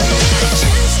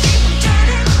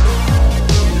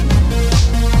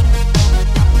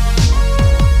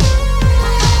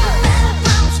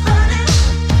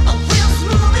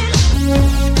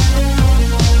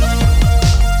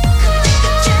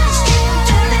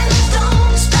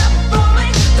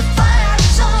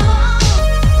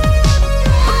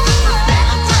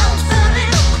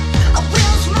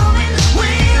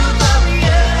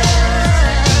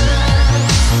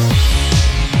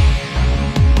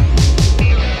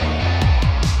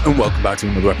And welcome back to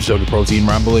another episode of Protein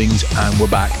Ramblings, and we're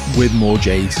back with more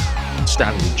Jace.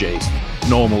 Standard Jace.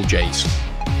 Normal Jace.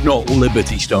 Not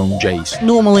Liberty Stone Jace.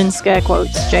 Normal in scare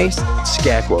quotes, Jace.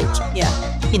 Scare quotes.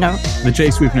 Yeah, you know. The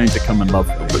Jace we've known to come and love.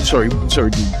 But sorry.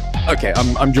 Okay,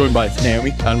 I'm joined by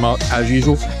Naomi and Mark, as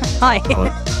usual. Hi.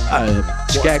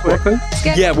 Scare quote?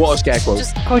 Scare Yeah, what a scare quote.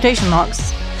 Just quotation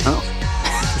marks. Oh,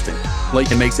 interesting. Like,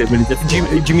 it makes it really difficult.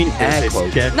 Do you mean air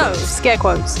quotes? No, scare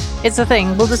quotes. It's a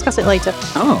thing. We'll discuss it later.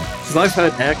 Oh, because I've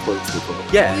heard air quotes before.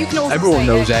 Yeah, You can also everyone say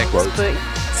knows air quotes. but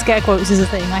scare quotes is a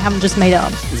thing. I haven't just made it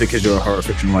up. Is it because you're a horror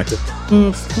fiction writer?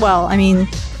 Well, I mean,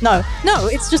 no,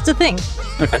 it's just a thing.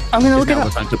 Okay. I'm going to look Now it the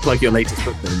up. time to plug your latest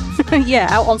book then. Yeah,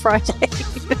 out on Friday.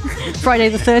 Friday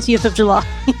the 30th of July.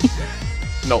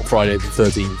 Not Friday the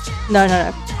 13th. No.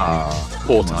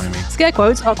 Poor timing. Scare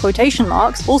quotes are quotation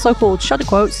marks, also called shudder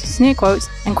quotes, sneer quotes,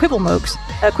 and quibble mokes.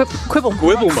 Quibble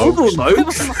Quibble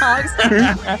marks.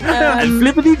 And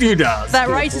flippity doodahs. That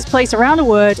writers place around a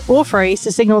word or phrase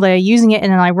to signal they are using it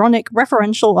in an ironic,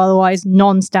 referential, otherwise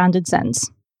non-standard sense.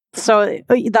 So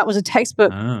that was a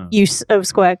textbook use of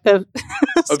square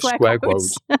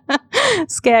quotes.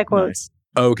 Scare quotes.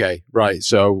 Okay, right.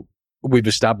 So we've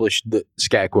established that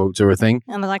scare quotes are a thing.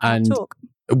 And I can't And- talk.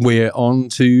 We're on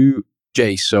to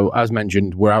Jace. So as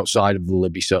mentioned, we're outside of the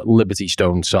Liberty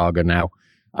Stone saga now.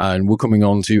 And we're coming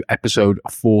on to episode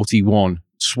 41,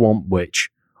 Swamp Witch.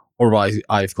 Or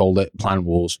I've called it Plant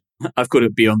Wars. I've got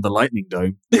it Beyond the Lightning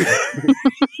Dome.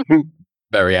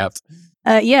 Very apt.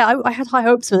 I had high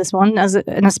hopes for this one as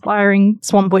an aspiring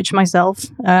swamp witch myself.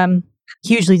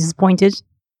 Hugely disappointed.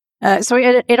 So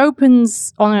it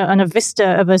opens on a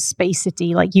vista of a space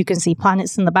city. Like, you can see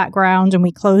planets in the background, and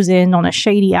we close in on a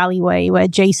shady alleyway where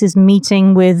Jace is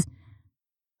meeting with,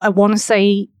 I want to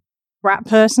say, rat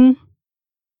person.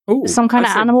 Ooh, Some kind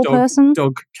of I'd say animal person.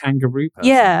 Dog kangaroo person.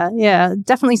 Yeah.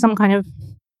 Definitely some kind of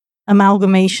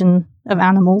amalgamation of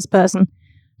animals person.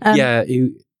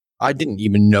 I didn't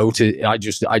even notice. I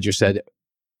just said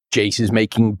Jace is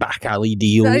making back alley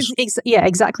deals.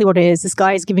 Exactly what it is. This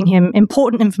guy is giving him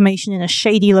important information in a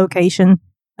shady location,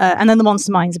 and then the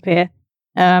monster minds appear.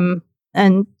 And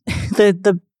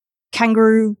the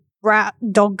kangaroo rat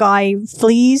dog guy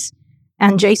flees,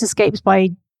 and Jace escapes by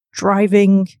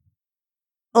driving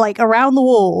around the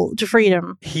wall to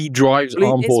freedom. He drives It's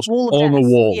arm force wall of on a death.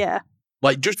 wall. Yeah.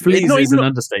 Like, just Fleas it's not is even an a-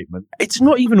 understatement. It's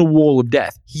not even a wall of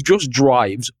death. He just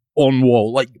drives on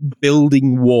wall, like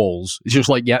building walls. It's just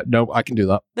like, yeah, no, I can do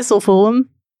that. This will fool him,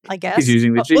 I guess. He's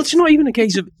using the Well, Jeep. it's not even a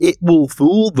case of it will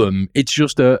fool them. It's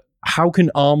just how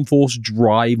can Arm Force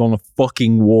drive on a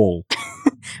fucking wall?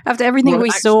 After everything Well, we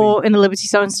saw in the Liberty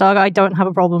Stone saga, I don't have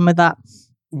a problem with that.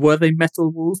 Were they metal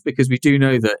walls? Because we do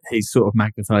know that he sort of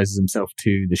magnetizes himself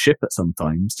to the ship at some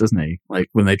times, doesn't he? Like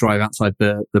when they drive outside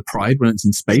the Pride when it's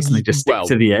in space and they just stick Well,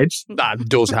 to the edge. That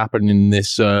does happen in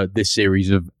this this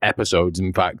series of episodes,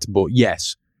 in fact. But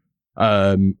yes,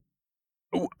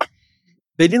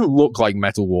 they didn't look like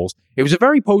metal walls. It was a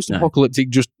very post-apocalyptic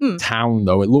town,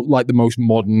 though. It looked like the most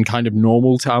modern kind of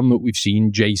normal town that we've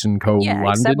seen Jason Cole Yeah, land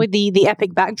except in. with the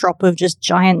epic backdrop of just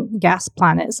giant gas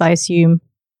planets, I assume.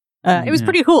 It was Yeah.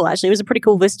 pretty cool, actually. It was a pretty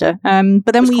cool vista. But then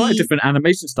There's quite a different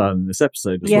animation style in this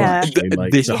episode as Yeah. well. Actually.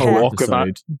 Like, This the whole block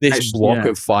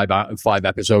episode. of five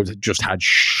episodes just had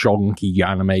shonky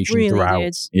animation really throughout.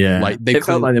 did. Yeah, Like, they it felt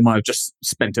couldn't- like they might have just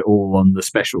spent it all on the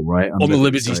special, right? On the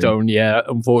Liberty Stone, yeah.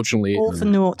 Unfortunately, All for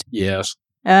naught. yes.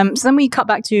 So then we cut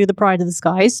back to the Pride of the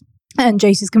Skies, and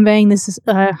Jace is conveying this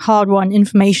hard-won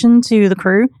information to the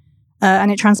crew,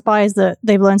 and it transpires that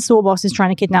they've learned Sawboss is trying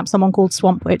to kidnap someone called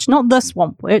Swamp Witch. Not the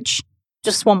Swamp Witch,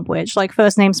 just Swamp Witch, like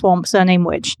first name Swamp, surname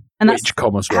Witch. And that's Which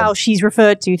comma swamp. how she's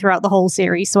referred to throughout the whole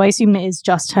series, so I assume it is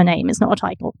just her name, it's not a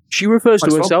title. She refers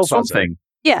to herself Swamp as Thing.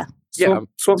 Yeah, Yeah,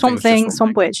 Swamp Thing,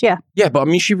 Swamp Witch, yeah. Yeah, but I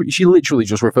mean, she literally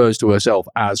just refers to herself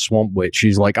as Swamp Witch.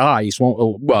 She's like, Swamp.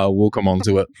 Oh, well, we'll come on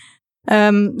to it.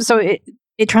 So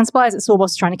it transpires that Sawboss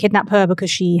is trying to kidnap her because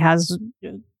she has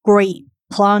great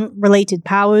plant-related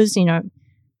powers. You know,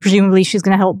 presumably she's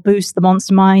going to help boost the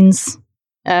monster minds.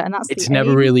 And that's It's the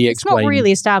never aim. really It's not explained.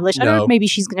 really established. I don't know No. if maybe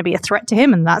she's going to be a threat to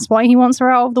him, and that's why he wants her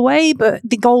out of the way. But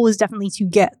the goal is definitely to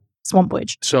get Swamp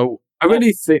Witch. So I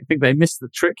really think they missed the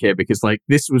trick here because, like,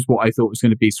 this was what I thought was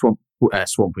going to be Swamp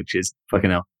Witch's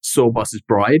fucking hell, Sawboss's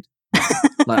bride.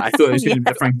 Like, I thought it was going to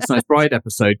be the Frankenstein's Bride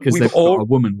episode because We've they've got a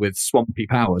woman with swampy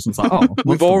powers. And it's like, oh, we've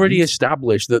monster already minds.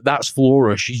 established that that's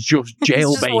Flora. She's just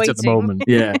jailbait at the waiting. moment.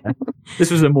 Yeah,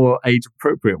 this was a more age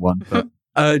appropriate one, but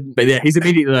yeah, he's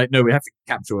immediately like, no, we have to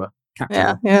capture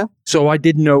her. Yeah. So I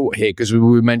did note here, because we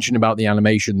were mentioning about the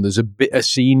animation, there's a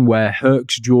scene where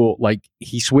Herc's jaw, like,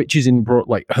 he switches in,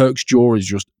 like, Herc's jaw is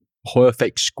just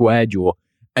perfect square jaw,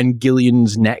 and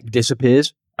Gillian's neck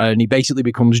disappears, and he basically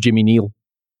becomes Jimmy Neal.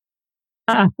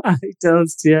 He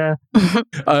does, yeah.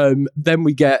 Then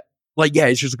we get, like, yeah,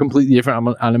 it's just a completely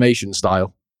different animation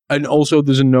style. And also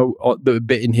there's the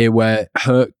bit in here where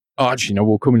actually, no,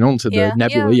 we're coming on to the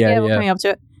nebula. Yeah, we're coming up to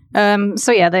it.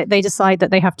 So yeah, they decide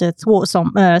that they have to thwart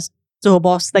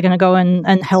Zorboss. They're going to go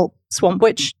and help Swamp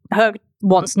Witch. Herc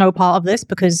wants no part of this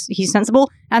because he's sensible.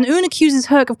 And Un accuses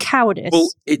Herc of cowardice. Well,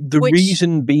 the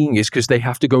reason being is because they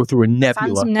have to go through a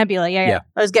nebula. Phantom Nebula, yeah.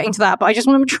 I was getting to that, but I just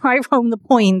want to drive home the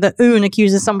point that Un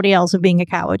accuses somebody else of being a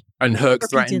coward. And Herc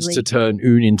threatens to turn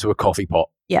Un into a coffee pot.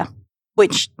 Yeah,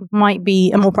 which might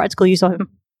be a more practical use of him.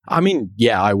 I mean,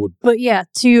 yeah, I would. But yeah,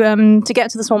 to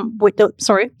get to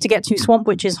the to get to Swamp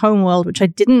Witch's homeworld, which I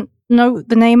didn't know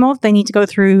the name of, they need to go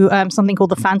through something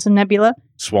called the Phantom Nebula.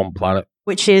 Swamp Planet.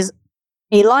 Which is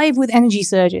alive with energy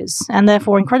surges and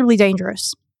therefore incredibly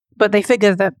dangerous. But they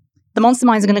figure that the monster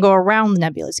mines are going to go around the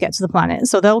nebula to get to the planet,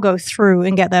 so they'll go through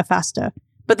and get there faster.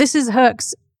 But this is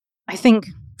Herc's, I think,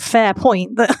 fair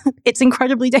point that it's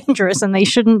incredibly dangerous and they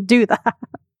shouldn't do that.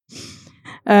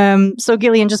 So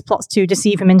Gillian just plots to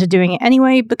deceive him into doing it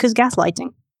anyway because gaslighting.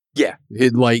 Yeah, he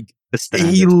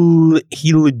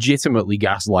legitimately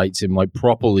gaslights him, like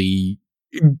properly.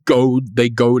 They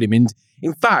goad him in.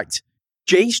 In fact,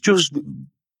 Jace just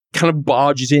kind of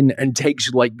barges in and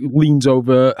leans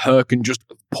over Herc and just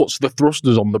puts the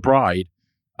thrusters on the Pride.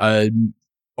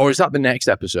 Or is that the next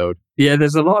episode? Yeah,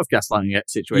 there's a lot of gaslighting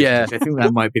situations. Yeah. I think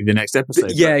that might be the next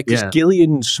episode. Yeah, because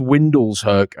Gillian swindles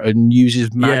Herc and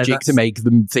uses magic to make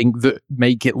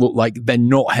it look like they're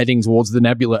not heading towards the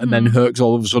nebula, and then Herc's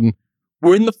all of a sudden,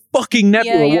 we're in the fucking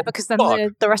nebula. Yeah, because then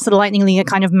the rest of the Lightning League are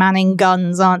kind of manning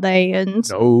guns, aren't they? And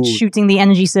shooting the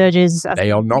energy surges.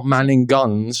 They are not manning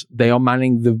guns. They are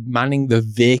manning the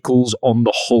vehicles on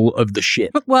the hull of the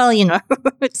ship. Well,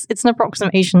 it's an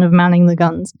approximation of manning the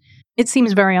guns. It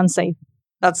seems very unsafe.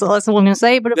 That's all I'm going to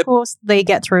say. But of course, they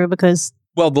get through because...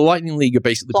 Well, the Lightning League are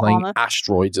basically playing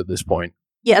asteroids at this point.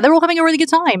 Yeah, they're all having a really good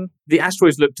time. The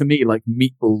asteroids look to me like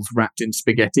meatballs wrapped in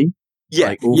spaghetti.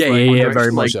 Yeah,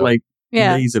 very much so.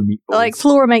 Laser meatballs. Like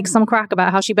Flora makes some crack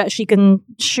about how she bets she can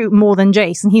shoot more than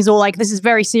Jace, and he's all like, "This is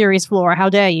very serious, Flora. How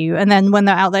dare you?" And then when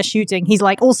they're out there shooting, he's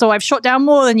like, "Also, I've shot down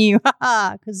more than you,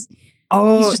 haha." Because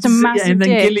he's just a massive and then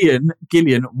dick.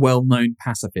 Gillian, well-known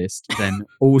pacifist, then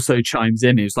also chimes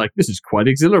in. He's like, "This is quite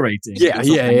exhilarating." Yeah.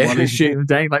 While he's shooting the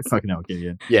day, like fucking hell,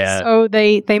 Gillian. Yeah. So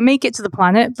they make it to the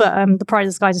planet, but the Pride of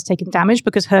the Skies has taken damage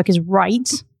because Herc is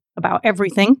right about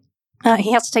everything.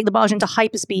 He has to take the barge into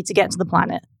hyperspeed to get to the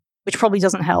planet, which probably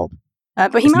doesn't help.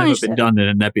 But he managed it. Never been done in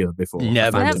a nebula before.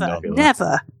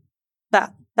 Never.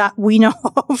 That we know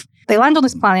of. They land on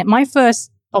this planet. My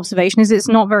first observation is it's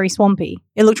not very swampy.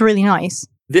 It looked really nice.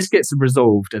 This gets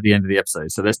resolved at the end of the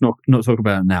episode, so let's not talk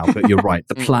about it now. But you're right.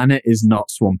 The planet is not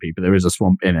swampy, but there is a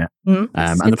swamp in it.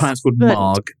 And the planet's called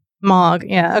Marg. Marg,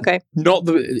 yeah, okay.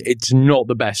 It's not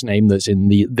the best name that's in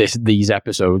these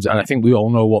episodes, and I think we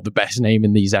all know what the best name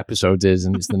in these episodes is,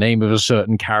 and it's the name of a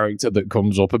certain character that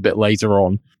comes up a bit later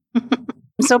on.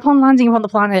 So upon landing upon the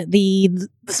planet, the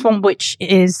Swamp Witch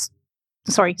is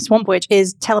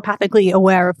telepathically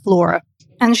aware of Flora,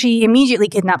 and she immediately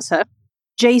kidnaps her.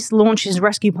 Jace launches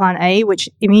Rescue Plan A, which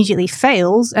immediately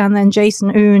fails, and then Jace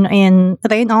and Un are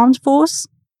they in Armed Force?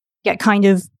 Get kind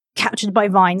of captured by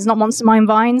vines, not monster mine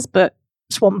vines, but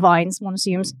swamp vines, one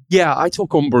assumes. Yeah, I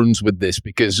took umbrance with this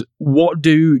because what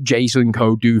do Jason and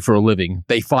Co do for a living?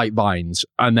 They fight vines,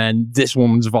 and then this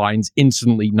woman's vines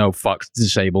instantly, no fuck,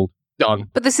 disabled, done.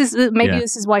 But this is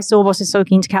this is why Zorboss is so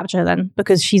keen to capture her then,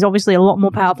 because she's obviously a lot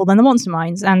more powerful than the monster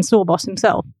mines and Zorboss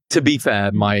himself. To be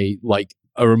fair,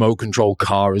 a remote control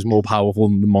car is more powerful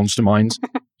than the monster mines.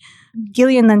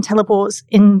 Gillian then teleports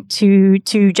into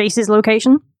Jace's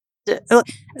location.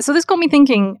 So this got me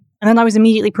thinking, and then I was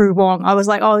immediately proved wrong. I was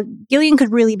like, oh, Gillian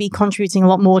could really be contributing a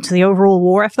lot more to the overall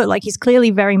war effort. Like, he's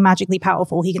clearly very magically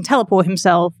powerful. He can teleport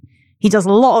himself. He does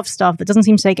a lot of stuff that doesn't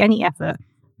seem to take any effort,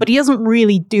 but he doesn't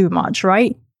really do much,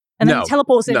 right? And then he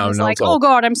teleports in and it's like, oh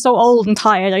God, I'm so old and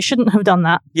tired. I shouldn't have done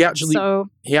that. He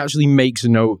actually makes a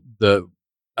note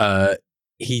that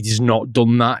he's not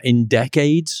done that in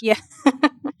decades. Yeah.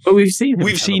 But we've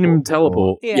seen him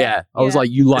teleport. Yeah. I was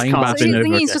like, you lying about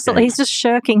it. He's just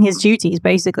shirking his duties,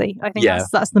 basically. I think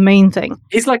that's the main thing.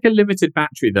 He's like a limited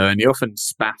battery, though, and he often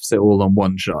spaffs it all on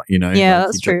one shot, Yeah,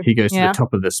 that's true. He goes to the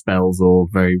top of the spells or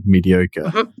very mediocre.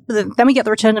 Mm-hmm. Then we get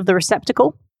the return of the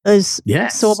receptacle as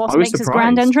Zorboss makes his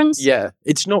grand entrance. Yeah,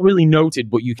 it's not really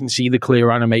noted, but you can see the clear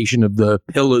animation of the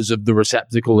pillars of the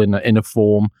receptacle in a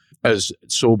form as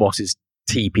Zorboss is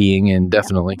TPing in,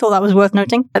 definitely. Thought that was worth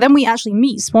noting. And then we actually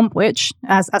meet Swamp Witch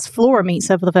as Flora meets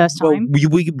her for the first time. Well,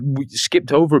 we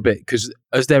skipped over a bit because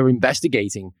as they're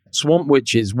investigating, Swamp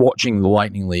Witch is watching the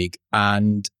Lightning League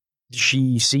and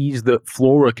she sees that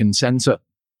Flora can sense her.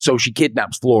 So she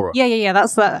kidnaps Flora. Yeah.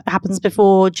 That happens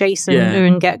before Jason and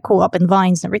Oon get caught up in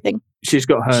vines and everything. She's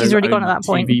got her. She's already gone at that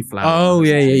point. TV flower. Oh,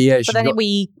 yeah. But then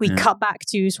we cut back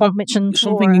to Swamp Mitch and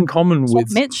something Flora. in common Swamp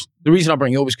with... Mitch? The reason I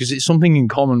bring it up is because it's something in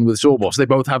common with Sawboss. They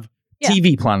both have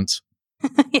TV plants.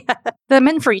 Yeah. They're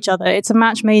meant for each other. It's a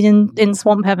match made in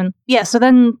Swamp Heaven. Yeah, so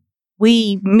then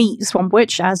we meet Swamp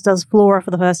Witch, as does Flora for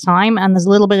the first time, and there's a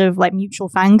little bit of like mutual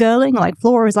fangirling. Like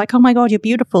Flora is like, oh my god, you're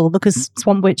beautiful, because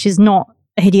Swamp Witch is not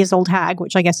a hideous old hag,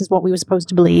 which I guess is what we were supposed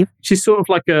to believe. She's sort of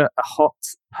like a hot,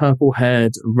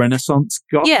 purple-haired Renaissance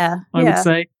goth, I would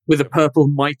say, with a purple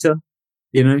mitre,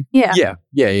 you know? Yeah,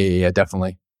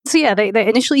 Definitely. So yeah, they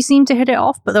initially seem to hit it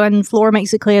off, but then Flora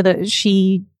makes it clear that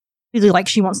she really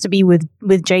she wants to be with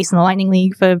Jason the Lightning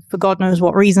League for God knows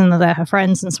what reason, that they're her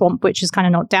friends, and Swamp Witch is kind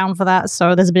of not down for that,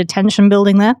 so there's a bit of tension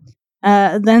building there.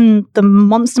 Then the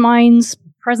Monster Mines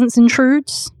presence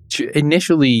intrudes.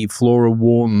 Initially, Flora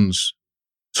warns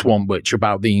Swamp Witch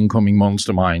about the incoming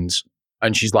Monster Mines,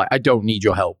 and she's like, I don't need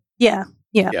your help. Yeah.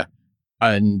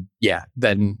 And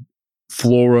then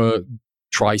Flora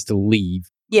tries to leave.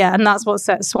 Yeah, and that's what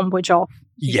sets Swamp Witch off.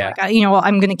 She's Yeah. like, you know what,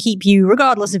 I'm going to keep you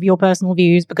regardless of your personal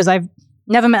views, because I've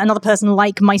never met another person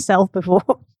like myself before.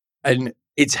 And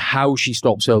it's how she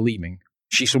stops her leaving.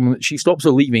 She stops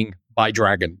her leaving by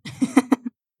dragon.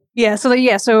 But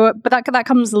that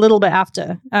comes a little bit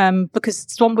after, because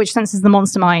Swamp Witch senses the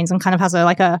Monster Mines and kind of has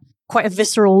quite a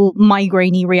visceral,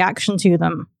 migraine-y reaction to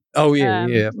them. Oh,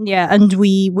 yeah. Yeah, and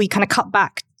we kind of cut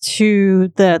back to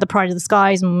the Pride of the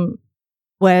Skies, and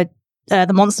where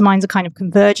the Monster Mines are kind of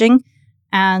converging,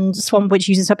 and Swamp Witch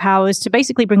uses her powers to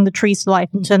basically bring the trees to life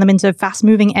and turn them into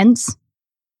fast-moving Ents.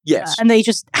 Yes. And they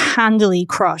just handily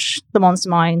crush the Monster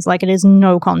Mines like it is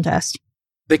no contest.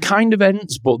 They're kind of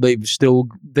Ents, but they've still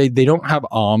they don't have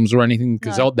arms or anything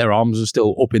because their arms are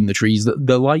still up in the trees.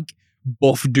 They're like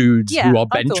buff dudes who are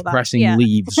bench pressing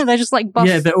leaves. They're just like buff,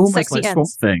 they're almost sexy like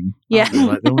Ents. Swamp Thing. Yeah.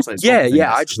 They're almost like Swamp Thing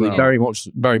actually, well.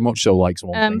 very much so like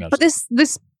Swamp Thing. But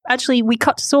this actually, we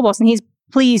cut to Sawboss, and he's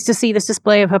pleased to see this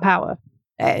display of her power.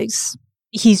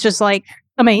 He's just like,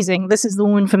 amazing. This is the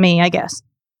woman for me, I guess.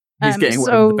 He's getting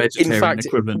whatever the vegetarian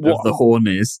equivalent of the horn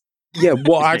is. Yeah,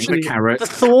 what actually the carrot? The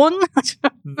thorn?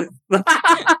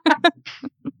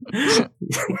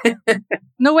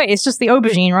 No, wait, it's just the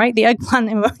aubergine, right? The eggplant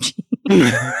emoji.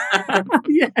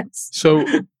 Yes. So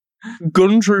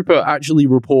Gun Trooper actually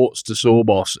reports to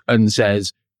Sawboss and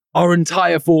says, our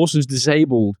entire force is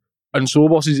disabled. And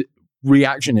Sawboss's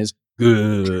reaction is,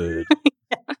 good.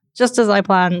 Just as I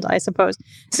planned, I suppose.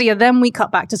 So yeah, then we cut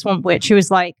back to Swamp Witch, who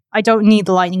is like, I don't need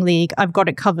the Lightning League. I've got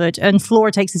it covered. And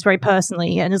Flora takes this very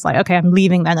personally and is like, okay, I'm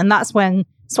leaving then. And that's when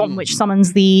Swamp Witch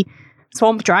summons the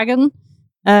Swamp Dragon.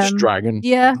 This dragon.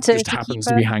 Yeah. Just happens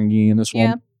to be hanging in the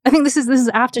swamp. Yeah. I think this is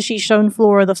after she's shown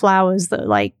Flora the flowers that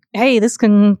like, hey, this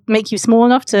can make you small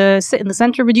enough to sit in the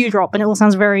center of a dewdrop, and it all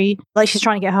sounds very like she's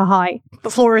trying to get her high.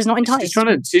 But Flora is not enticed.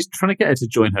 She's trying to get her to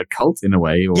join her cult in a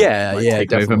way, or take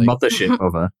definitely. over mothership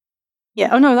of her. Yeah.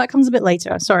 Oh no, that comes a bit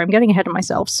later. Sorry, I'm getting ahead of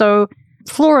myself. So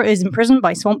Flora is imprisoned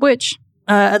by Swamp Witch.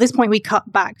 At this point, we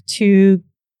cut back to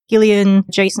Gillian,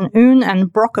 Jason, Oon,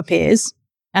 and Brock appears,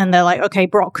 and they're like, okay,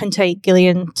 Brock can take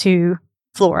Gillian to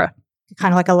Flora,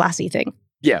 kind of like a lassie thing.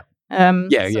 Yeah.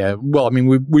 Yeah. Well, I mean,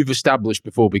 we've established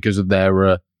before because of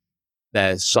their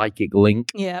psychic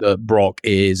link that Brock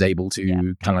is able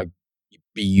to kind of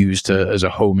be used as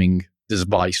a homing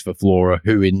device for Flora,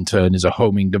 who in turn is a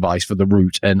homing device for the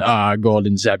Root, and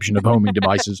inception of homing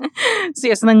devices.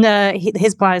 So then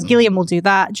his plan is Gillian will do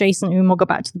that. Jason Oom will go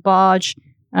back to the barge.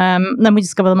 Then we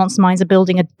discover the Monster Mines are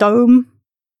building a dome.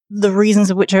 The reasons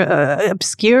of which are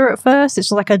obscure at first. It's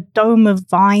just like a dome of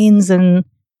vines and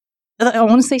I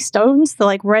want to say stones. They're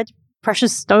like red,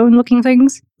 precious stone-looking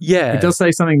things. Yeah. It does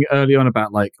say something early on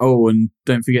about like, and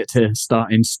don't forget to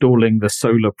start installing the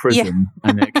solar prism,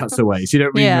 and it cuts away. So you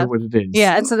don't really know what it is.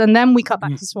 Yeah, and so then we cut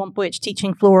back to Swamp Witch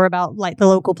teaching Flora about like the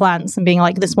local plants and being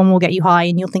like, this one will get you high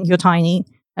and you'll think you're tiny.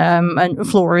 And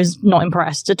Flora is not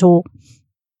impressed at all.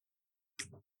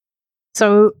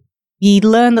 So we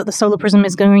learn that the solar prism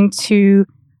is going to...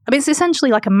 I mean, it's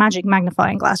essentially like a magic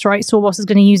magnifying glass, right? Sawboss is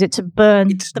going to use it to burn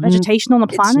the vegetation on the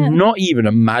planet. It's not even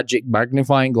a magic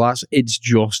magnifying glass. It's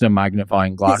just a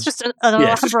magnifying glass. It's just an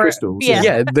elaborate... It's just crystals.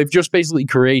 Yeah, they've just basically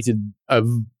created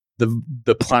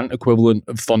the plant equivalent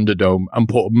of Thunderdome and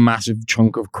put a massive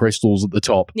chunk of crystals at the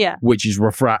top, which is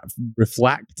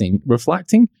refracting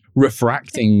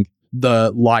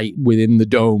the light within the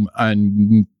dome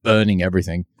and burning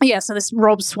everything. Yeah, so this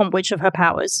robs Swamp Witch of her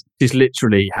powers. She's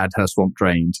literally had her swamp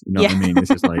drained. You know what I mean? This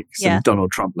is like some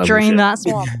Donald Trump level Drain shit. that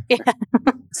swamp. Yeah.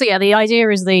 So yeah, the idea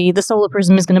is the solar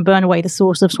prism is going to burn away the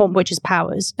source of Swamp Witch's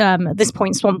powers. At this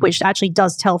point, Swamp Witch actually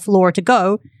does tell Flora to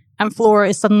go, and Flora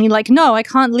is suddenly like, no, I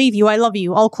can't leave you, I love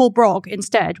you, I'll call Brock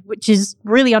instead, which is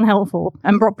really unhelpful.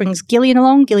 And Brock brings Gillian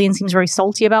along. Gillian seems very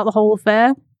salty about the whole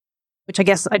affair, which I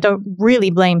guess I don't really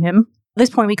blame him. At this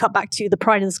point, we cut back to the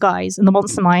Pride of the Skies and the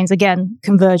monster mines again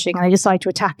converging, and they decide to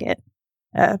attack it,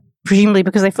 presumably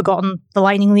because they've forgotten the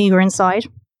Lightning League are inside.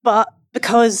 But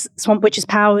because Swamp Witch's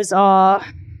powers are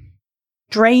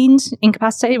drained,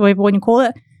 incapacitated, whatever you call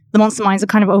it, the monster mines are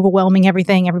kind of overwhelming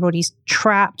everything. Everybody's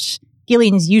trapped.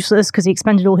 Gillian is useless because he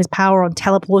expended all his power on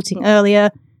teleporting earlier.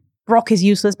 Brock is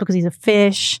useless because he's a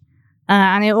fish.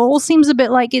 And it all seems a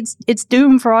bit like it's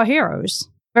doom for our heroes.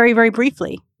 Very, very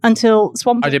briefly. Until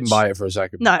Swamp Witch... I didn't buy it for a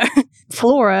second. No.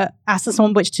 Flora asks the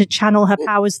Swamp Witch to channel her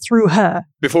powers through her.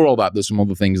 Before all that, there's some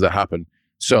other things that happen.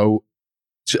 So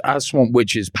as Swamp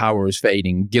Witch's power is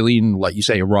fading, Gillian, like you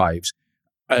say, arrives.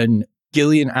 And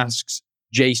Gillian asks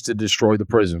Jace to destroy the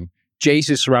prism.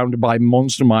 Jace is surrounded by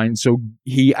monster mines, so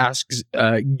he asks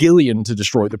Gillian to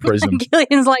destroy the prism.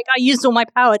 Gillian's like, I used all my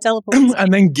power teleporting.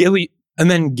 and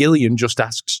then Gillian just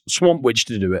asks Swamp Witch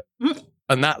to do it.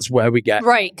 And that's where we get...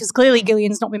 Right, because clearly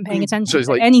Gillian's not been paying attention it's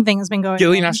to like, anything that's been going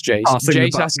Gillian on. asks Jace,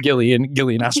 Jace asks Gillian,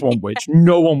 Gillian asks Swamp Witch.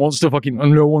 No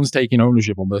one's taking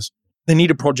ownership on this. They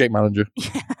need a project manager.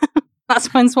 Yeah.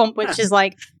 That's when Swamp Witch is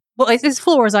like, well, it's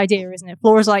Flora's idea, isn't it?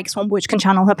 Flora's like, Swamp Witch can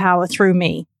channel her power through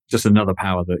me. Just another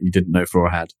power that you didn't know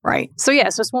Flora had. Right. So yeah,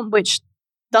 so Swamp Witch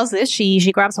does this. She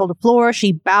grabs hold of Flora.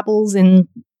 She babbles in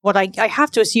what I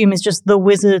have to assume is just the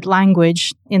wizard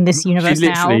language in this universe she's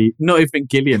literally now. not even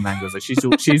Gillian language. Like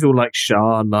she's all like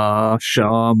Shala,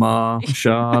 Shama,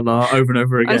 Shala over and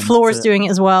over again. And Flora's doing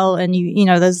it as well. And you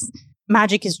know, there's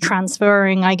magic is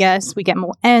transferring, I guess. We get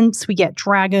more Ents, we get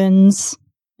dragons,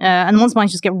 and the monster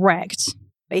mines just get wrecked,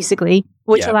 basically,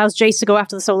 which allows Jace to go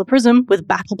after the solar prism with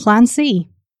Battle Plan C.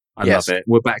 I love it.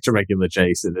 We're back to regular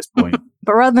Jace at this point.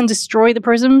 But rather than destroy the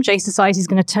prism, Jace decides he's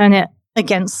going to turn it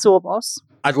against Sawboss.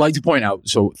 I'd like to point out,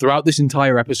 so throughout this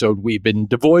entire episode, we've been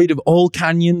devoid of all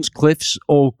canyons, cliffs,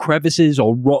 or crevices,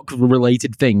 or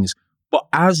rock-related things. But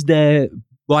as their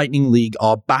Lightning League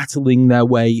are battling their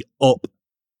way up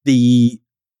the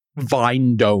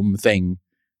Vine Dome thing,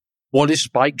 what is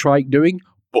Spike Trike doing?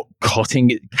 But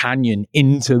cutting canyon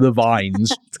into the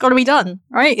vines. It's got to be done,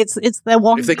 right? It's their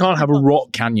one. If they can't have a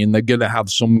rock canyon, they're going to have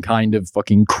some kind of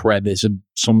fucking crevice of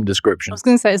some description. I was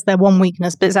going to say it's their one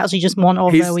weakness, but it's actually just one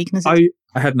of their weaknesses.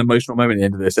 I had an emotional moment at the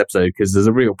end of this episode because there's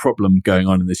a real problem going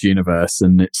on in this universe,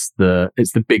 and it's the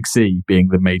Big C being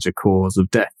the major cause of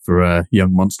death for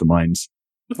young monster minds.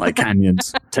 Like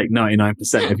canyons take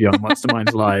 99% of young monster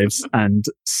minds' lives, and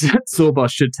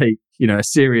Sawboss should take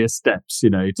serious steps,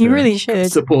 to you really should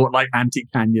support like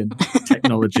anti-canyon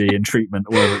technology and treatment,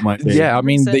 or whatever it might be. Yeah, I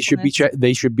mean they should be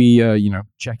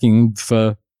checking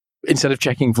for, instead of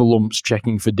checking for lumps,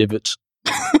 checking for divots.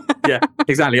 Yeah,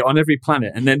 exactly, on every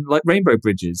planet. And then like rainbow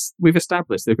bridges, we've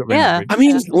established they've got rainbow bridges. I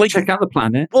mean, like, check out the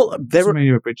planet. Well, there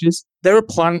rainbow bridges. They're a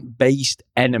plant-based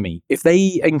enemy. If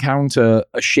they encounter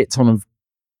a shit ton of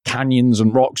canyons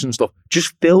and rocks and stuff,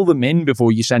 just fill them in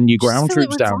before you send your ground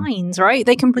troops down. Vines, right?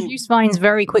 They can produce vines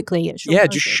very quickly.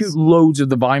 Just shoot loads of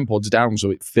the vine pods down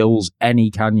so it fills any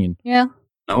canyon. Yeah.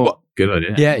 Oh, good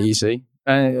idea. Yeah, you see.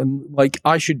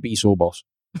 I should be Sawboss.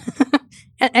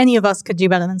 Any of us could do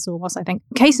better than Sawboss, I think.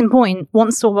 Case in point,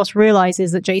 once Sawboss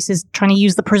realizes that Jace is trying to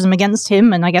use the prism against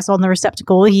him, and I guess on the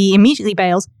receptacle, he immediately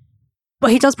bails.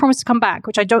 But he does promise to come back,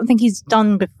 which I don't think he's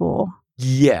done before.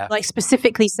 Yeah. Like,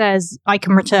 specifically says, I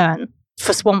can return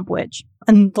for Swamp Witch.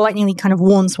 And the Lightning League kind of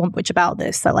warns Swamp Witch about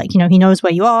this. That, he knows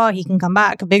where you are. He can come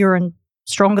back bigger and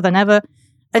stronger than ever.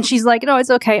 And she's like, no, it's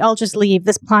okay. I'll just leave.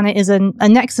 This planet is a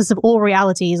nexus of all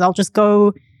realities. I'll just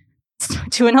go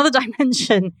to another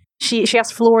dimension. She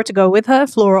asks Flora to go with her.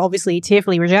 Flora obviously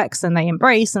tearfully rejects, and they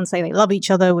embrace and say they love each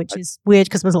other, which is weird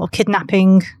because there's a lot of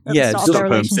kidnapping at the start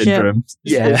of their Stockholm syndrome.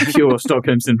 Yeah, pure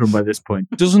Stockholm syndrome by this point.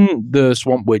 Doesn't the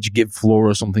Swamp Witch give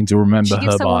Flora something to remember her by? She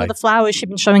gives her one of the flowers she'd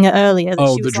been showing her earlier. That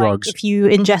she was the drugs. If you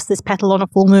ingest this petal on a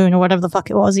full moon or whatever the fuck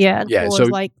it was, yeah. And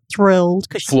Flora's thrilled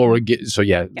because Flora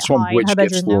Swamp Witch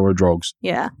gives Flora drugs.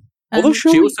 Yeah. Although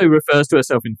she also refers to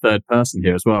herself in third person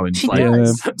here as well. And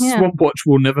Swamp Watch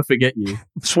will never forget you.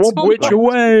 Swamp Witch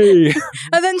away.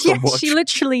 And then she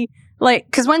literally,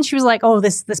 because when she was like, oh,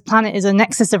 this planet is a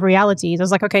nexus of realities, I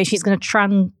was like, okay, she's going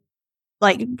to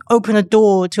open a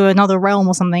door to another realm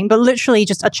or something. But literally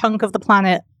just a chunk of the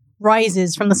planet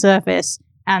rises from the surface,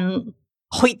 and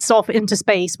hoits off into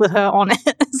space with her on it.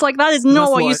 It's like, that is not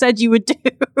That's what you why- said you would do.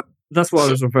 That's what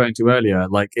I was referring to earlier.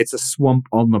 Like, it's a swamp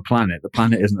on the planet. The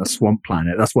planet isn't a swamp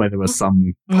planet. That's why there was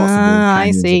some possible I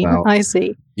canyons see. about. I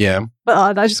see. Yeah.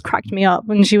 But that just cracked me up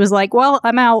when she was like, well,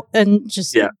 I'm out, and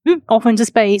just boop, off into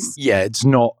space. Yeah, it's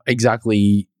not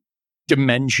exactly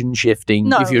dimension shifting.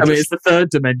 No. If you're I mean, just, it's the third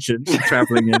dimension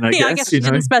traveling in, I Yeah, guess. I guess she You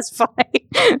know, didn't specify.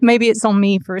 Maybe it's on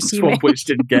me for assuming. Swamp Witch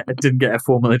didn't get a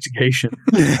formal education.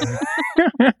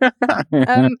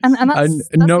 And that's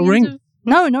no the end ring. of-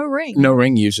 no ring. no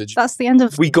ring usage. That's the end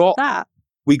of We got that.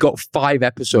 5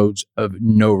 episodes of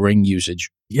no ring usage.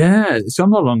 Yeah, it's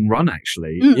on the long run,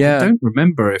 actually. Mm. Yeah. I don't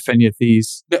remember if any of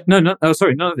these. None of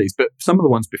these, but some of the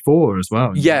ones before as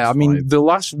well. Yeah, I mean, the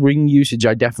last ring usage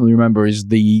I definitely remember is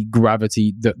the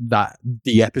gravity that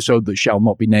the episode that shall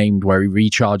not be named, where he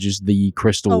recharges the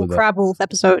crystal. Oh, with Crab Wolf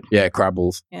episode. Yeah,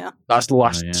 Crabbles. Yeah. That's the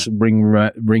last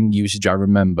ring usage I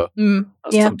remember. That's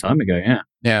Yeah. some time ago. Yeah.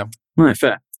 Yeah. Right,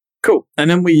 fair. Cool. And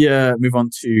then we move on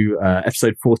to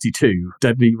episode 42,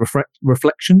 Deadly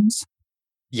Reflections.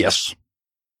 Yes.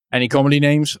 Any comedy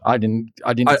names? I didn't.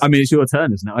 I mean, it's your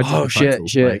turn, isn't it? I did Oh the shit! title,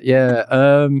 Shit! like- Yeah.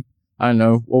 I don't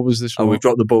know. What was this Oh, one? we've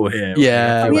dropped the ball here.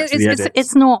 Yeah. I Go mean, back to the it's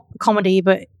edits. not comedy,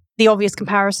 but the obvious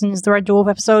comparison is the Red Dwarf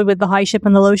episode with the high ship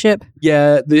and the low ship.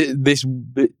 Yeah. This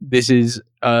is.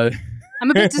 I'm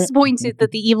a bit disappointed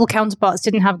that the evil counterparts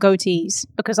didn't have goatees,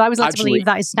 because I was led to Actually- believe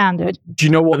that is standard. Do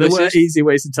you know what There this were is? easy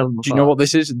ways to tell them apart. Do you know what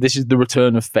this is? This is the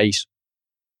return of Face.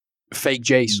 Fake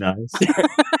Jace. Nice.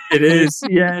 It is,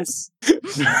 yes.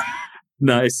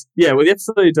 Nice. Yeah, well, the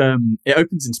episode, it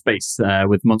opens in space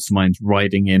with Monster Minds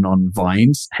riding in on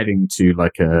vines, heading to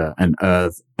like an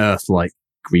Earth-like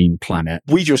green planet.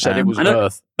 We just said it was I know-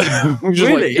 Earth. We were just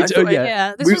Really? it's- I thought-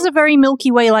 Yeah, this We- was a very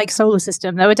Milky Way-like solar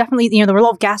system. There were definitely, there were a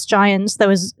lot of gas giants. There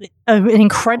was an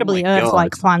incredibly Oh my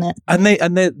Earth-like God. planet. and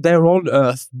they're on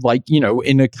Earth, like,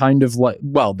 in a kind of like,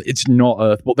 well, it's not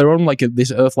Earth, but they're on like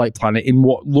this Earth-like planet in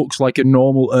what looks like a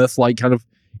normal Earth-like kind of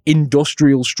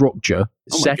industrial structure,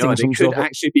 Oh my setting God, some it could sort of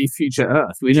actually be future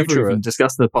Earth. We never Future even Earth.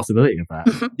 discussed the possibility of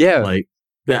that. yeah. Like,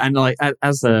 and like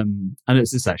as I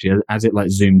noticed this actually, as it like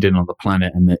zoomed in on the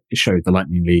planet and it showed the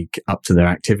Lightning League up to their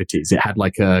activities, it had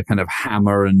like a kind of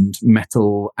hammer and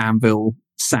metal anvil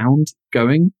sound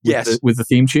going with, Yes. with the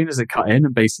theme tune as it cut in,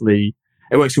 and basically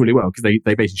it works really well because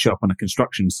they basically show up on a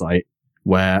construction site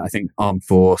where I think Armed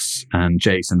Force and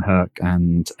Jace and Herc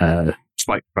and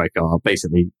Spike are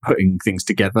basically putting things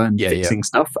together and Yeah, fixing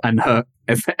stuff. And Herc,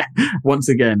 once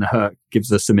again, Herc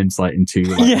gives us some insight into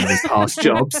like, one of his past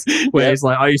jobs, where he's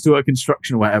like, I used to work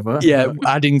construction or whatever. Yeah,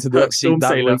 adding to Herc, the storm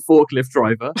sailor, forklift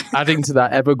driver. adding to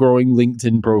that ever-growing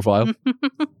LinkedIn profile.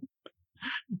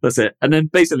 That's it. And then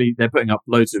basically they're putting up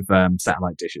loads of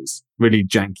satellite dishes, really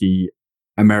janky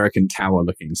American tower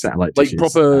looking satellite Like dishes.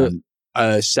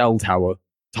 proper cell tower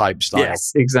type style.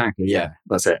 Yes, exactly. Yeah, Yeah.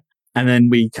 that's it. And then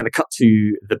we kind of cut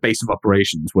to the base of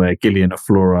operations where Gillian and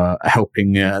Flora are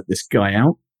helping this guy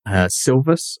out.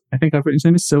 Silvus, I think I've written his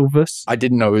name is Silvus. I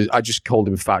didn't know. I just called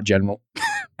him Fat General.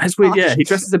 That's weird. Yeah, he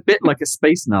dresses a bit like a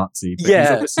space Nazi. But he's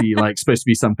Yeah. obviously like supposed to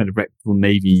be some kind of reputable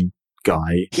Navy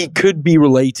guy. He could be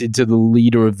related to the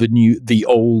leader of the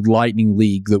old Lightning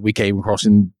League that we came across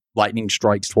in Lightning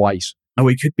Strikes Twice. Oh,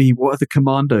 he could be. What are the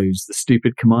commandos? The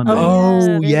stupid commandos.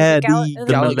 The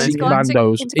Galaxy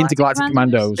Commandos, Intergalactic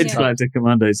Commandos. Intergalactic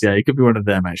Commandos. Yeah, he could be one of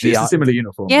them. Actually, Yeah. it's a similar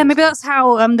uniform. Yeah, maybe that's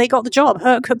how they got the job.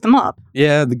 Herc hooked them up.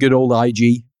 Yeah, the good old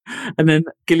IG. And then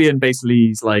Gillian basically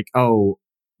is like, "Oh,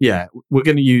 yeah, we're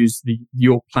going to use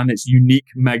your planet's unique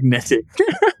magnetic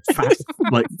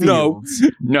like No.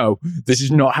 fields." No, this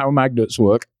is not how magnets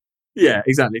work. Yeah,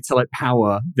 exactly. To like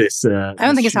power this. I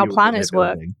don't think it's how planets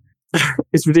work.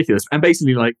 It's ridiculous. And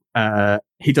basically, like,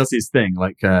 he does his thing.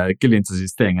 Like, Gillian does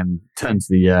his thing and turns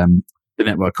the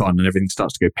network on, and everything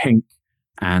starts to go pink.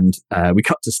 And we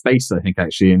cut to space, I think,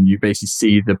 actually, and you basically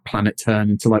see the planet turn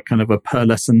into like kind of a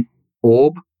pearlescent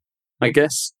orb, I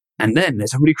guess. And then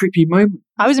there's a really creepy moment.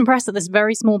 I was impressed that this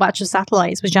very small batch of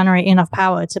satellites was generating enough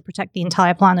power to protect the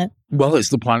entire planet. Well, it's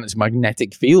the planet's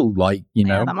magnetic field, like,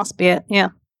 Yeah, that must be it. Yeah.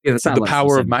 Yeah, the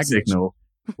power of magnets. signal.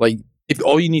 Like, if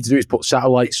all you need to do is put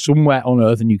satellites somewhere on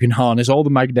Earth and you can harness all the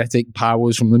magnetic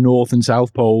powers from the North and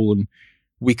South Pole, and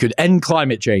we could end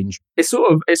climate change. It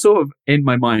sort of in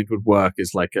my mind would work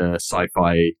as like a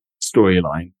sci-fi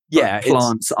storyline. Yeah, But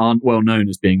plants aren't well known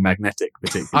as being magnetic,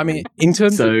 particularly. I mean, in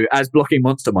terms of, so as blocking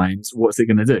monster minds, what's it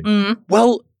going to do? Mm.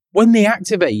 well, when they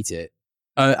activate it,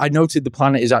 I noted the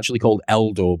planet is actually called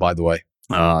Eldor, by the way.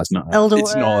 It's not. Eldor,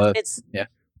 It's not it's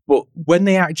But when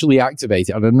they actually activate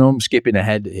it, and I know I'm skipping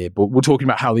ahead here, but we're talking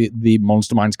about how the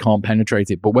monster minds can't penetrate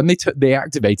it. But when they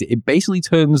activate it, it basically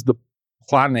turns the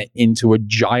planet into a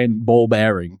giant ball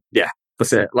bearing.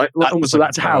 That's it. Like almost so like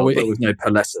that's a how pearl, it- but with no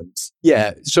pearlescence.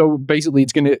 Yeah, so basically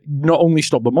it's going to not only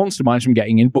stop the monster mines from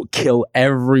getting in, but kill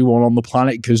everyone on the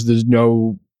planet because there's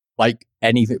no, like,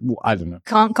 anything. I don't know.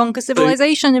 Can't conquer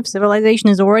civilization if civilization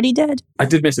is already dead. I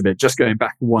did miss a bit. Just going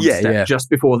back one Yeah, step, yeah. just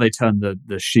before they turn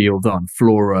the shield on,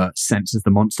 Flora senses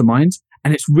the monster mines.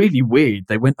 And it's really weird.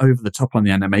 They went over the top on the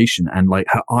animation and like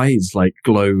her eyes like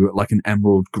glow like an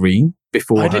emerald green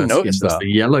before I didn't her skin notice does that.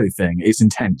 the yellow thing. It's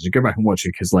intense. You go back and watch it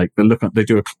because like they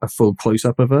do a full close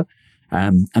up of her.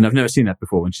 And I've never seen that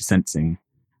before when she's sensing.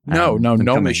 No, them normally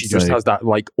coming. she just So, has that,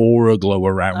 like, aura glow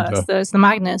around her. It's the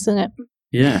magnets, isn't it?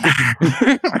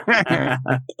 yeah.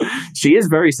 She is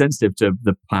very sensitive to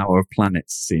the power of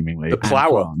planets, seemingly. The and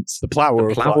plower. plants. The plower The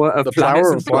of plower of the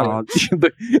planets plower and of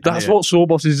planets. That's Yeah. what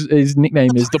Sawboss's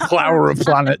nickname is. The plower of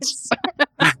planets.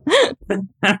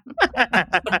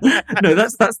 No,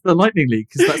 that's the Lightning League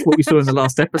because that's what we saw in the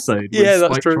last episode. with Yeah,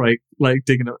 that's Spike true. Trike, like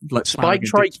digging up, like Spike plowing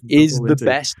Trike and digging is people the into-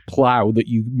 best plow that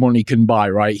money can buy,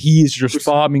 right? He is just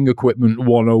farming equipment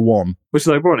 101. which is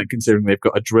ironic considering they've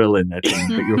got a drill in their team.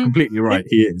 But you're completely right,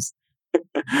 he is.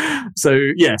 So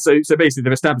basically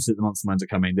they've established that the monster mines are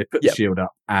coming. They put Yep. the shield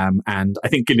up, and I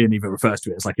think Gillian even refers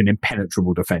to it as like an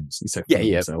impenetrable defense. He's so full of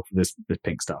himself with this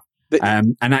pink stuff. But-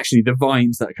 And actually, the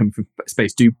vines that come from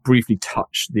space do briefly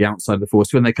touch the outside of the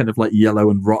force when they kind of like yellow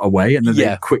and rot away, and then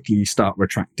Yeah. they quickly start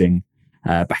retracting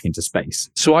back into space.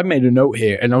 So I made a note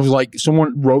here, and I was like,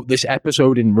 someone wrote this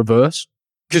episode in reverse.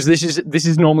 Because this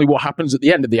is normally what happens at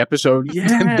the end of the episode.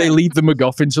 Yeah. They leave the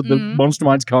MacGuffin so the Mhm. monster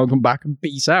minds can't come back and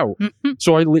peace out. Mhm.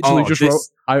 So I literally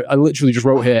I literally just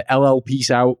wrote here, LL peace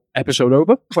out, episode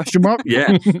over, question mark.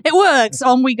 Yeah. It works.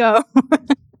 On we go.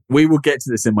 We will get to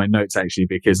this in my notes actually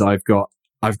because I've got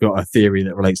a theory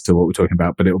that relates to what we're talking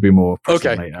about, but it will be more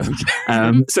pressing Okay. later.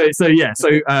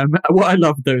 What I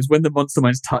love though is when the monster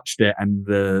mines touched it and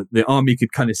the army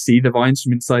could kind of see the vines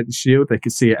from inside the shield, they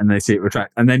could see it and they see it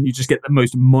retract, and then you just get the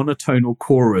most monotonal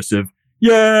chorus of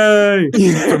 "Yay!"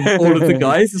 from all of the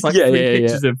guys. It's like Yeah, three yeah, yeah.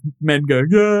 pictures of men going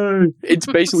 "Yay!" It's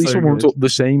basically So someone good. took the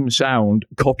same sound,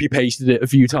 copy pasted it a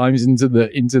few times into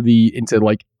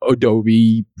like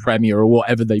Adobe Premiere or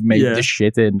whatever they made Yeah. this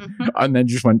shit in, Mhm. and then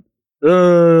just went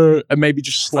and maybe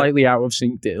just slightly out of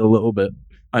synced it a little bit.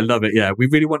 I love it. Yeah, we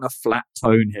really want a flat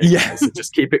tone here. Yeah. guys, so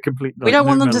just keep it completely. We don't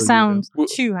want them to melody. sound Well,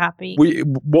 too happy.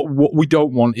 What we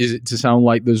don't want is it to sound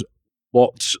like there's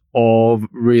lots of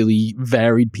really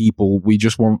varied people. We're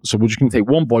just going to take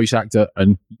one voice actor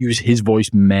and use his voice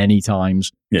many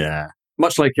times. Yeah.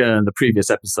 Much like the previous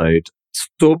episode,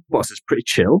 Stormboss is pretty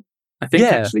chill, I think, Yeah.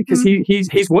 actually, because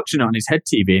he's watching it on his head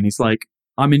TV and he's like,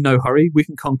 I'm in no hurry. We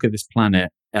can conquer this planet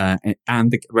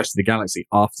and the rest of the galaxy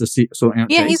after sorting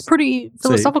out Yeah, Jace. he's pretty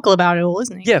philosophical about it all,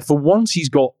 isn't he? Yeah, for once he's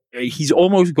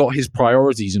almost got his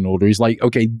priorities in order. He's like,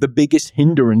 okay, the biggest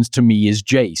hindrance to me is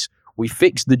Jace. We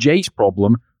fix the Jace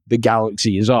problem, the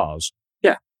galaxy is ours.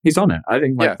 He's on it. I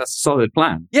think Yeah. that's a solid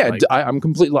plan. Yeah, Like,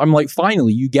 I'm like,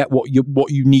 finally, you get what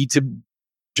you need to.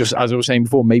 Just as I was saying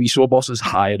before, maybe Sawboss has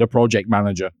hired a project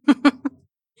manager.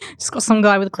 Just got some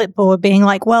guy with a clipboard being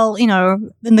like, well,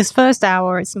 in this first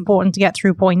hour, it's important to get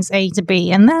through points A to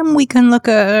B, and then we can look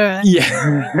at...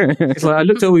 Yeah. it's like I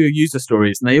looked at all your user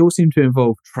stories and they all seem to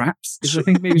involve traps. Which I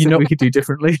think maybe You know- we could do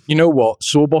differently. You know what?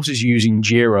 Sawboss is using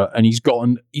Jira, and he's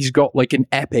got like an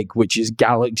epic, which is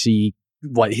Galaxy.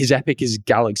 Like his epic is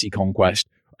Galaxy Conquest,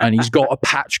 and he's got a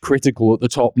patch critical at the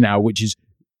top now, which is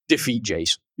defeat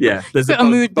Jace. Yeah, there's Got a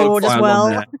mood board as file on well.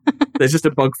 there. There's just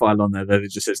a bug file on there that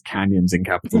just says canyons in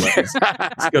capital letters.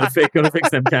 Got to fix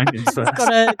them canyons first.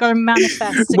 Got to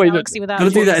manifest a Wait, galaxy without... Got to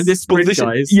do that in this But sprint, this is-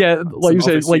 guys. yeah, like you Some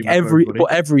said, office like humor for everybody.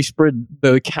 every sprint,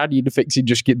 the canyon fixing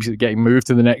just keeps getting moved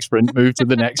to the next sprint, moved to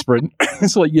the next sprint.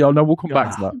 It's like, no, we'll come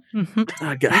back to that.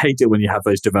 Mhm. I hate it when you have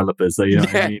those developers. Though, you know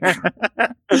what I mean?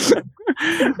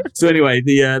 So anyway,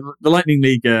 the Lightning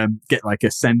League get like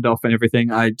a send off and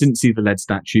everything. I didn't see the lead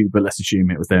statue, but let's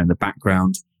assume it was there in the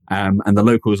background. And the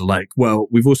locals are like, "Well,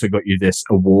 we've also got you this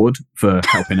award for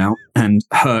helping out." And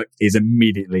Herc is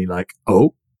immediately like,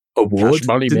 "Oh, award? Cash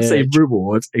money, Didn't say bitch."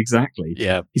 reward exactly."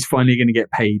 Yeah. He's finally going to get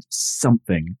paid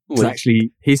something. So Like-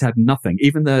 actually, he's had nothing.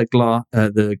 Even the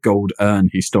gold urn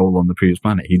he stole on the previous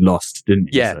planet, he lost, didn't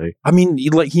he? Yeah. So, I mean,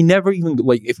 he never even,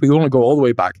 like, if we want to go all the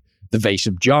way back, the Vase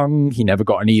of Jung, he never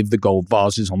got any of the gold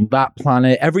vases on that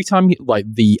planet. Every time, like,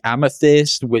 the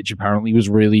Amethyst, which apparently was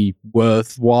really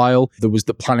worthwhile. There was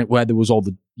the planet where there was all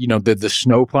the, the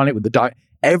snow planet with the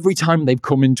every time they've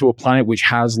come into a planet which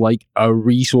has, like, a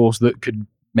resource that could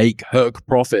make Herc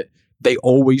profit, they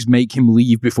always make him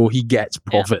leave before he gets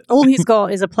profit. All he's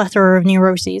got is a plethora of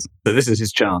neuroses. so this is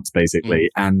his chance, basically.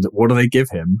 Mm. And what do they give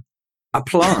him? A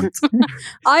plant.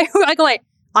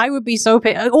 I would be so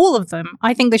pissed. All of them.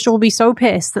 I think they should all be so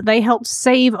pissed that they helped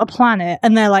save a planet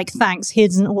and they're like, thanks,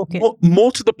 here's an orchid.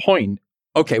 More to the point,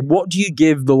 okay, what do you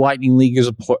give the Lightning League as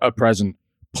a present?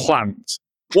 Plants.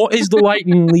 What is the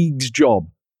Lightning League's job?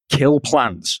 Kill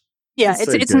plants. Yeah,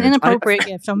 It's it's so an good. inappropriate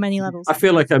gift on many levels. I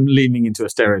feel like I'm leaning into a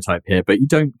stereotype here, but you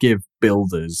don't give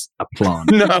builders a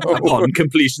plant No. upon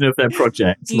completion of their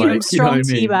project. You Like, you know what I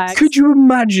strong mean? teabags. Could you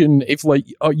imagine if, like,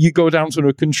 you go down to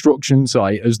a construction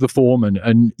site as the foreman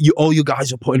and all your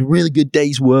guys are putting a really good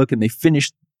day's work and they finish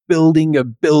building a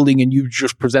building and you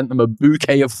just present them a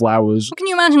bouquet of flowers? Can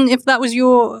you imagine if that was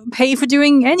your pay for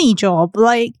doing any job?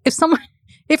 Like,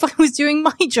 if I was doing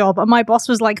my job and my boss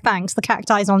was like, thanks, the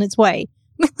cacti's on its way.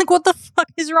 Like, what the fuck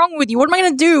is wrong with you? What am I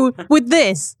going to do with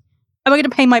this? Am I going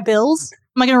to pay my bills?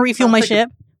 Am I going to refuel my ship?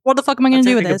 What the fuck am I going to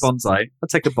do with this? I'd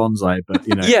take a bonsai, but,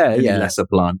 you know, Yeah, any yeah. lesser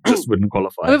plant just wouldn't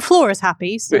qualify. But Flora's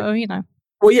happy, so, you know.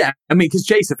 Well, yeah, I mean, because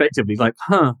Jace effectively like,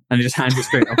 and he just hands it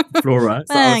straight off to Flora. It's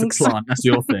like, oh, Thanks. it's a plant. That's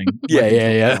your thing.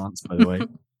 Yeah. Plants, by the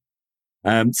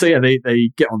way. So yeah,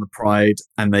 they get on the Pride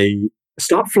and they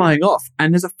start flying off,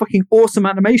 and there's a fucking awesome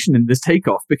animation in this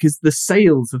takeoff because the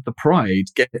sails of the Pride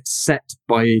get set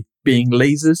by being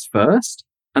lasers first,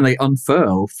 and they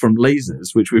unfurl from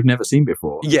lasers, which we've never seen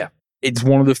before. Yeah. It's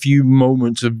one of the few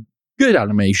moments of good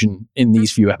animation in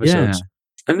these few episodes.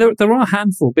 And there are a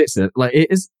handful of bits that, like, it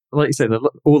is, like you said,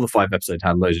 all the 5 episodes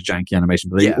had loads of janky animation,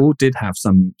 but they all did have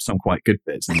some quite good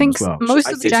bits in I think them as well.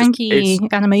 most of the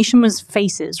janky animation was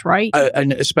faces, right?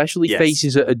 And especially Yes.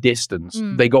 faces at a distance.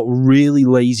 Mm. They got really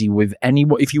lazy with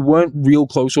if you weren't real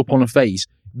close up on a face,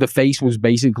 the face was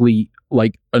basically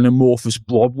like an amorphous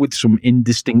blob with some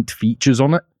indistinct features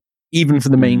on it, even for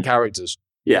the main characters.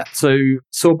 Yeah, so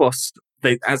Sorbos,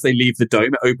 as they leave the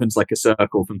dome, it opens like a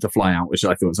circle for them to fly out, which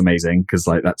I thought was amazing because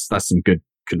like that's some good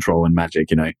control and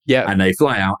magic, you know. Yeah. And they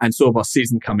fly out, and Sorbos sees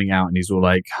them coming out, and he's all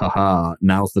like, "Haha!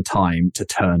 Now's the time to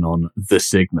turn on the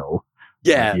signal."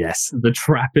 Yeah. Yes, the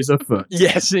trap is afoot.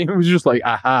 Yes, it was just like,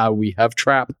 aha, we have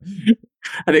trap.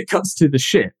 And it cuts to the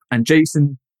ship, and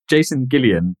Jason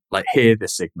Gillian like hear the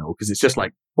signal because it's just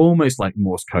like almost like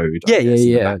Morse code. I guess, in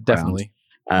the background. Definitely.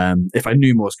 If I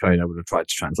knew Morse code, I would have tried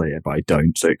to translate it, but I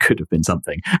don't, so it could have been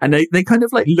something. And they kind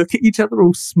of like look at each other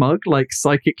all smug, like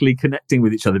psychically connecting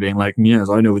with each other, being like, yes,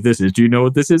 I know what this is. Do you know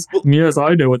what this is? Yes,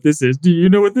 I know what this is. Do you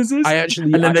know what this is?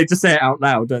 And then they just say it out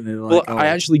loud, don't they? Like, I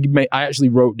actually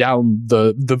wrote down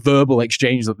the verbal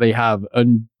exchange that they have,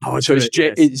 and so it's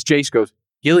Jace goes,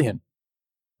 Gillian,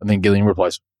 and then Gillian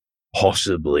replies,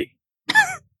 possibly,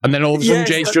 and then all of a sudden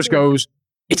Jace just goes,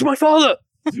 it's my father.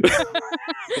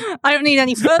 I don't need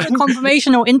any further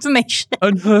confirmation or information.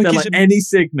 And Herc is like, any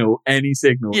signal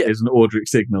is an Audric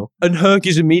signal. And Herc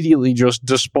is immediately just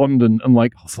despondent and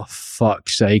like, oh, for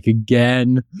fuck's sake,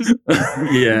 again.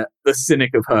 Yeah, the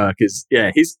cynic of Herc is,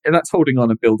 that's holding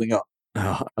on and building up.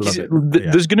 Oh, I love it.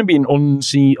 There's going to be an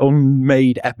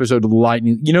unmade episode of the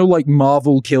Lightning. You know, like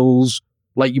Marvel kills,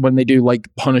 like when they do like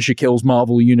Punisher kills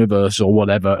Marvel Universe or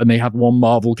whatever, and they have one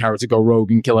Marvel character go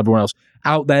rogue and kill everyone else.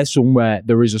 Out there somewhere,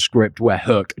 there is a script where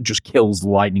Herc just kills the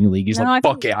Lightning League. He's like,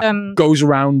 fuck it. Goes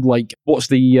around like, what's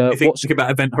the... what's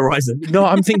about Event Horizon? No,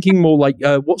 I'm thinking more like,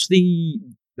 what's the...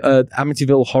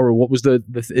 Amityville Horror, what was the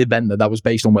event that was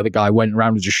based on, where the guy went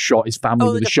around and just shot his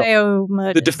family with a shot?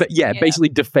 Murder. Basically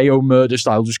DeFeo murder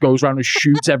style, just goes around and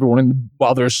shoots everyone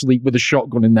while they're asleep with a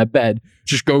shotgun in their bed,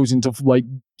 just goes into like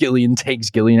Gillian, takes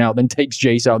Gillian out, then takes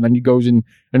Jace out, and then he goes in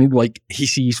and he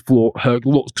sees Herc,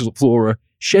 looks at Flora,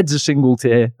 sheds a single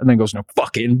tear, and then goes, no,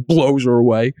 fuck it, and blows her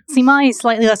away. See, my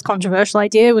slightly less controversial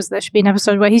idea was there should be an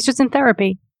episode where he's just in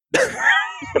therapy.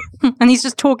 And he's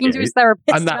just talking to his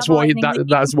therapist. And that's what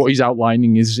that's what he's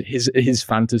outlining is his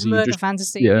fantasy. Murder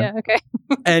fantasy. Yeah, okay.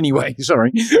 Anyway,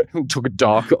 sorry. Took a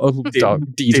dark detour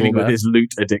dealing with his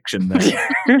loot addiction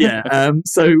there.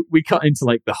 So we cut into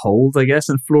like the hold, I guess,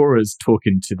 and Flora's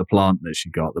talking to the plant that she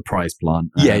got, the prize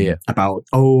plant. About,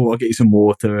 I'll get you some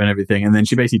water and everything. And then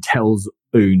she basically tells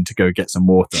Oon to go get some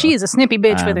water. She is a snippy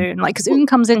bitch with Oon, like, because Oon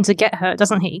comes in to get her,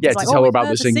 doesn't he? Yeah, to tell her about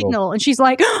the signal. And she's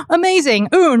like, amazing,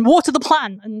 Oon, water the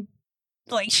plant. And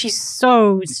like, she's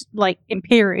so like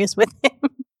imperious with him.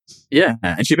 Yeah,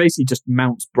 and she basically just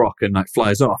mounts Brock and like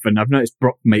flies off. And I've noticed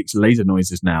Brock makes laser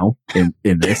noises now in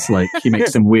this. Like, he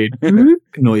makes some weird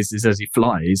noises as he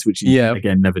flies, which he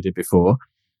again never did before.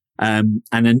 And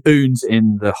then Oon's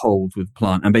in the hold with the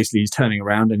plant, and basically he's turning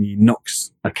around and he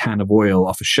knocks a can of oil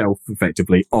off a shelf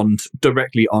effectively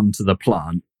directly onto the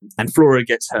plant. And Flora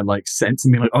gets her like sense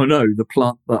and being like, oh no, the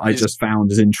plant that I just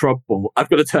found is in trouble. I've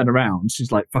got to turn around.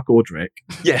 She's like, fuck Audric.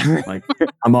 Yeah. Like,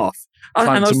 I'm off. And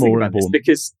I was thinking about this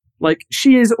because like,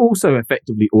 she is also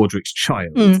effectively Audric's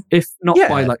child, if not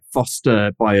by like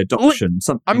foster, by adoption,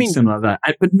 something similar like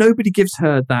that. But nobody gives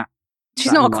her that.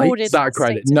 She's not accorded that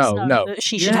credit. No. That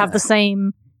she should have the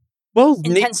same well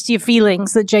intensity of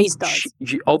feelings that Jace does.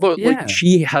 Although like,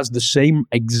 she has the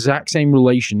exact same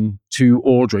relation to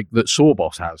Audric that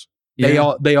Sawboss has. They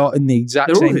are in the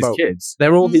exact same boat. Kids.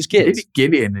 They're all his kids. Maybe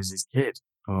Gillian is his kid.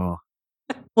 Oh.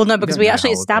 Well, no, because we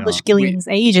actually established Gillian's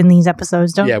age in these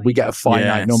episodes, don't we? Yeah, we get a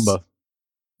finite number.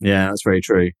 Yeah, that's very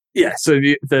true. Yeah, so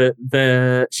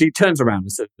she turns around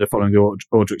instead of following the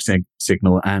Audric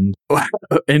signal, and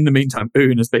in the meantime,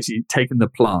 Oon has basically taken the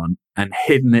plant and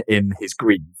hidden it in his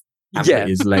greave. And put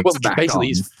his legs back basically on.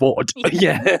 his foot.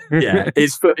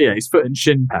 His foot and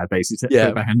shin pad basically.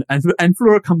 Back and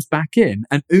Flora comes back in,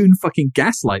 and Oon fucking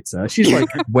gaslights her. She's like,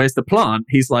 "Where's the plant?"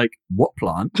 He's like, "What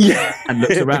plant?" And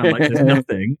looks around like there's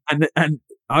nothing. And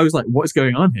I was like, "What is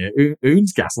going on here?"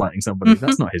 Oon's gaslighting somebody.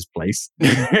 That's not his place.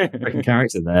 Freaking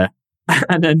character there.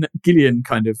 And then Gillian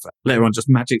kind of later on just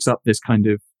magics up this kind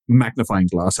of magnifying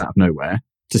glass out of nowhere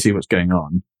to see what's going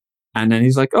on. And then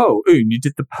he's like, "Oh, Oon, you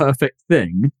did the perfect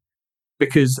thing."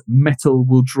 Because metal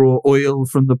will draw oil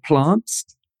from the plants.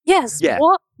 Yes. Yeah.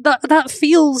 What? That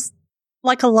feels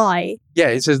like a lie. Yeah,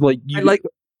 it says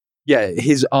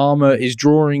his armor is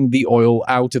drawing the oil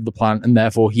out of the plant and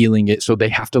therefore healing it, so they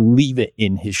have to leave it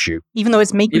in his shoe. Even though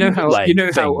it's making how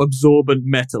absorbment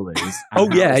metal is.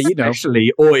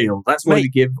 Especially oil. That's why you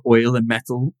give oil and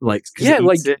metal. Isn't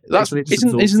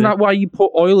that why you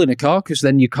put oil in a car? Because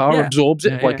then your car absorbs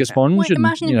it like a sponge.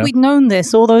 Imagine if we'd known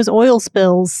this, all those oil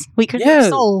spills we could have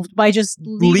solved by just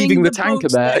leaving the tanker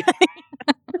there.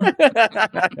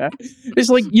 It's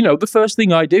like, the first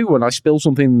thing I do when I spill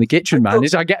something in the kitchen,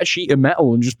 is I get a sheet of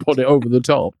metal and just put it over the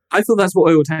top. I thought that's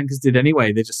what oil tankers did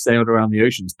anyway. They just sailed around the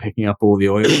oceans picking up all the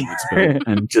oil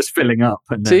and just filling up.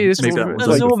 And then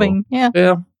absorbing.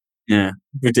 Yeah.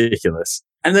 Ridiculous.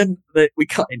 And then we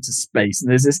cut into space,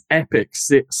 and there's this epic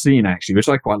scene, actually, which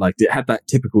I quite liked. It had that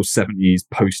typical 70s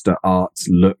poster art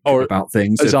look about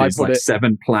things. As I put it,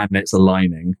 7 planets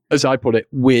aligning. As I put it,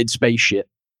 weird spaceship.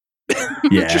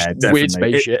 Yeah, just definitely. Weird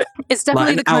spaceship. It's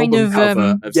definitely the kind of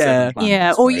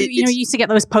or you used to get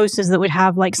those posters that would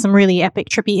have like some really epic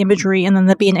trippy imagery, and then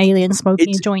there'd be an alien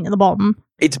smoking a joint at the bottom.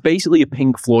 It's basically a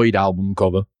Pink Floyd album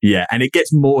cover. Yeah, and it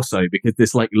gets more so because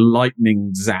this like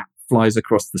lightning zap flies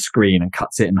across the screen and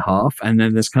cuts it in half, and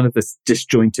then there's kind of this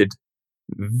disjointed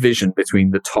vision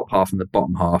between the top half and the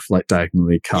bottom half, like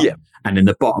diagonally cut. Yeah. And in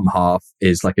the bottom half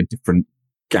is like a different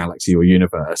galaxy or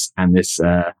universe, and this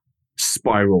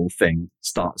spiral thing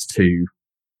starts to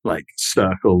like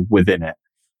circle within it.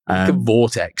 Like a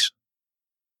vortex.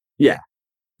 Yeah.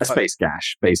 A space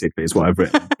gash, basically, is what I've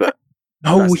written. But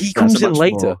he comes in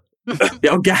later.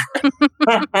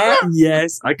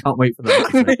 Yes, I can't wait for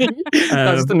that.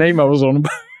 That's the name I was on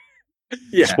about.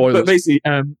 Yeah, spoilers. But basically,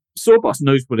 Sawboss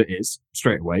knows what it is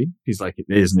straight away. He's like, it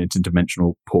is an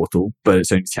interdimensional portal, but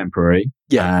it's only temporary.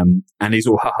 Yeah. And he's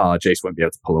all, haha, Jace won't be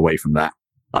able to pull away from that.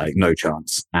 Like, no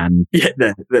chance. And yeah,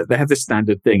 they have this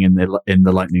standard thing in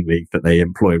the Lightning League that they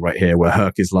employ right here, where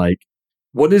Herc is like,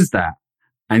 what is that?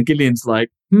 And Gillian's like,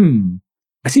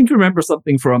 I seem to remember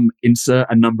something from insert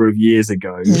a number of years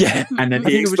ago. Yeah. And then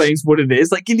he explains what it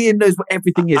is. Like, Gillian knows what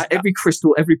everything is. Every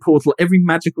crystal, every portal, every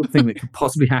magical thing that could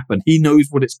possibly happen. He knows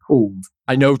what it's called.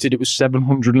 I noted it was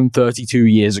 732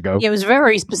 years ago. Yeah, it was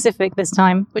very specific this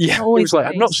time. It was like,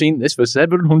 I've not seen this for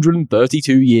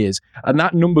 732 years. And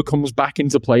that number comes back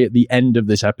into play at the end of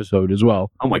this episode as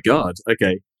well. Oh my God.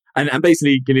 Okay. And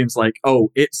basically Gillian's like,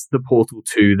 oh, it's the portal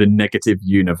to the negative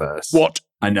universe. What?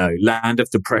 I know. Land of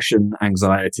depression,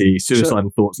 anxiety, suicidal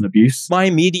thoughts and abuse. My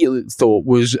immediate thought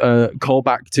was call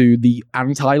back to the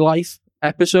anti-life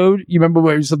episode. You remember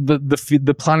where it was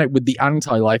the planet with the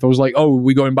anti-life? I was like, oh, are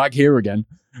we going back here again?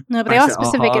 No, but they are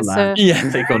specific.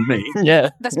 Take on me.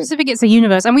 Yeah. They're specific. It's a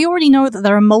universe. And we already know that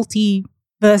there are multiverses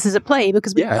at play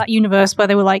because we have that universe where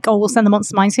they were like, oh, we'll send the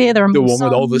monster minds here. There are the one suns.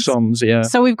 with all the suns, yeah.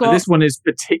 So we've got... And this one is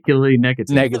particularly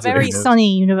negative. The very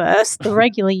sunny universe, the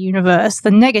regular universe,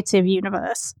 the negative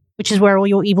universe, which is where all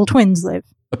your evil twins live.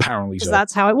 Apparently so.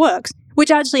 That's how it works. Which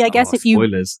actually, I guess, if you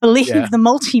believe the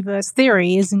multiverse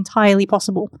theory is entirely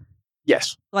possible.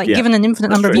 Yes. Given an infinite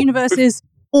number of universes,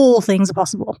 all things are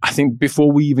possible. I think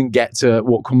before we even get to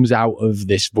what comes out of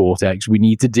this vortex, we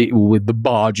need to deal with the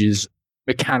barge's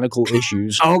mechanical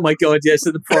issues. Oh my God, yeah.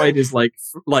 So the Pride is like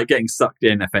getting sucked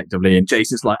in effectively, and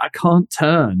Jace is like, I can't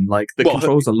turn. Like the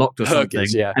controls are locked or something.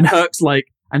 And Herc's like,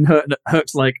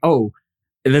 oh,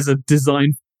 there's a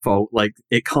design fault. Like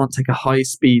it can't take a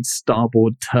high-speed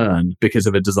starboard turn because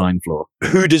of a design flaw.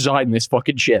 Who designed this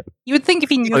fucking ship? You would think if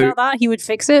he knew about that, he would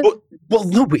fix it. Well,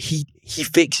 no, but he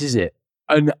fixes it,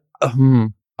 and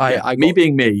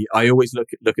being me, I always look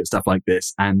at stuff like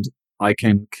this, and I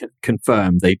can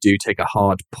confirm they do take a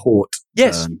hard port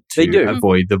Yes, turn they to do.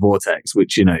 avoid the vortex,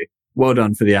 which, you know, well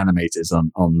done for the animators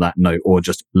on that note, or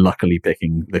just luckily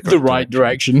picking the correct right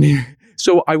direction.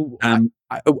 So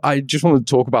I just want to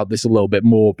talk about this a little bit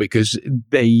more because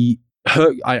I'm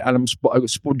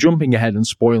jumping ahead and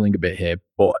spoiling a bit here,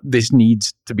 but this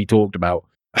needs to be talked about.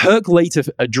 Herc later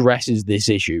addresses this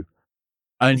issue,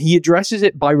 and he addresses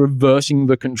it by reversing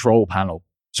the control panel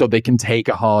so they can take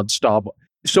a hard start.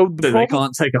 So they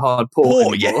can't take a hard port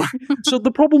anymore. Yeah. So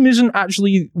the problem isn't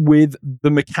actually with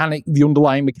the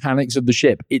underlying mechanics of the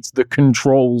ship. It's the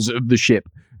controls of the ship.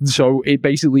 So it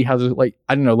basically has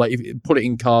if you put it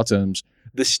in car terms,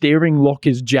 the steering lock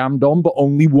is jammed on, but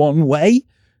only one way.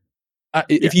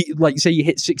 If you say you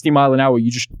hit 60 mile an hour, you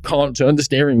just can't turn the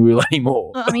steering wheel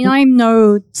anymore. I mean, I'm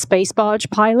no space barge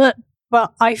pilot,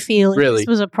 but I feel if this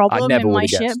was a problem in my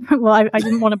ship. Well, I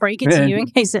didn't want to break it to you in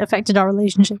case it affected our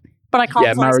relationship, but I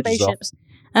can't fly spaceships.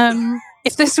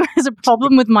 If this was a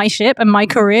problem with my ship and my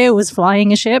career was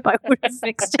flying a ship, I would have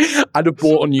fixed it. I'd have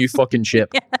bought a new fucking ship.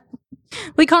 Yeah.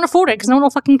 We can't afford it because no one will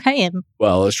fucking pay him.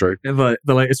 Well, that's true.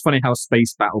 It's funny how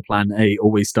Space Battle Plan A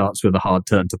always starts with a hard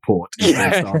turn to port. Isn't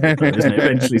it?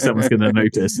 Eventually someone's going to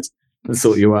notice and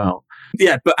sort you out.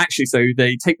 Yeah, but actually, so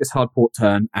they take this hard port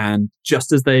turn, and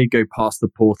just as they go past the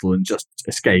portal and just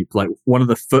escape, like one of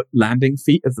the foot landing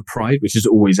feet of the Pride, which is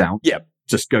always out,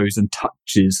 just goes and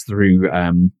touches through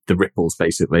the ripples,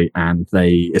 basically, and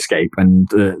they escape. And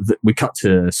we cut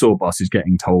to Sawboss, who's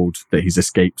getting told that he's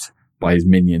escaped by his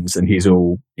minions, and he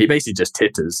basically just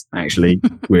titters, actually,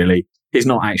 really. He's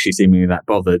not actually seemingly that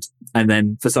bothered. And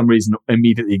then for some reason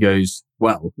immediately goes,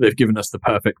 well, they've given us the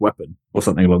perfect weapon, or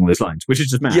something along those lines, which is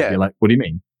just mad. You're like, what do you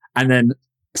mean? And then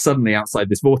suddenly outside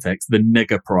this vortex, the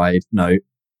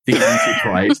the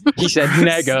anti-Pride. He said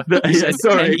nega. He said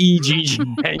sorry.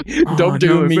 N-E-G-G-A. Don't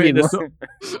do me.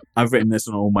 I've written this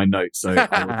on all my notes, so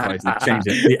I will try to change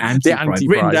it. The anti-Pride.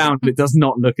 Written down, but it does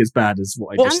not look as bad as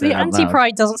what I just said. The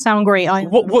anti-Pride doesn't sound great either.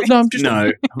 No, I'm just...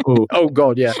 No. Oh,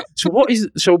 God, yeah.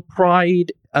 So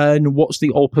Pride, and what's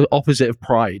the opposite of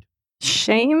Pride?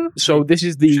 Shame. So this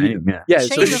is the shame of the skies.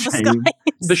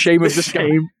 The shame of the sky.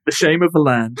 The shame of the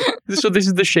land. So this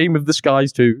is the shame of the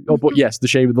skies too. Oh, but yes, the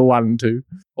shame of the land too.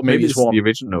 Or maybe it's the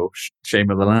original shame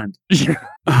of the land.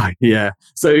 Yeah.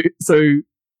 So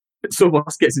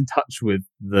Sawboss gets in touch with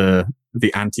the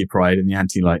anti-Pride and the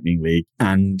anti-Lightning League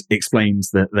and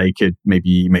explains that they could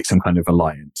maybe make some kind of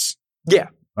alliance. Yeah.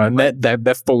 And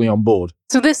they're fully on board.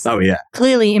 So this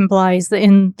clearly implies that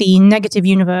in the negative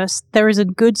universe, there is a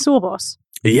good Sawboss.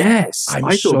 Yes,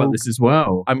 I thought about this as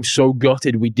well. I'm so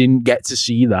gutted we didn't get to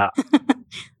see that.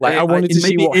 I wanted to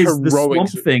see what heroic... the Swamp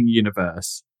Thing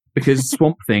universe. Because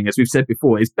Swamp Thing, as we've said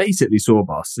before, is basically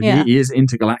Sawboss. He is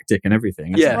intergalactic and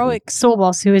everything. It's heroic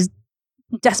Sawboss who is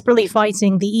desperately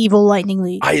fighting the evil Lightning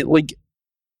League.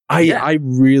 I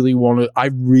really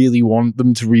want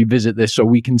them to revisit this so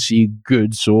we can see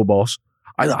good Sawboss.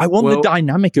 I want the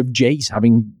dynamic of Jace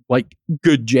having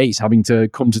good Jace having to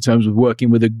come to terms with working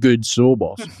with a good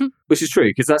Sawboss. Which is true,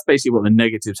 because that's basically what the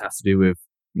negatives have to do with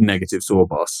negative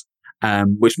Sawboss.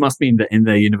 Which must mean that in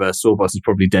their universe, Sawboss is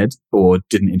probably dead or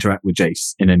didn't interact with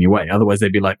Jace in any way. Otherwise,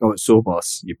 they'd be like, "Oh, it's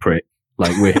Sawboss, you prick!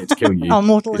 Like we're here to kill you."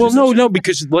 Mortal. Well, no,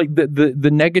 because the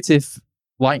negative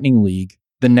Lightning League,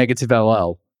 the negative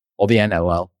LL or the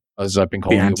NLL, as I've been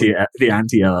calling the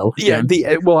anti-LL. Yeah,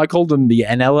 I called them the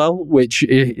NLL, which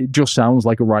it just sounds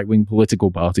like a right-wing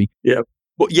political party. Yeah.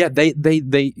 But yeah, they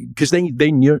because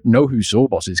they know who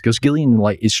Sawboss is, because Gillian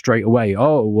is straight away.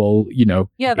 Oh well,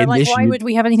 Yeah, they're like, why would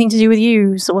we have anything to do with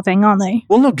you, sort of thing, aren't they?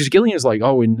 Well, no, because Gillian's like,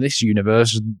 oh, in this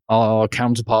universe, our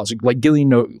counterparts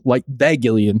Gillian their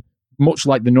Gillian, much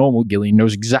like the normal Gillian,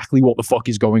 knows exactly what the fuck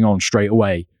is going on straight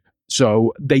away.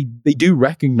 So they do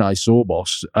recognize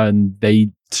Sawboss and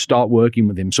they start working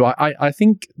with him. So I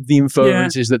think the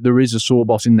inference is that there is a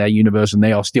Sawboss in their universe and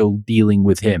they are still dealing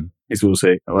with him. It's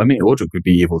also, Ordric would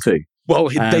be evil too. Well,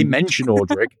 they mention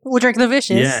Ordric. Ordric the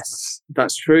Vicious. Yes,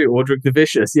 that's true. Ordric the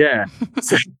Vicious, yeah.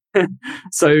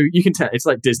 So you can tell, it's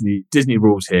like Disney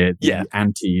rules here. The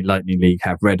anti-Lightning League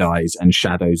have red eyes and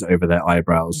shadows over their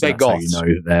eyebrows. They're goths. How you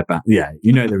know that they're bad. Yeah,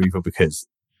 you know they're evil because...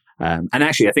 and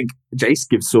actually, I think Jace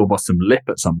gives Sawboss some lip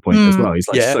at some point as well. He's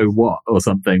like, so what? Or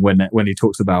something when he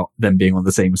talks about them being on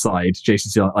the same side.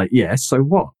 Jason's like, yeah, so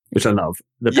what? Which I love.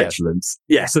 The petulance.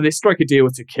 Yeah, so they strike a deal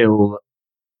to kill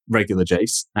regular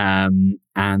Jace.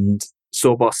 And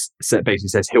Sawboss basically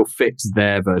says he'll fix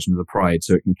their version of the Pride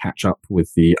so it can catch up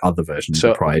with the other version of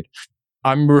the Pride.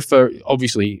 I'm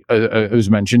obviously, as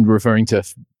mentioned, referring to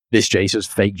this Jace as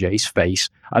fake Jace face.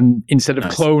 And instead of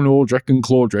Nice. Clone Aldrich and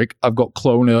Claudric, I've got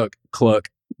Clone Clerk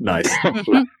Nice.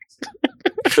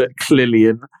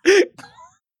 Clillian.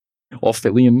 or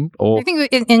Filian or... I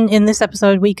think in this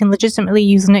episode we can legitimately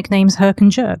use the nicknames Herc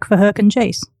and Jerk for Herc and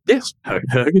Jace. Yes. Herc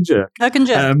and Jerk. Herc and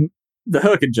Jerk. The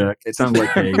Herc and Jerk, it sounds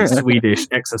like a Swedish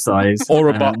exercise. Or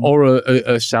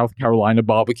a South Carolina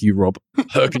barbecue rub.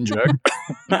 Herc and Jerk.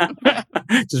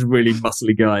 Just really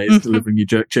muscly guys delivering you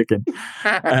jerk chicken.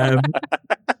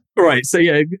 Right, so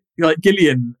yeah, like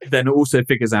Gillian then also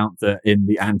figures out that in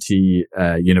the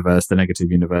anti-universe, the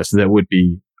negative universe, there would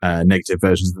be negative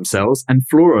versions of themselves, and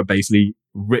Flora basically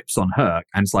rips on Herc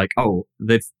and it's like, oh,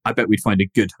 I bet we'd find a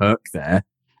good Herc there.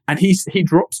 And he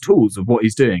drops tools of what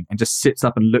he's doing and just sits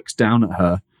up and looks down at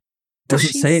her.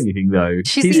 Doesn't say anything though.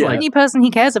 She's he's the like only person he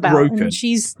cares about, broken. and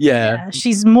she's Yeah.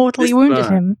 mortally This wounded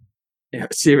burn. him. Yeah,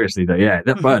 seriously though, yeah,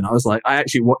 that burn. I was like, I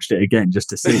actually watched it again just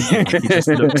to see.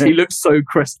 Like, he looks so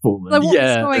crestfallen. Like, what's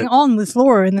going on with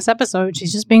Flora in this episode?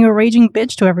 She's just being a raging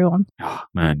bitch to everyone. Oh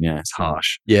man, yeah, it's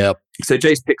harsh. Yeah. So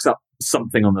Jace picks up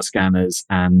something on the scanners,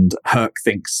 and Herc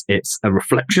thinks it's a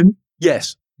reflection.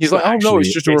 Yes. He's But like, oh no, it's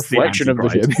actually, just a it's the reflection of the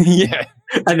ship. Anti-Pride. Yeah.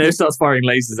 And then it starts firing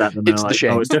lasers at them. And It's they're the like,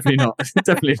 shame. oh, it's definitely not.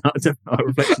 Definitely not a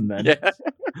reflection then. Yeah.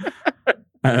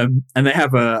 And they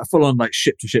have a full-on like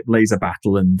ship-to-ship laser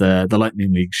battle, and the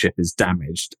Lightning League ship is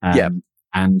damaged.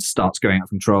 And starts going out of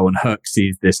control. And Herc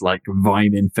sees this like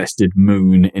vine-infested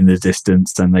moon in the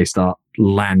distance, and they start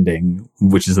landing,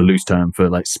 which is a loose term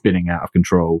for like spinning out of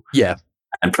control. Yeah.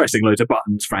 And pressing loads of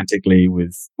buttons frantically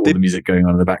with all the music going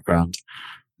on in the background.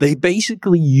 They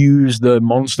basically use the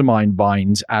Monster Mine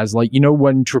vines as like, you know,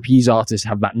 when trapeze artists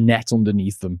have that net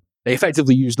underneath them. They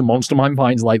effectively use the Monster Mine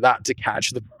vines like that to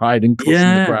catch the Pride and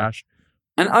cushion the crash.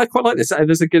 And I quite like this.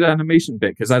 There's a good animation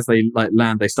bit because as they like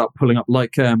land, they start pulling up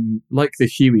like the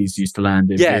Hueys used to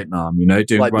land in Vietnam. You know,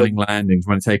 doing like running landings,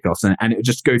 running takeoffs, and it would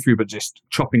just go through, but just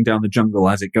chopping down the jungle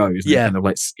as it goes. And kind of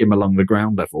like skim along the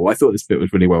ground level. I thought this bit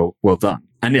was really well done.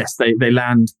 And yes, they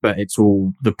land, but it's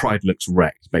all the Pride looks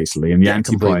wrecked basically, and the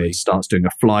Anti-Pride starts doing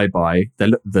a flyby.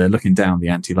 They're looking down the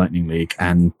Anti-Lightning League,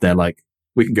 and they're like,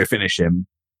 we can go finish him.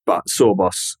 But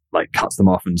Sorbos like cuts them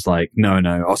off and's like, no,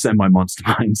 I'll send my monster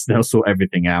mines. They'll sort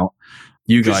everything out.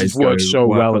 You guys go worked so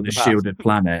work well on the shielded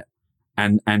planet,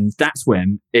 and that's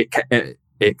when it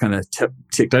kind of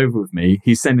ticked over with me.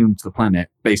 He's sending them to the planet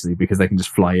basically because they can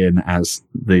just fly in as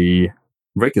the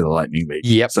regular Lightning League.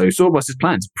 Yep. So Sorbos'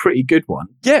 plan's a pretty good one.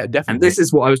 Yeah, definitely. And this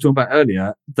is what I was talking about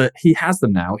earlier, that he has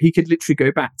them now. He could literally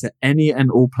go back to any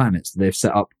and all planets that they've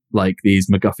set up like these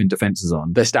MacGuffin defenses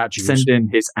on. Their statues. Send in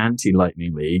his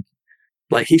anti-Lightning League.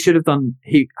 Like he should have done,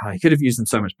 he could have used them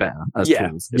so much better as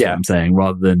tools, is what I'm saying,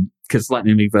 rather than, because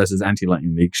Lightning League versus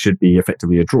anti-Lightning League should be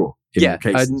effectively a draw in all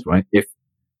cases, right?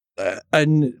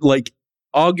 And like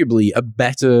arguably a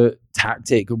better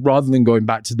tactic, rather than going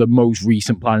back to the most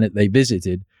recent planet they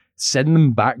visited, send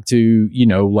them back to, you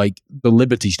know, like the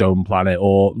Liberty Stone planet,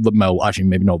 or actually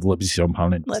maybe not the Liberty Stone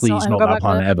planet. Please, not that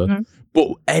planet ever. Mm-hmm. But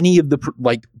any of the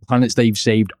like planets they've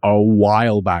saved a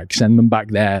while back, send them back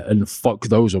there and fuck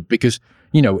those up. Because,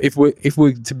 you know, if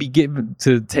we're to be given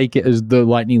to take it as the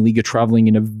Lightning League are traveling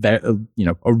in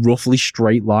a roughly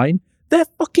straight line, they're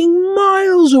fucking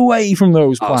miles away from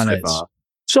those planets.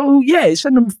 So yeah,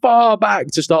 send them far back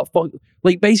to start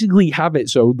basically have it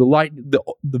so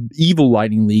the evil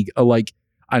Lightning League are like,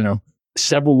 I don't know,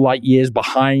 several light years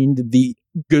behind the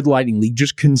good Lightning League,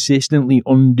 just consistently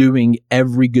undoing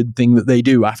every good thing that they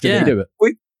do after they do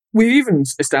it. We even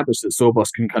established that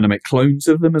Sorbos can kind of make clones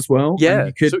of them as well. Yeah. And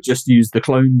you could just use the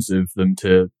clones of them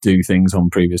to do things on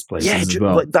previous places as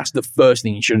well. Like, that's the first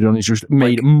thing you should have done, is just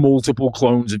made multiple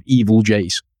clones of evil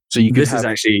Jace. So you could is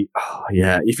actually,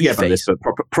 you forget about this, but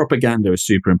propaganda is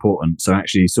super important. So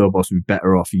actually, Sorbos would be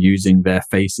better off using their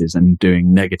faces and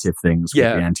doing negative things with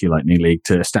the anti-Lightning League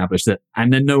to establish that,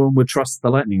 and then no one would trust the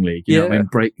Lightning League. You know what I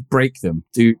mean? Break them.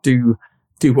 Do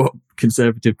what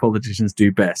conservative politicians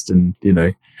do best, and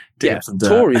dig up some dirt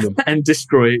Tory them and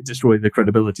destroy the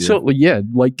credibility. So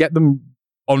like get them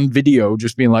on video,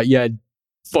 just being like,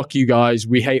 fuck you guys,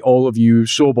 we hate all of you,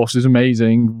 Sorbos is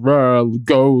amazing,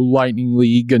 go Lightning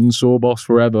League and Sorbos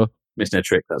forever. Missed their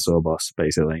trick, that Sorbos,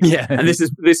 basically. Yeah. And this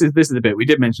is the bit we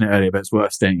did mention it earlier, but it's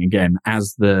worth stating again.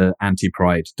 As the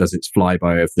anti-Pride does its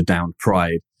flyby of the downed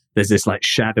Pride, there's this like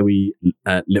shadowy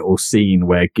little scene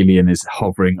where Gillian is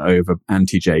hovering over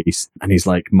Anti-Jace, and he's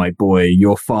like, "My boy,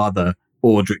 your father,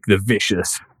 Audric the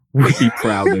Vicious, would be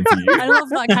proud of you." I love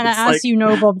that kind of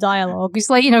as-you-know-Bob dialogue. It's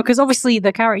like, because obviously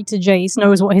the character Jace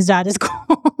knows what his dad is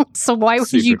called, so why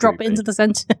would you drop it into the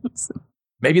sentence?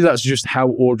 Maybe that's just how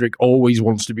Ordric always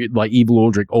wants to be, like evil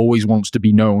Ordric always wants to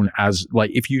be known as,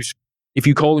 like, if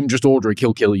you call him just Ordric,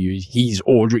 he'll kill you. He's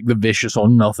Ordric the Vicious or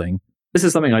nothing. This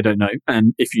is something I don't know.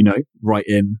 And if you know, write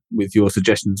in with your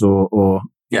suggestions or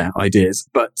ideas.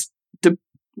 But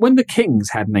when the kings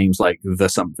had names like the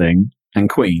something and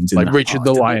queens, like Richard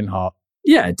the Lionheart.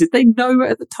 Did they know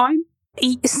at the time?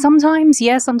 Sometimes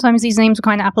these names were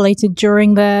kind of appellated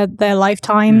during their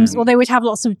lifetimes, or they would have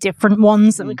lots of different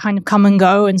ones that would kind of come and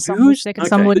go, and some would stick and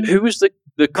some wouldn't. Who was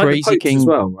the crazy like the king as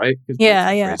well, right?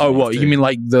 Yeah. Oh, what you mean,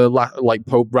 like like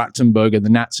Pope Ratzenberger, the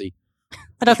Nazi?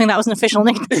 I don't think that was an official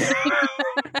name.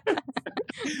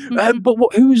 But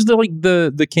who was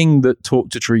the king that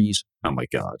talked to trees? Oh my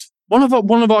god! One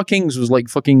of our kings was like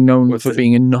fucking known for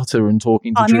being a nutter and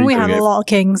talking to trees. I mean, we had a lot of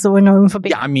kings that were known for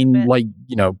being. Yeah, I mean, like,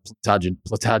 you know,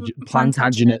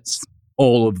 Plantagenets,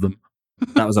 all of them.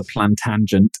 That was a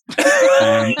plantangent.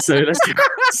 So let's.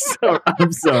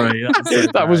 I'm sorry.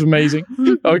 That was amazing.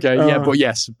 Okay, but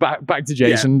yes, back to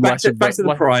Jason. Back to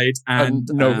the Pride, and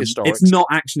no historics. It's not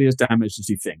actually as damaged as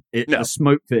you think. The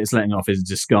smoke that it's letting off is a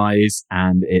disguise,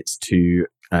 and it's to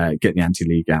get the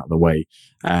anti-league out of the way.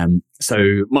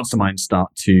 So Monster Minds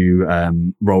start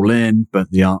to roll in, but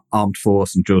the Armed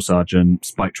Force and Drill Sergeant,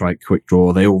 Spike Trike, Quick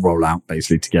Draw, they all roll out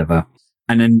basically together.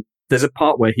 And then there's a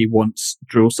part where he wants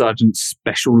Drill Sergeant's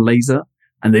special laser,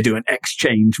 and they do an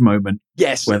exchange moment.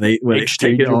 Yes, where they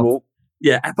take it off.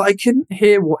 Yeah, but I couldn't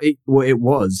hear what it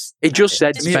was. It just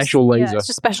said special laser. Yeah, it's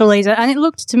just special laser, and it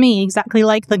looked to me exactly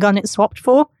like the gun it swapped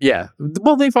for. Yeah,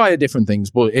 well, they fire different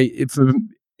things, but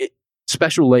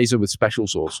special laser with special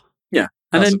source. Yeah,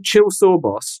 and then Chill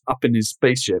Sawboss up in his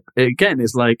spaceship again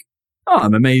is like, oh,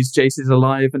 I'm amazed Jace is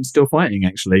alive and still fighting.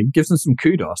 Actually, gives them some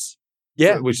kudos.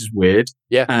 Yeah, which is weird.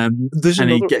 Yeah,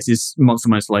 he gets his Monster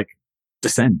Minds to like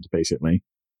descend basically.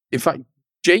 In fact,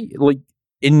 Jay, like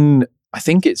I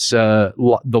think it's the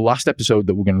last episode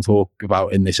that we're going to talk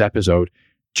about in this episode.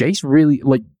 Jace really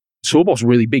Sawboss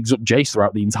really bigs up Jace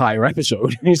throughout the entire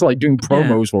episode. He's like doing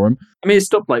promos for him. I mean, it's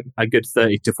stopped like a good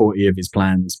 30 to 40 of his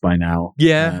plans by now.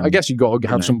 Yeah, I guess you've got to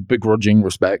have some begrudging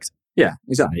respect. Yeah,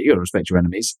 exactly. You got to respect your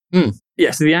enemies. Mm.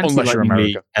 Yeah, so the Anti-Lightning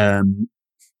League,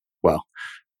 well,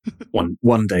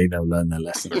 one day they'll learn their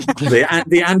lesson. The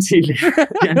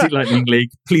Anti-Lightning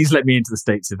League, please let me into the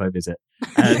States if I visit.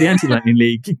 The Anti-Lightning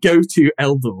League go to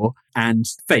Eldor, and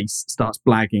Face starts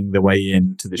blagging the way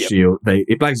into the shield.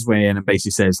 It blags his way in and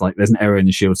basically says, like, there's an error in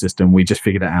the shield system. We just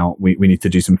figured it out. We need to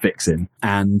do some fixing.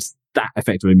 And that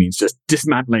effectively means just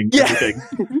dismantling everything.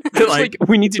 like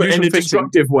we need to do some in a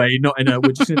destructive way, not in a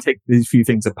we're just going to take these few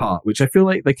things apart, which I feel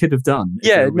like they could have done.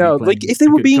 Yeah, no, like if they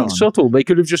were being subtle, they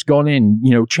could have just gone in,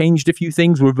 changed a few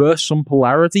things, reversed some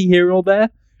polarity here or there.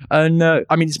 And I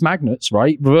mean, it's magnets,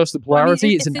 right? Reverse the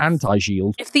polarity, it's an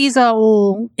anti-shield. If these are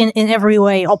all in every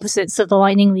way opposites of the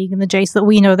Lightning League and the Jace that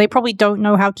we know, they probably don't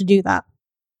know how to do that.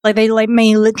 Like they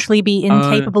may literally be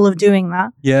incapable of doing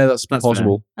that. Yeah, that's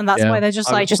possible. Fair. And that's why they're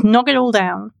just just knock it all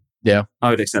down. Yeah.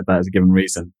 I would accept that as a given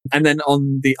reason. And then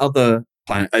on the other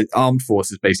planet, Armed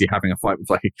Force is basically having a fight with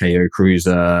like a KO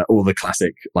cruiser. All the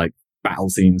classic like battle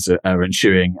scenes are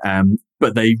ensuing.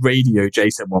 But they radio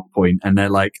Jace at one point and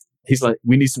they're like, he's like,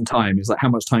 we need some time. He's like, how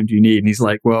much time do you need? And he's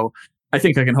like, well, I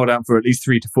think I can hold out for at least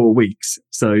 3 to 4 weeks,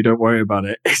 so don't worry about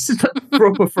it. It's just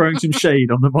proper throwing some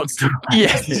shade on the monster.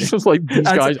 Yeah, it's just like, these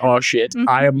guys are shit.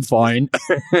 I am fine.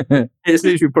 It's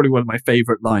literally probably one of my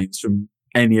favourite lines from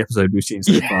any episode we've seen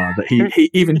so far. That he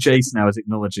even Jace now is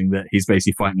acknowledging that he's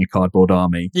basically fighting a cardboard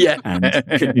army. Yeah, and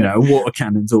a water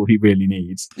cannon's all he really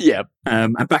needs. Yeah,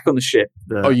 and back on the ship.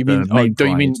 You mean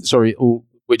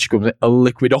which comes a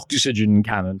liquid oxygen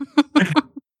cannon?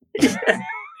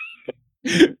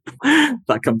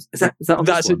 That comes. Is that on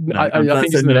that's this one? No, I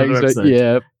think it's in the next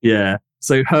episode. Yeah.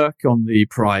 So Herc on the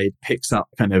Pride picks up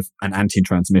kind of an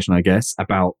anti-transmission, I guess,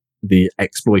 about the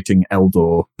exploiting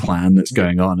Eldor plan that's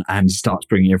going on, and he starts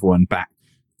bringing everyone back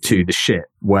to the ship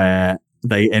where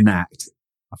they enact.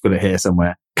 I've got it here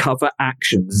somewhere. Cover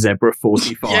action Zebra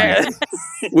 45,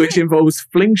 which involves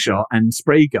Flingshot and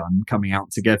Spray Gun coming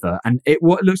out together, and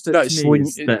what looks to me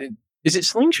is that. Is it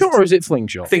Slingshot or is it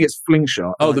Flingshot? I think it's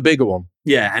Flingshot. Oh, the bigger one.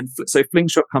 Yeah, and so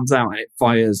Flingshot comes out and it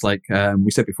fires like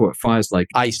we said before. It fires like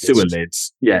ice sewer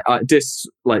lids. Yeah, discs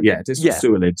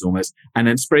sewer lids almost. And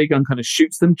then Spray Gun kind of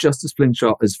shoots them just as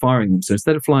Flingshot is firing them. So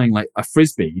instead of flying like a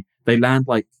frisbee, they land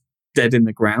like dead in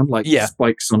the ground, like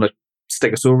spikes on a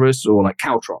Stegosaurus or like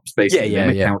caltrops. Basically, they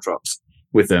make caltrops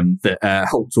with them that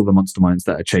halts all the monster minds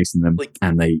that are chasing them,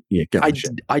 and they get.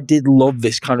 I did love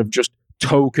this kind of just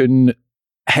token.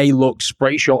 Hey, look,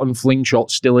 Spray Shot and Fling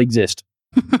Shot still exist.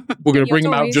 We're going to Your bring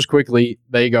them out toys. just quickly.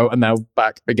 There you go. And now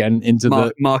back again into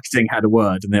the... Marketing had a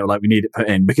word, and they were like, "We need it put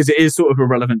in," because it is sort of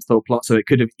irrelevant to the plot, so it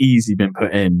could have easily been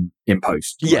put in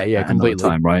post. Yeah, right, yeah, at another completely.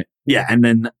 time, right? Yeah, and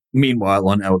then meanwhile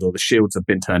on Eldor, the shields have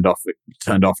been turned off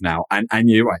now, and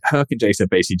you're right. Herc and Jace are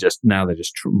basically they're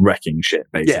just wrecking shit.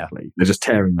 Basically, they're just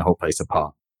tearing the whole place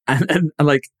apart. And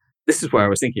like, this is where I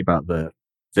was thinking about the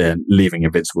leaving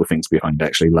invincible things behind.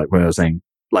 Actually, like where I was saying,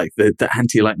 like the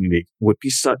anti-lightning league would be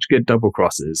such good double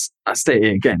crosses. I state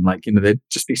it again, like, they'd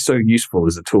just be so useful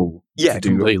as a tool. Yeah, to do,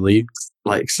 completely.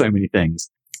 like, so many things.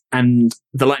 And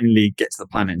the Lightning League get to the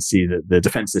planet and see that the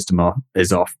defense system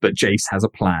is off, but Jace has a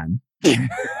plan.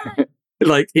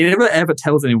 Like, he never ever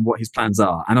tells anyone what his plans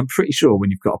are. And I'm pretty sure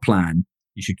when you've got a plan,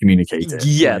 you should communicate it.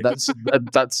 Yeah, Like,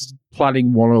 that's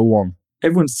planning 101.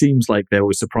 everyone seems like they're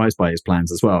always surprised by his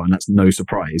plans as well. And that's no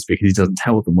surprise because he doesn't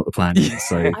tell them what the plan is.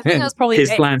 So I think that's probably his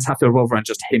it. plans have to revolve around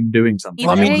just him doing something.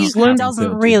 Either I mean, A, he's he learned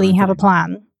doesn't really have a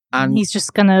plan. And He's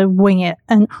just gonna wing it,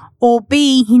 or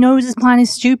B, he knows his plan is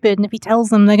stupid, and if he tells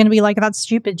them, they're gonna be like, "That's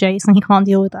stupid, Jace," and he can't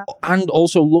deal with that. and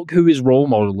also look who his role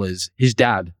model is. His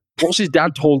dad. What's his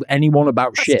dad told anyone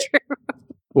about That's shit? true.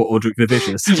 Or Audric the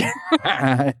Vicious.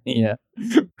 Yeah.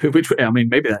 Which, I mean,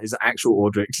 maybe that is actual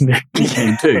Audric's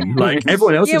nickname too. Like,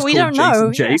 everyone else Yeah, is we called don't know.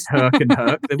 Jace, Herc, and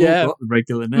Herc. They've Yeah. all got the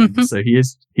regular names. Mhm. So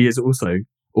he is also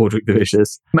Audric the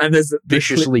Vicious. And there's the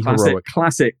Viciously heroic.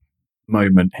 classic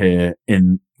moment here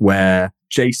in where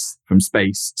Jace from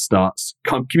space starts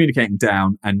communicating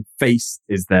down, and Face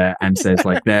is there and says,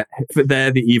 like, they're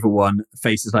the evil one.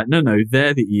 Face is like, no,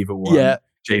 they're the evil one. Yeah.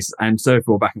 Jace, and so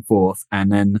forth, back and forth.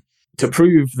 And then to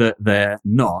prove that they're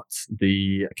not,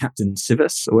 the Captain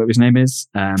Civis, or whatever his name is,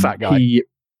 Fat guy.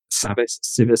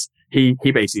 Civis, he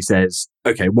basically says,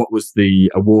 okay, what was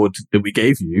the award that we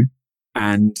gave you?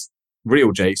 And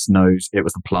real Jace knows it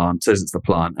was the plant, says it's the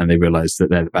plant, and they realize that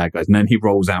they're the bad guys. And then he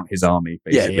rolls out his army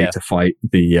basically Yeah. to fight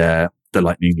the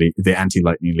Lightning League, the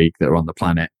anti-Lightning League that are on the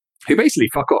planet, who basically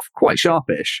fuck off quite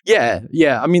sharpish. Yeah.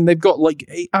 I mean, they've got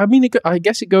I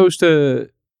guess it goes to,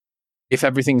 if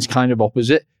everything's kind of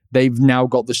opposite, they've now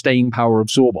got the staying power of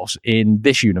Sorbos in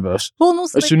this universe. Well, and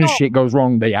also As soon as shit goes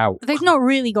wrong, they out. they've not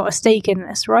really got a stake in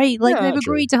this, right? Like, Yeah, they've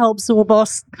true. agreed to help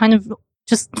Sorbos kind of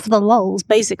just for the lulls,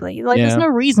 basically. Like, Yeah. there's no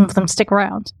reason for them to stick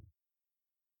around.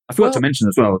 I forgot to mention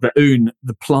as well that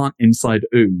the plant inside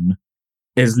Oon,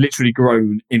 is literally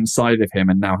grown inside of him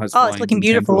and now has Oh, vines it's looking and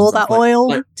beautiful. tendrils All and that stuff. oil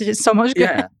Like, did it so much good.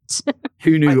 yeah.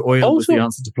 Who knew oil was the also-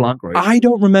 answer to plant growth? I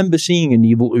don't remember seeing an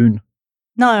evil Oon.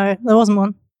 No, there wasn't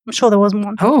one. I'm sure there wasn't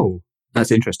one. Oh, that's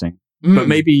interesting. Hmm. But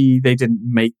maybe they didn't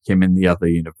make him in the other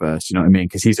universe, you know what I mean?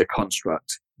 Because he's a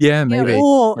construct. Yeah, maybe. Yeah,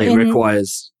 or It in,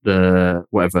 requires the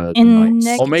whatever. in the knights.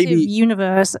 negative Or maybe-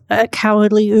 universe, a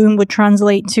cowardly Oon would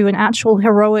translate to an actual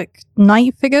heroic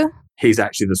knight figure. He's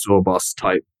actually the Sorbos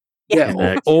type. Yeah,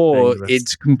 Yeah. or Yeah.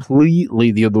 it's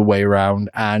completely the other way around,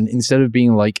 and instead of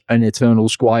being like an eternal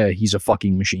squire, he's a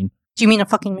fucking machine. Do you mean a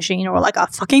fucking machine or like a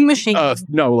fucking machine?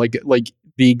 No, like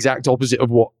the exact opposite of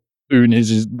what Oon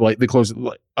is like the closest,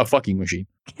 like a fucking machine.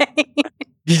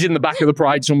 He's in the back of the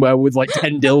Pride somewhere with like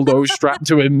 10 dildos strapped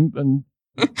to him, and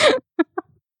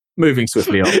Moving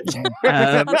swiftly on. That's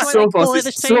why they call it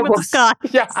the shame of the sky.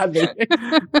 yeah, I mean,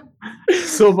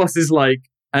 Sorbos is like,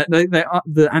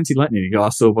 the anti-lightning league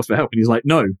asked Sorbos for help, and he's like,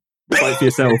 no, fight for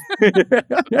yourself. on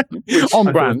I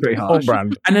thought brand, was pretty on harsh.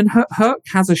 brand. And then Herc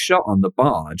has a shot on the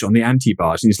barge, on the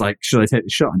anti-barge, and he's like, should I take the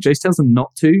shot? And Jace tells him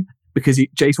not to, because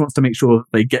Jace wants to make sure that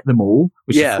they get them all,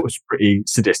 which Yeah. of course is pretty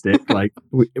sadistic. Like,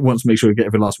 wants to make sure we get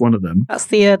every last one of them. That's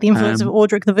the influence of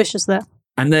Audric the Vicious there.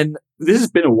 And then, this has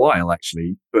been a while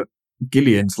actually, but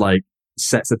Gillian's like,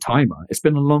 sets a timer. It's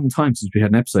been a long time since we had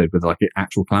an episode with like an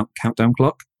actual countdown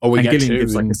clock. Oh, we And get Gillian to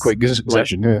gives, like, in a quick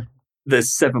succession. Yeah.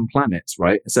 There's 7 planets,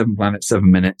 right? 7 planets, 7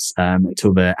 minutes,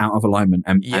 until they're out of alignment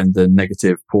and the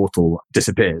negative portal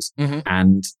disappears. Mhm.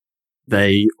 And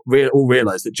they all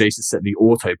realize that Jace has set the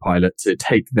autopilot to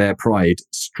take their pride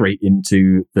straight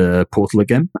into the portal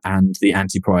again, and the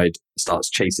anti-pride starts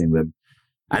chasing them.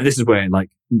 And this is where, like,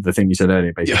 the thing you said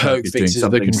earlier, basically, Herc is doing fixes the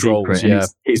something controls, secret, and yeah.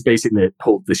 he's basically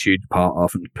pulled this huge part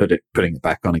off and putting it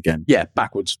back on again. Yeah,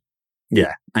 backwards.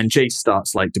 Yeah, and Jace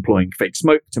starts like deploying fake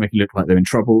smoke to make it look like they're in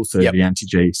trouble. So Yep. the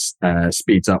anti-Jace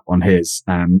speeds up on his.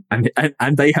 And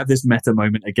they have this meta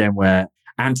moment again where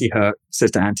anti-Herc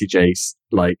says to anti-Jace,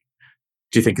 like,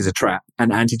 "Do you think it's a trap?"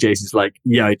 And anti-Jace is like,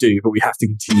 "Yeah, I do, but we have to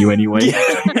continue anyway."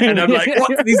 And I'm like,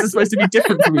 "What? These are supposed to be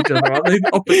different from each other, aren't they? The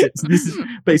opposites." And this is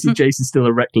basically Jace is still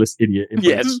a reckless idiot in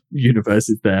Yes. both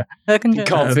universes there. Herc and You Jace.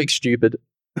 can't fix stupid.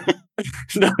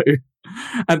 No.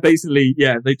 And basically,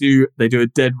 they do a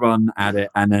dead run at it,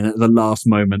 and then at the last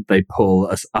moment they pull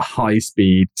a high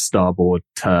speed starboard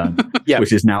turn,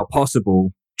 which is now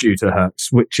possible due to her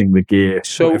switching the gear,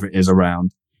 whatever it is,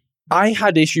 around. I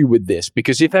had issue with this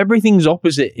because if everything's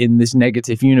opposite in this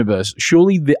negative universe,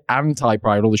 surely the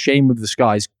Anti-Pride or the Shame of the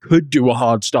Skies could do a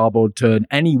hard starboard turn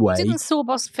anyway. Didn't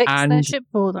Sawboss fix their ship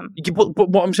for them? But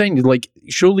what I'm saying is, like,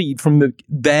 surely from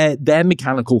their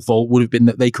mechanical fault would have been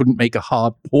that they couldn't make a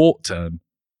hard port turn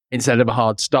instead of a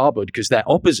hard starboard because they're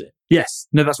opposite. Yes,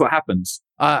 no, that's what happens,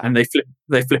 and they flip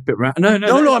it around.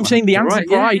 No, I'm saying the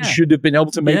Anti-Pride should have been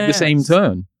able to make the same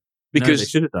turn. Because they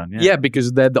should have done,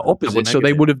 because they're the opposite, so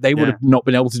they would have not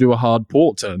been able to do a hard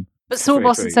port turn. But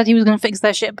Sawboss had said he was going to fix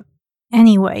their ship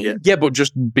anyway. Yeah, but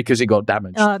just because it got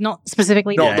damaged. Not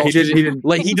specifically. He didn't.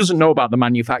 Like, he doesn't know about the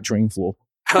manufacturing flaw.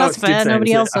 That's fair.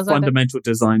 Nobody else does. A fundamental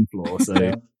design flaw.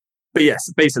 So, but yes,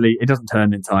 basically, it doesn't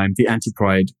turn in time. The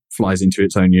Anti-Pride flies into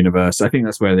its own universe. I think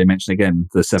that's where they mention again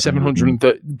the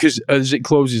 730. Because as it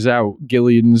closes out,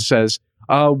 Gillian says,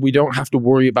 we don't have to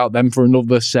worry about them for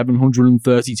another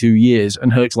 732 years.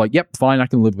 And Herc's like, yep, fine, I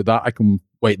can live with that. I can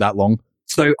wait that long.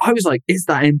 So I was like, is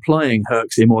that implying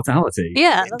Herc's immortality?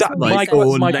 Yeah, that's my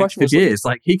question. Years,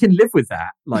 like he can live with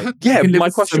that. Like, my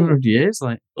question: 700 years.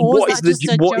 Like, what is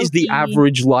the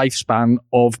average lifespan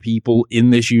of people in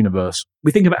this universe?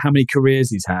 We think about how many careers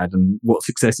he's had and what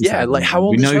success he's had. Like how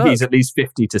old we is know Herc? He's at least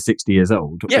 50 to 60 years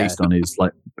old based on his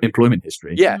like employment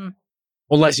history. Yeah. Mm-hmm.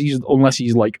 Unless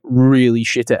he's like really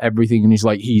shit at everything, and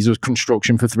he's a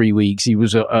construction for 3 weeks. He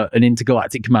was an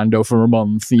intergalactic commando for a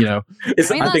month. You know, I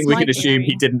think we can assume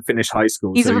he didn't finish high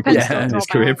school. He's so he started his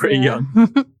career pretty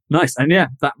young. Nice, and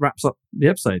that wraps up the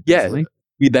episode. Basically.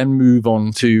 We then move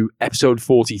on to episode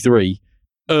 43,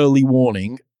 Early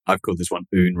Warning. I've called this one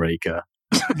Oonraker.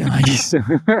 Nice,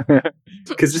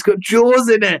 because it's got jaws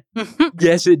in it.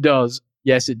 Yes, it does.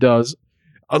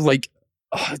 I was like.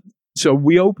 So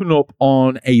we open up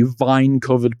on a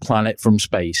vine-covered planet from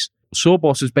space.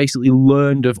 Sawboss has basically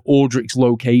learned of Audric's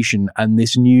location and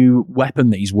this new weapon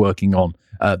that he's working on,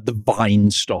 the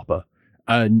Vine Stopper.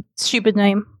 And stupid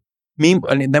name.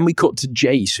 And then we cut to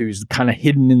Jace, who's kind of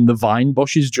hidden in the vine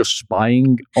bushes, just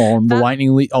spying on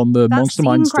the monster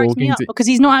mines. Because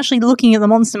he's not actually looking at the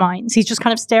monster mines. He's just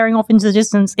kind of staring off into the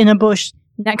distance in a bush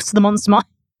next to the monster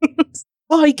mines.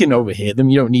 Well, he can overhear them.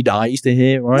 You don't need eyes to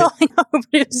hear, right? No, I know,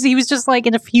 but he was just like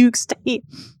in a fugue state.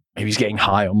 Maybe he's getting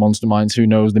high on monster mines. Who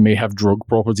knows? They may have drug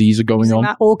properties going on.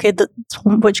 That orchid that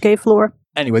Swamp Witch gave Flora.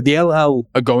 Anyway, the LL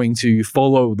are going to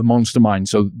follow the monster mine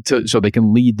so they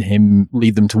can lead them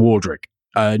to Audric.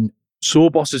 And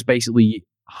Sawboss has basically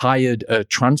hired a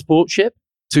transport ship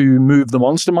to move the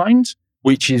monster mines,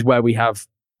 which is where we have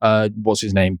what's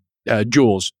his name?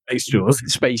 Jaws.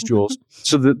 Space Jaws.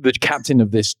 So the captain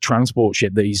of this transport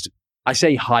ship that I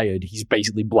say hired, he's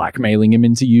basically blackmailing him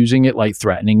into using it, like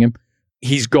threatening him.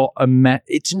 He's got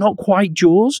it's not quite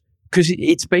Jaws, because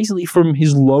it's basically from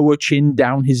his lower chin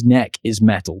down his neck is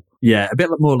metal. Yeah, a bit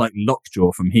more like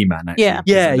Lockjaw from He-Man, actually.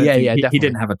 Yeah. He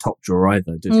didn't have a top jaw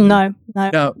either, did he? No.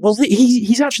 Well,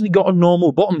 he's actually got a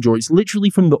normal bottom jaw. It's literally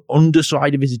from the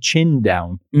underside of his chin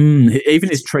down. Even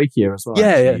his trachea as well.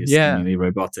 Yeah. Really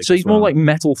robotic. So he's more like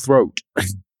metal throat.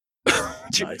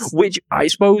 Nice. Which I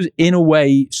suppose, in a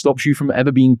way, stops you from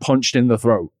ever being punched in the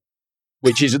throat.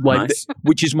 Which is like, nice.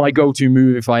 Which is my go-to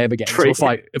move if I ever get into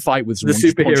a fight with someone. The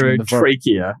superhero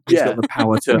trachea. He's got the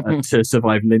power to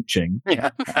survive lynching. Yeah.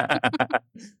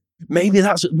 Maybe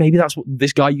that's what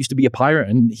this guy used to be, a pirate,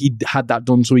 and he had that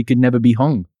done so he could never be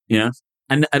hung. Yeah,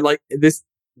 and like this,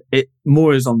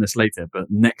 more is on this later. But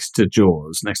next to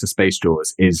Space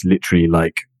Jaws, is literally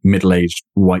like middle-aged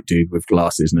white dude with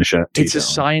glasses and a shirt. It's a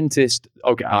scientist.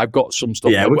 Okay, I've got some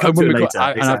stuff. Yeah, we'll come to it later.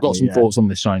 And I've got some thoughts on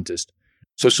this scientist.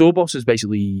 So Sawboss is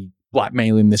basically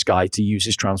blackmailing this guy to use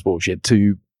his transport ship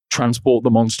to transport the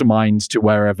monster mines to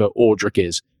wherever Audric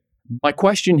is. My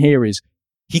question here is,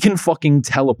 he can fucking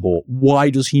teleport. Why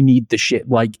does he need the ship?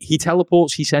 Like, he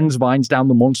teleports, he sends vines down,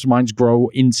 the monster mines grow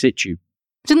in situ.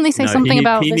 Didn't they say something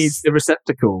about this? He needs the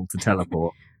receptacle to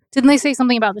teleport. Didn't they say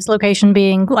something about this location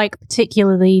being, like,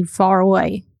 particularly far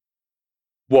away?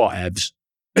 Whatevs.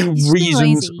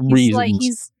 Reasons.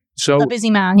 He's a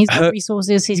busy man. He's got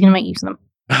resources. He's going to make use of them.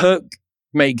 Herc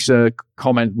makes a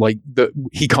comment like that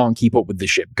he can't keep up with the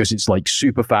ship because it's like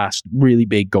super fast, really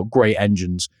big, got great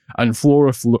engines. And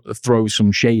Flora throws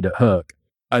some shade at Herc,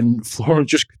 and Herc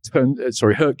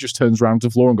just turns around to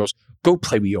Flora and goes, "Go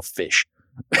play with your fish."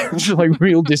 Just like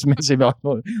real dismissive.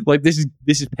 Like this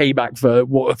is payback for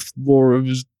what Flora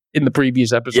was in the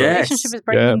previous episode. Yeah. Yes. Relationship is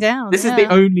breaking down. This is the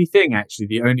only thing, actually,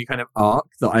 the only kind of arc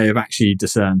that I have actually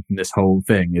discerned from this whole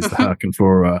thing is the Herc and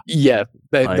Flora. Yeah,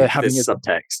 they're having a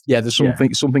subtext. Yeah, there's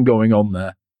something going on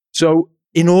there. So,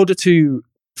 in order to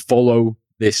follow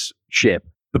this ship,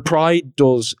 the Pride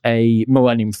does a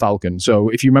Millennium Falcon. So,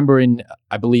 if you remember in,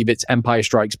 I believe it's Empire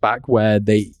Strikes Back, where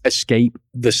they escape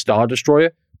the Star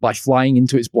Destroyer by flying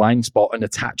into its blind spot and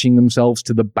attaching themselves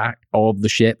to the back of the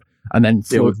ship, and then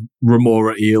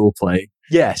Remora Eel play.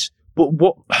 Yes, but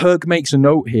what Herc makes a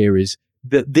note here is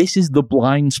that this is the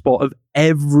blind spot of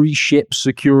every ship's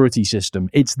security system.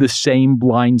 It's the same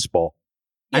blind spot.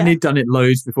 Yeah. And he'd done it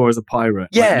loads before as a pirate.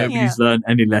 Yeah. Nobody's learned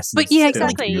any lessons. But yeah,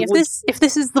 exactly. If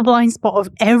this is the blind spot of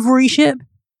every ship,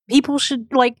 people should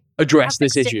address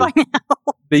this issue. By now.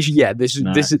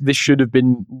 This should have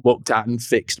been looked at and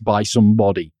fixed by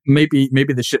somebody. Maybe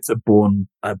the ships are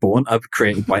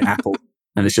created by Apple.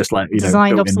 And it's just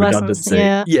designed built-in obsolescence.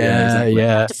 redundancy.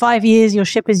 Yeah. After 5 years, your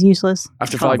ship is useless.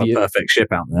 After 5 years, perfect ship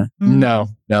out there. No,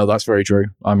 that's very true.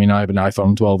 I mean, I have an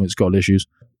iPhone 12 and it's got issues.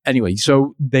 Anyway,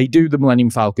 so they do the Millennium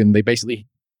Falcon. They basically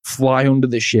fly under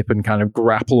the ship and kind of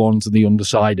grapple onto the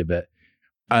underside of it.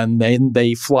 And then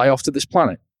they fly off to this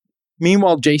planet.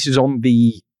 Meanwhile, Jace is on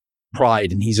the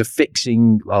Pride and he's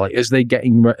affixing, as they're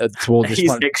getting towards this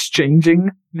planet. He's exchanging,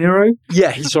 Nero?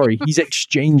 Yeah, he's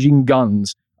exchanging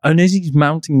guns. And as he's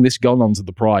mounting this gun onto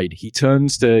the Pride, he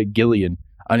turns to Gillian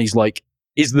and he's like,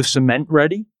 "Is the cement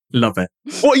ready?" Love it.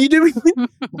 What are you doing?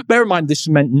 Bear in mind, this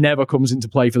cement never comes into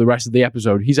play for the rest of the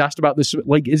episode. He's asked about this,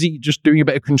 is he just doing a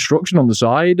bit of construction on the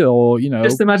side, or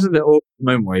Just imagine the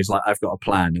moment where he's like, "I've got a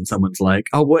plan," and someone's like,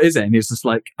 "Oh, what is it?" And he's just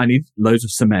like, "I need loads of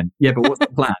cement." Yeah, but what's the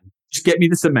plan? Just get me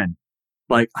the cement.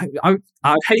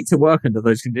 I'd hate to work under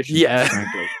those conditions. Yeah.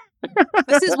 Frankly.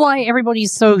 This is why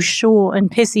everybody's so short and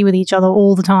pissy with each other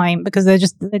all the time, because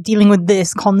they're dealing with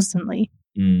this constantly.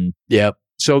 Yeah.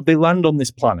 So they land on this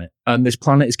planet, and this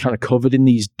planet is kind of covered in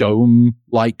these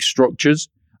dome-like structures.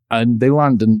 And they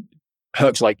land, and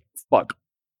Herc's like, "Fuck,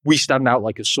 we stand out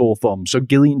like a sore thumb." So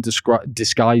Gillian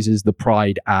disguises the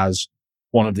Pride as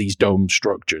one of these dome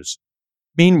structures.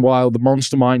 Meanwhile, the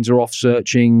monster minds are off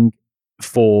searching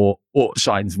for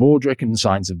signs of Audric and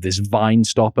signs of this Vine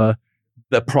Stopper.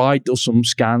 The Pride does some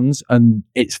scans and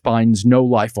it finds no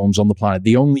life forms on the planet.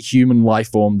 The only human life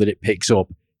form that it picks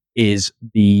up is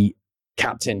the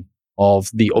captain of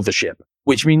the other ship,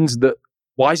 which means that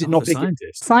why is it not picking up?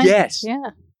 Scientist? Yes.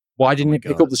 Yeah. Why didn't it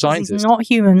pick up the scientist? He's not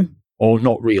human. Or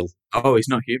not real. Oh, he's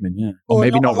not human, yeah. Or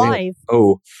maybe not alive. real.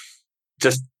 Oh,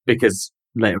 just because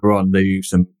later on they do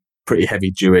some pretty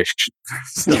heavy Jewish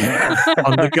stuff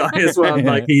on the guy as well.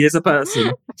 He is a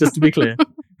person, just to be clear.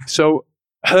 So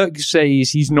Herc says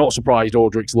he's not surprised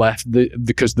Audric's left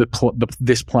because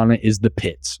this planet is the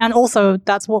pits. And also,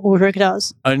 that's what Audric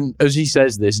does. And as he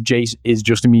says this, Jace is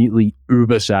just immediately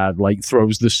uber sad,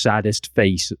 throws the saddest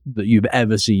face that you've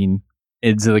ever seen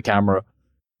into the camera.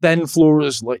 Then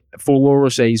Flora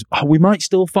says, we might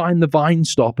still find the Vine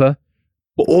Stopper,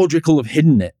 but Audric will have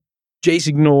hidden it. Jace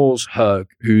ignores Herc,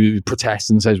 who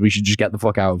protests and says we should just get the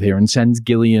fuck out of here, and sends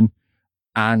Gillian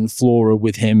and Flora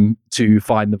with him to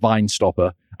find the Vine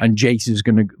Stopper. And Jace is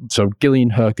going to... So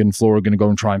Gillian, Herc, and Flora are going to go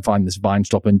and try and find this Vine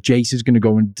Stopper. And Jace is going to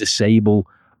go and disable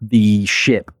the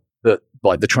ship, the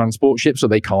transport ship, so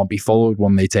they can't be followed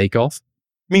when they take off.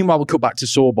 Meanwhile, we'll cut back to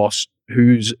Sawboss,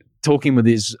 who's talking with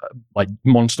his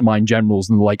monster mind generals.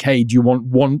 And they're like, "Hey, do you want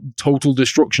one total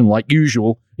destruction like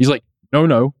usual?" He's like,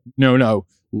 No.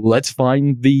 Let's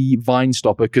find the Vine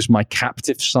Stopper because my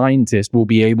captive scientist will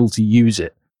be able to use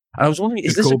it. And I was wondering,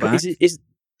 is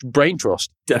brain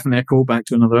trust? Definitely a callback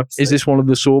to another episode. Is this one of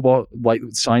the Sawbot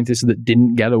scientists that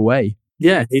didn't get away?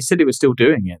 Yeah, he said he was still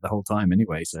doing it the whole time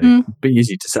anyway, so it'd be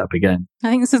easy to set up again. I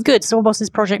think this is good. Sawboss's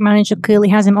project manager clearly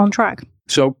has him on track.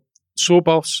 So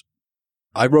Sawboss,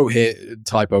 I wrote here,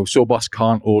 typo, Sawboss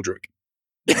can't Audric.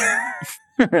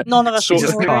 None of us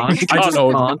just can't. I just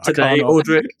can't today,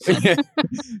 Audric.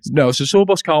 No, so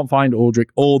Sawboss can't find Audric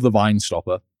or the Vine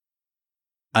Stopper.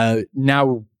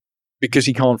 Now, because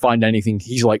he can't find anything,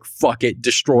 he's like, fuck it,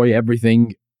 destroy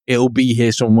everything. It'll be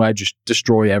here somewhere, just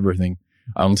destroy everything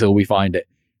until we find it.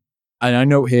 And I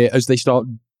note here, as they start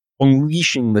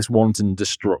unleashing this wanton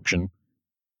destruction,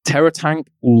 Terra Tank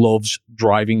loves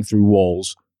driving through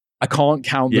walls. I can't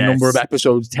count the number of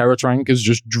episodes Terra Tank has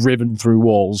just driven through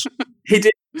walls. He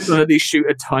did So then he shoot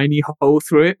a tiny hole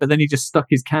through it, but then he just stuck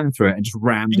his can through it and just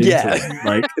rammed into it.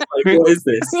 Like, what is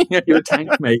this? You're a tank,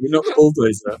 mate. You're not a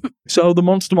bulldozer. So the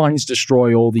monster mines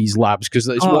destroy all these labs because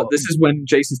this is when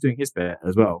Jason's doing his bit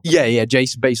as well. Yeah.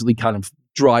 Jason basically kind of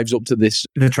drives up to this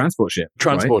the transport ship.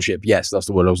 Transport ship, yes, that's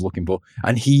the word I was looking for.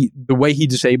 And the way he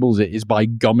disables it is by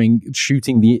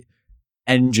shooting the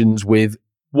engines with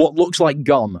what looks like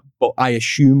gum, but I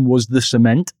assume was the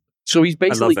cement. So he's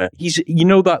basically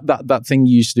that thing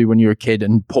you used to do when you were a kid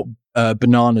and put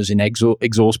bananas in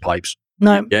exhaust pipes.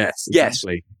 No. Yes.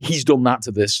 Exactly. Yes. He's done that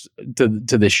to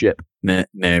this ship.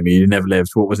 Naomi, you never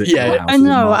lived. What was it? Yeah. I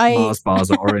know. Mars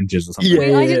bars or oranges or something.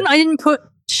 Yeah. I didn't put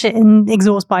shit in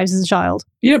exhaust pipes as a child.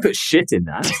 You don't put shit in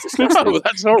that. No,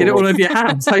 that's horrible. Get it all over your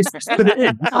hands. How you supposed to put it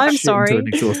in? I'm sorry.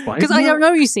 Because I don't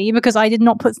know, you see, because I did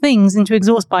not put things into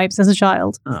exhaust pipes as a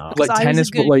child. Oh. Like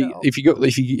tennis, but like if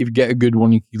you get a good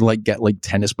one, you can like get like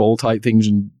tennis ball type things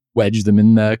and wedge them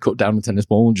in there, cut down a tennis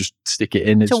ball and just stick it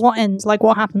in. To what end? Like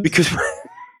what happens?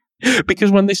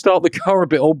 Because when they start the car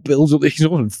up, it all builds up the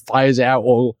exhaust and fires it out,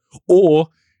 or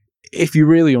if you're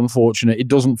really unfortunate, it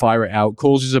doesn't fire it out,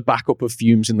 causes a backup of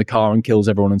fumes in the car and kills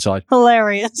everyone inside.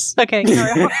 Hilarious. Okay,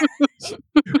 carry on.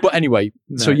 But anyway,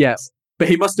 so yeah. But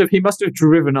he must have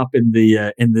driven up in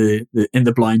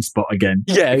the blind spot again.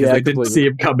 Yeah, They didn't see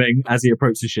him coming as he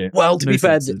approached the ship. Well, to be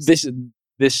fair,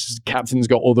 this captain's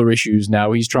got other issues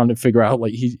now. He's trying to figure out,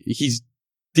 like, he's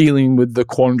dealing with the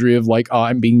quandary of, like,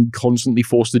 I'm being constantly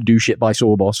forced to do shit by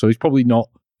Sawboss, so he's probably not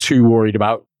too worried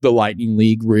about the Lightning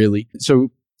League, really.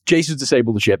 So Jason's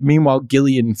disabled the ship. Meanwhile,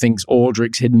 Gillian thinks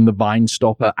Audric's hidden the Vine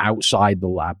Stopper outside the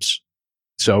labs.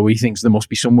 So he thinks there must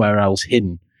be somewhere else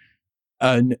hidden.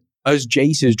 And as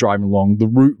Jace is driving along, the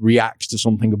route reacts to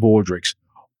something of Audric's.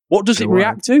 What does it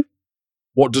react to?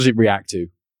 What does it react to?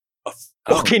 A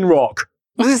fucking rock.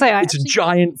 I was going to say, it's a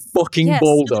giant fucking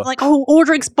boulder. Like,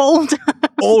 Audric's boulder.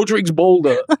 Audric's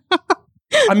boulder.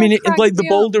 I mean, the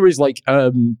boulder is like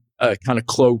a kind of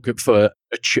cloak for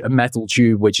a metal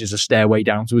tube, which is a stairway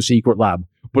down to a secret lab.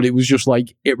 But it was just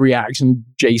like, it reacts and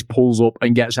Jace pulls up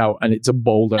and gets out and it's a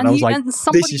boulder. And I was like,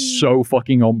 this is so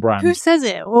fucking on brand. Who says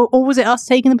it? Or was it us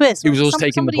taking the piss? It was us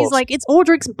taking the piss. Somebody's like, it's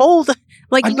Audric's boulder.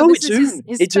 Like, I know it's Oon.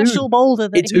 His special boulder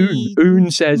that it's Oon. Oon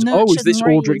says, is this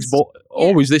Audric's boulder?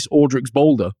 Oh, is this Audric's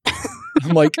boulder?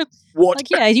 I'm like, what?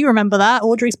 Like, yeah, do you remember that?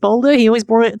 Audric's boulder? He always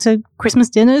brought it to Christmas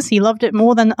dinners. He loved it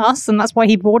more than us, and that's why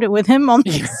he brought it with him on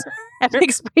this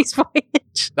epic space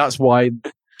voyage. That's why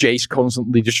Jace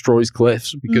constantly destroys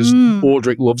cliffs, because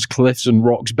Audric loves cliffs and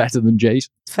rocks better than Jace.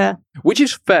 Fair. Which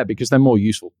is fair, because they're more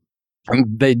useful.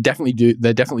 And they definitely do.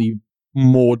 They're definitely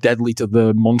more deadly to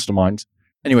the monster mines.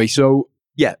 Anyway, so,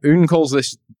 yeah, Oon calls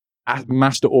this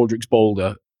Master Audric's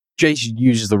boulder. Jace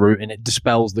uses the route, and it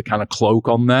dispels the kind of cloak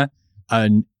on there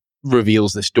and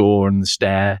reveals this door and the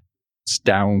stairs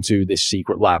down to this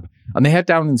secret lab. And they head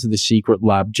down into this secret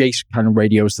lab. Jace kind of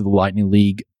radios to the Lightning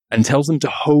League and tells them to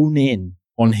hone in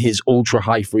on his ultra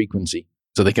high frequency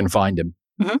so they can find him.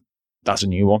 Mm-hmm. That's a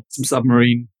new one. Some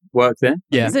submarine work there.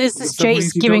 Yeah. Is this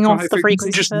Jace giving off the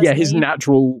frequency? Just, his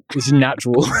natural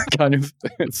kind of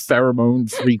pheromone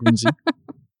frequency.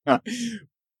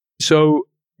 So,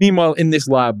 meanwhile, in this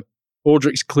lab,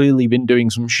 Audric's clearly been doing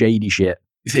some shady shit.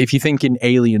 If you think in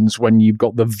Aliens, when you've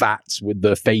got the vats with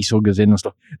the face huggers in and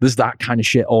stuff, there's that kind of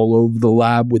shit all over the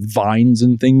lab with vines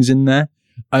and things in there.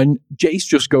 And Jace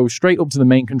just goes straight up to the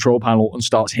main control panel and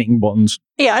starts hitting buttons.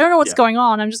 Yeah, I don't know what's going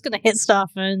on. I'm just going to hit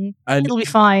stuff and it'll be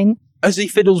fine. As he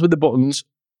fiddles with the buttons,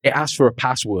 it asks for a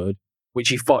password, which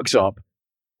he fucks up,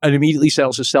 and immediately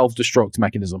sets a self-destruct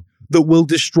mechanism that will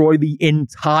destroy the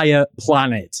entire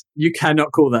planet. You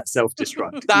cannot call that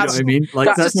self-destruct. You know what I mean?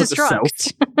 Like, that's not just self.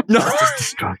 No,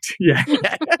 just destruct. Yeah.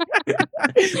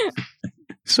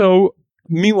 So,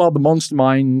 meanwhile, the monster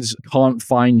mines can't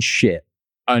find shit.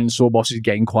 And Sawboss is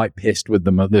getting quite pissed with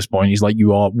them at this point. He's like,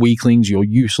 you are weaklings, you're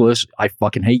useless, I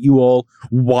fucking hate you all.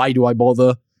 Why do I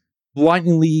bother?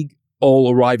 Lightning League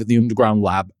all arrive at the underground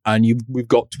lab, and we've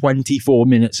got 24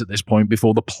 minutes at this point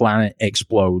before the planet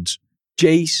explodes.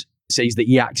 Jace says that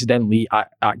he accidentally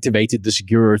activated the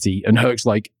security, and Herc's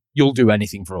like, you'll do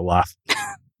anything for a laugh.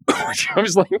 I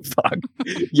was like, fuck.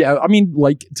 Yeah, I mean,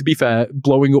 like, to be fair,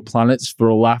 blowing up planets for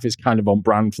a laugh is kind of on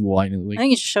brand for the Lightning League. I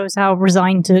think it shows how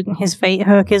resigned to his fate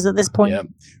Herc is at this point. Yeah.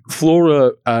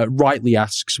 Flora rightly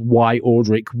asks why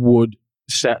Audric would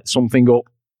set something up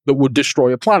that would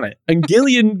destroy a planet. And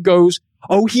Gillian goes,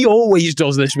 oh, he always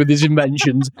does this with his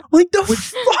inventions. Like, the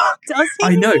fuck? Does he?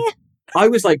 I know. I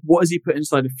was like, what has he put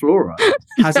inside of Flora?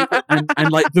 Has he,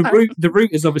 and like the root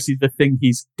is obviously the thing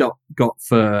he's got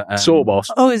for Sawboss.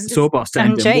 Oh, is Sawboss to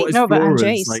end him. What is Flora's?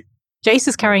 Jace. Like, Jace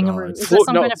is carrying a God. route. Is there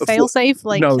some kind of fail-safe,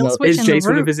 like no, kill no. switch Is in the Jace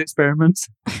one route? of his experiments?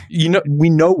 We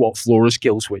know what Flora's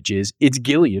kill switch is. It's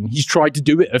Gillian. He's tried to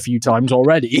do it a few times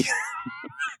already.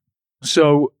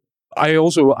 So I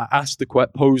also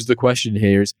posed the question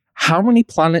here is, how many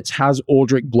planets has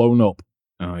Audric blown up?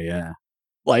 Oh, yeah.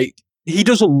 Like, he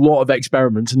does a lot of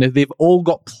experiments, and if they've all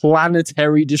got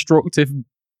planetary destructive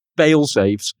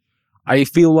fail-safes, I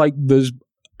feel like there's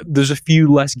a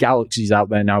few less galaxies out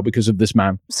there now because of this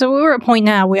man. So we're at a point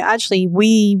now where actually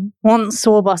we want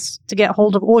Sorbus to get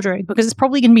hold of Audric because it's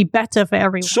probably going to be better for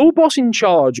everyone. Sorbus in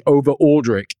charge over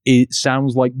Audric, it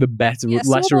sounds like the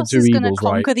lesser of Sorbus two is going to evils,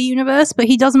 right? conquer the universe, but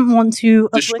he doesn't want to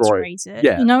Destroy obliterate it.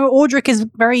 Yeah. You know, Audric is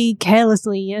very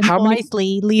carelessly and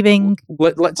politely leaving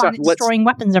destroying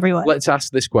weapons everywhere. Let's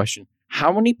ask this question.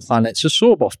 How many planets has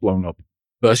Sorbus blown up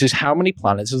versus how many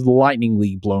planets has the Lightning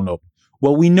League blown up?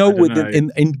 Well, we know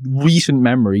in recent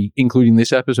memory, including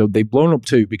this episode, they've blown up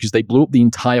 2 because they blew up the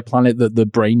entire planet that the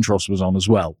Brain Trust was on as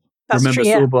well. That's Remember, true,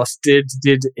 yeah. Sorbus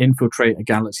did infiltrate a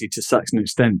galaxy to such an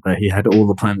extent that he had all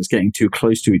the planets getting too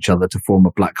close to each other to form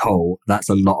a black hole. That's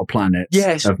a lot of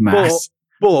planets of mass.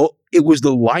 But it was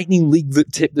the Lightning League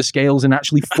that tipped the scales and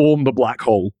actually formed the black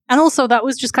hole. And also, that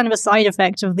was just kind of a side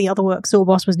effect of the other work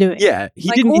Sorbus was doing. Yeah, he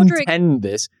Like, didn't Audric- intend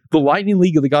this. The Lightning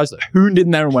League are the guys that hooned in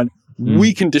there and went,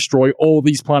 we can destroy all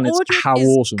these planets. Audric How is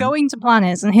awesome. going to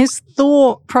planets, and his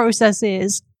thought process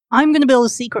is, I'm going to build a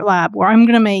secret lab where I'm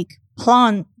going to make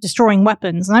plant-destroying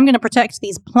weapons, and I'm going to protect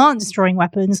these plant-destroying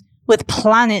weapons with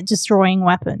planet-destroying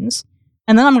weapons.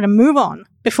 And then I'm going to move on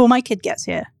before my kid gets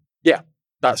here. Yeah,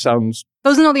 that sounds...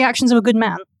 Those are not the actions of a good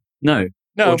man. No.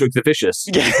 Audric the Vicious.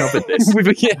 Yeah. We covered this.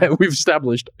 we've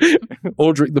established.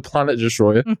 Audric the Planet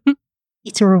Destroyer.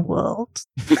 Eater of worlds.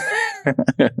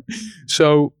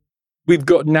 So we've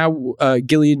got now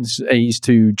Gillian says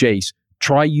to Jace,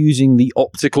 try using the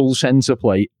optical sensor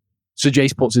plate. So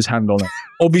Jace puts his hand on it,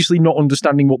 obviously not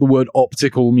understanding what the word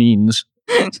optical means.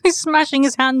 He's smashing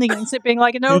his hand against it, being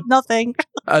like, no, nothing.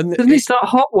 And Doesn't he start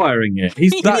hot wiring it?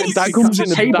 That comes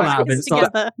in a cable that- lab and starts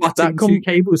together. butting two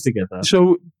cables together.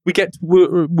 So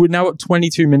we're now at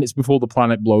 22 minutes before the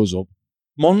planet blows up.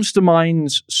 Monster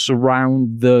mines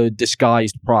surround the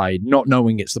disguised Pride, not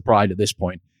knowing it's the Pride at this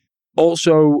point.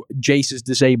 Also, Jace has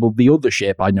disabled the other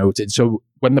ship, I noted. So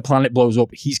when the planet blows up,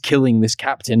 he's killing this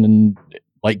captain and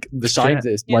like the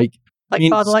scientist. Yeah. Like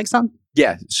father, like son.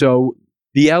 Yeah. So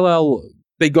the LL,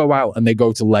 they go out and they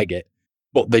go to leg it,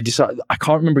 but they decide, I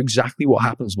can't remember exactly what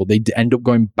happens, but they end up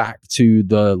going back to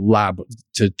the lab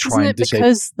to try Isn't and it disable.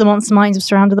 because the monster mines have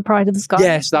surrounded the Pride of the Sky?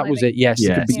 Yes, that was it. Yes.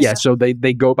 Yes. Yeah. So they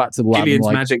go back to the lab. Gillian's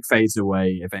and magic fades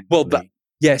away eventually. Well,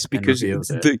 yes, because reveals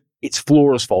it. it's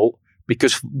Flora's fault.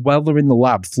 Because while they're in the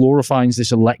lab, Flora finds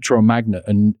this electromagnet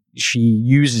and she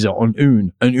uses it on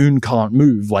Oon, and Oon can't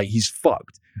move, like he's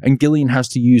fucked. And Gillian has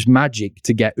to use magic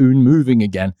to get Oon moving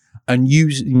again. And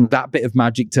using that bit of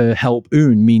magic to help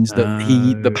Oon means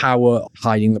that the power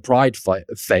hiding the Pride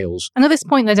fails. And at this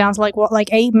point, they're down to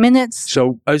like 8 minutes.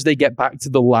 So as they get back to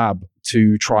the lab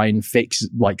to try and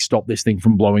stop this thing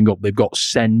from blowing up, they've got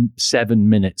 7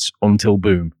 minutes until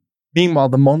boom. Meanwhile,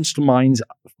 the monster mines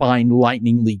find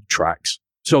Lightning League tracks.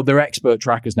 So they're expert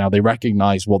trackers now. They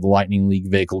recognize what the Lightning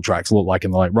League vehicle tracks look like,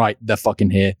 and they're like, right, they're fucking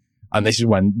here. And this is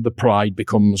when the Pride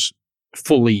becomes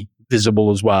fully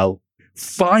visible as well.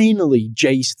 Finally,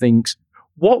 Jace thinks,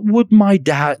 what would my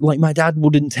dad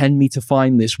would intend me to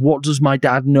find this. What does my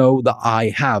dad know that I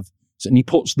have? And he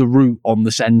puts the route on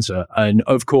the sensor. And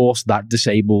of course, that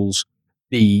disables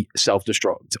the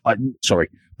self-destruct.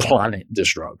 Planet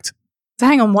destruct. So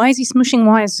hang on, why is he smushing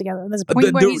wires together? There's a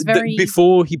point where he's very...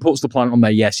 Before he puts the planet on there,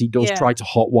 yes, he does try to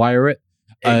hotwire it.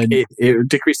 It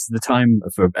decreases the time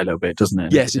for a little bit, doesn't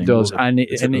it? Yes, it does. And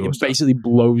it basically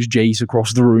blows Jace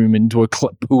across the room into a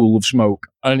pool of smoke.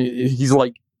 And he's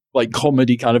like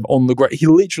comedy kind of on the ground. He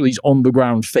literally is on the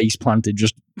ground, face planted,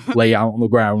 just lay out on the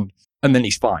ground. And then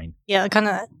he's fine. Yeah, kind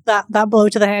of that blow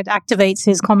to the head activates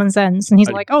his common sense. And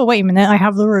he's like, oh, wait a minute, I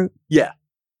have the route. Yeah.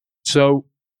 So,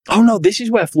 oh no, this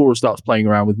is where Flora starts playing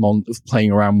around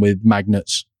with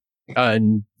magnets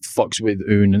and fucks with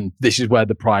Oon. And this is where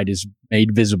the Pride is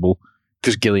made visible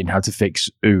because Gillian had to fix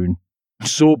Oon.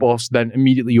 Sorbus then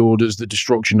immediately orders the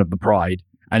destruction of the Pride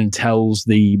and tells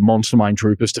the monster mine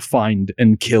troopers to find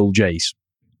and kill Jace.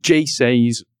 Jace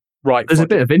says, right. There's a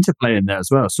bit of interplay in there as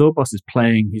well. Sorbus is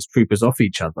playing his troopers off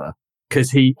each other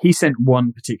because he sent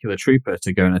one particular trooper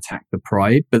to go and attack the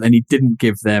Pride, but then he didn't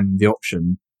give them the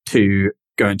option to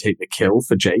go and take the kill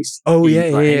for Jace. Oh,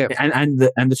 yeah. And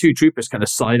the two troopers kind of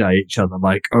side-eye each other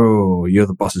like, oh, you're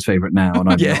the boss's favorite now. And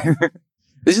I'm not.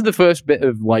 This is the first bit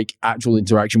of actual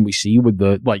interaction we see with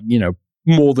the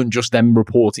more than just them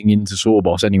reporting into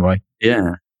Sawboss anyway.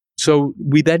 Yeah. So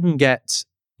we then get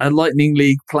A Lightning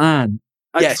League plan.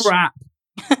 A Yes. trap.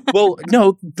 well,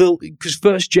 no, because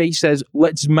first Jay says,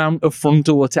 "Let's mount a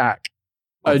frontal attack,"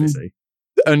 Obviously.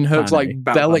 and Herc's Plan A, like,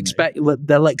 battle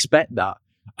 "They'll expect that,"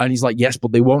 and he's like, "Yes,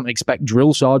 but they won't expect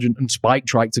Drill Sergeant and Spike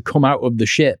Trike to come out of the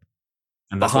ship."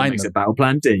 And that's what behind makes them. it Battle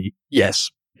Plan D.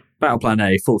 Yes, Battle Plan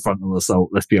A, full frontal assault.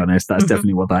 Let's be honest. That's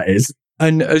definitely what that is.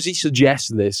 and as he suggests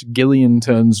this, Gillian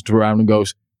turns around and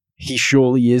goes, "He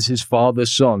surely is his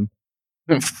father's son."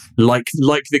 Like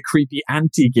the creepy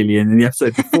anti-Gillian in the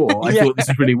episode before. I Yeah. thought this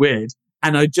was really weird.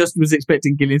 And I just was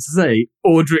expecting Gillian to say,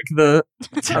 Audric the...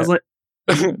 I was like,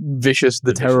 Vicious,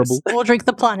 the Vicious. terrible. Audric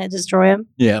the Planet Destroyer,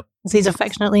 Yeah. as he's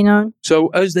affectionately known. So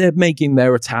as they're making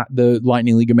their attack, the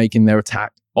Lightning League are making their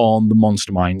attack on the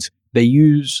monster mines. They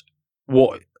use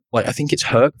I think it's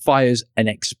Herc fires an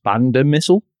expander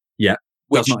missile. Yeah,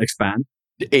 which does not expand.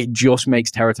 it just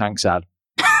makes Terratank sad.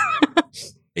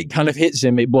 It kind of hits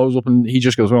him, it blows up, and he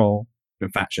just goes, "Oh." Been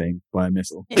fat shamed by a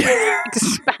missile. It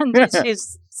expanded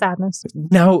his sadness.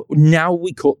 Now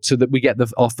we cut to that. We get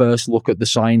our first look at the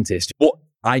scientist. What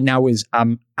I now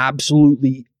am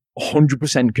absolutely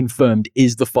 100% confirmed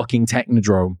is the fucking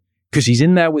Technodrome, because he's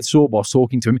in there with Sawboss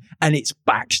talking to him, and it's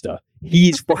Baxter. He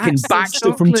is fucking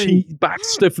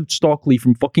Baxter from Stockley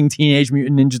from fucking Teenage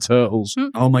Mutant Ninja Turtles.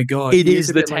 Oh my god. It He is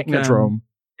a the bit like, Technodrome.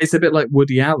 it's a bit like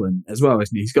Woody Allen as well,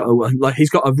 isn't he? He's got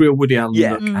a real Woody Allen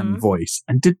Yeah. look and voice.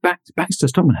 And did Baxter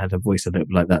Stockman had a voice a little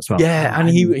bit like that as well? Yeah, and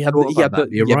he had You're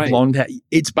the right. blonde hair.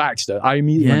 It's Baxter. I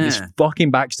immediately went, Yeah. it's fucking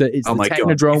Baxter. It's Oh the my God.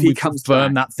 Technodrome. If he We comes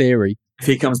confirmed back- that theory. If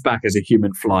he comes back as a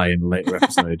human fly in a later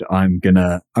episode, I'm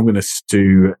gonna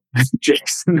sue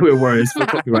Jason Warriors for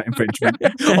copyright infringement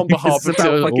On behalf It's of about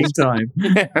Turtles.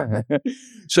 fucking time.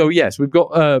 So yes, we've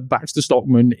got Baxter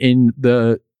Stockman in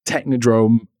the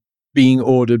Technodrome being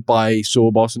ordered by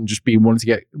Sawboss and just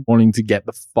wanting to get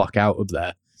the fuck out of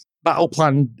there. Battle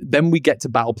plan. Then we get to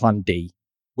Battle Plan D,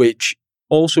 which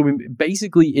also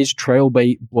basically is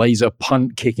Trailblazer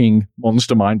punt kicking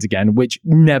monster mines again, which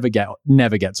never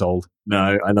gets old.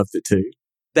 No, I loved it too.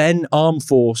 Then Arm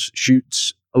Force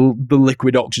shoots the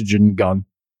liquid oxygen gun,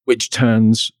 which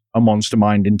turns a monster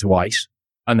mind into ice,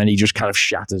 and then he just kind of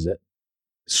shatters it.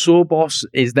 Sawboss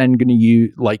is then going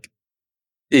to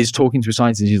is talking to a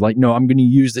scientist. He's like, "No, I'm going to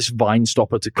use this Vine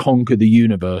Stopper to conquer the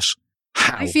universe."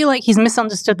 How? I feel like he's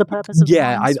misunderstood the purpose of the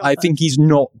Yeah, Vine I Stopper. think he's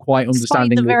not quite Despite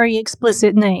understanding the very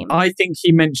explicit name. I think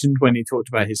he mentioned when he talked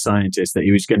about his scientists that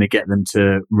he was going to get them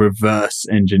to reverse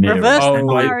engineer. Reverse the and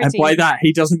polarity. by that,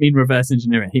 he doesn't mean reverse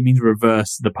engineering. He means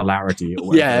reverse the polarity. Or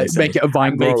whatever Yeah, they say. make it a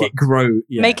vine And make grower. it grow.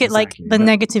 Yeah, Make it like exactly. the But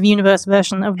negative universe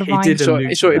version of the He Vine. did So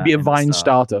allude it'd to be a that in the Vine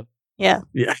start. starter. Yeah.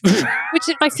 Yeah. Which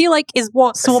I feel like is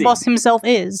what Sawboss himself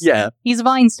is. Yeah. He's a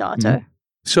Vine starter.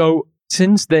 So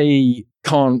since they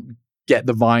can't get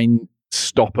the Vine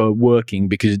Stopper working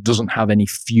because it doesn't have any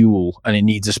fuel and it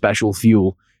needs a special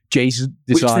fuel, Jace Which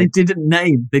they decides, didn't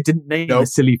name. They didn't name Nope. the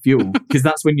silly fuel because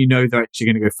that's when you know they're actually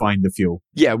going to go find the fuel.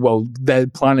 yeah, well, their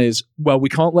plan is, well, we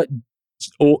can't let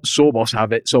Sawboss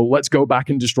have it, so let's go back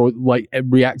and destroy,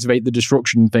 reactivate the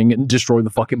destruction thing and destroy the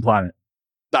fucking planet.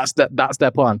 That's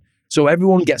their plan. So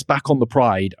everyone gets back on the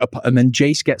Pride, and then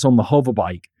Jace gets on the hover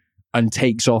bike and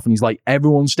takes off, and he's like,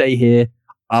 everyone stay here.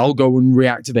 I'll go and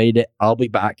reactivate it. I'll be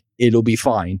back. It'll be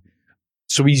fine.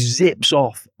 So he zips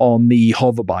off on the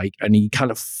hover bike and he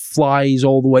kind of flies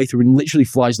all the way through and literally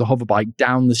flies the hover bike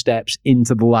down the steps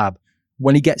into the lab.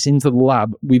 When he gets into the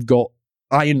lab, we've got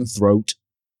Iron Throat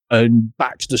and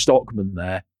Baxter Stockman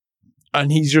there. And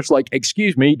he's just like,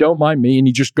 "Excuse me, don't mind me." And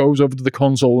he just goes over to the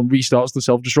console and restarts the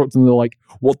self-destruct. And they're like,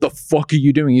 "What the fuck are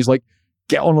you doing?" He's like,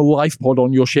 "Get on a life pod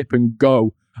on your ship and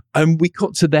go." And we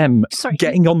cut to them Sorry.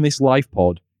 getting on this life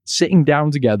pod, sitting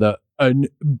down together and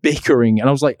bickering. And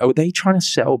I was like, are they trying to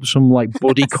set up some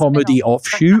buddy comedy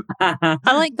offshoot? I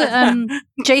like that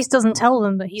Jace doesn't tell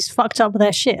them that he's fucked up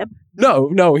their ship.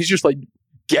 No, he's just like,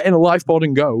 get in a life pod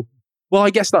and go. Well, I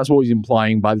guess that's what he's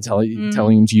implying by telling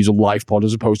him to use a life pod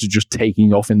as opposed to just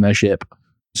taking off in their ship.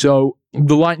 So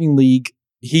the Lightning League,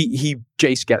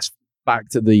 Jace gets back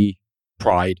to the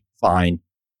Pride, fine.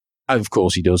 Of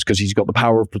course he does, because he's got the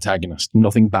power of protagonist.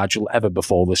 Nothing bad shall ever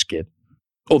befall this kid.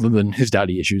 Other than his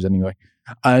daddy issues, anyway.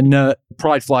 And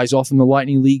Pride flies off, and the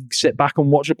Lightning League sit back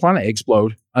and watch a planet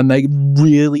explode. And they're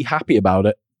really happy about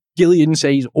it. Gillian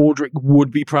says Audric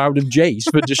would be proud of Jace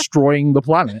for destroying the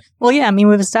planet. Well, yeah, I mean,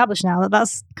 we've established now that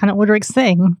that's kind of Audric's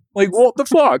thing. Like, what the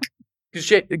fuck?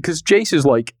 Because Jace is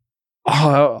like,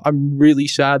 I'm really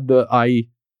sad that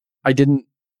I didn't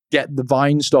get the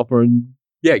Vine Stopper. And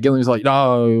yeah, Gillian's like,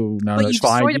 no, But it's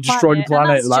fine. You destroyed the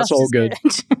planet. and That's just all as good.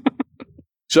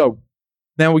 So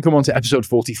Now we come on to episode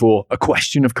 44, A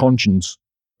Question of Conscience.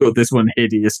 Got this one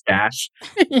hideous gash.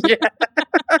 Yeah.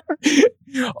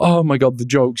 Oh my God, the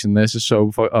jokes in this are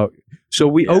so so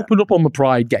we open up on the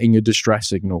Pride getting a distress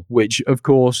signal, which of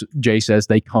course Jay says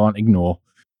they can't ignore.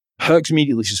 Herc's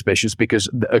immediately suspicious because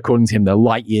according to him, they're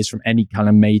light years from any kind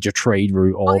of major trade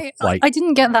route or I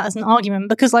didn't get that as an argument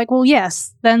because well,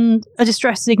 yes, then a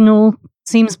distress signal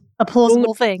seems a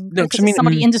plausible thing. No, because it's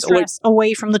somebody in distress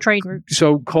away from the trade route.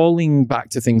 So calling back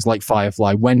to things like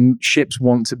Firefly, when ships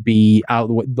want to be out of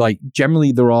the way,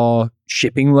 generally there are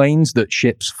shipping lanes that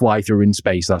ships fly through in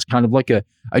space. That's kind of like a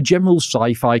general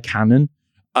sci-fi canon.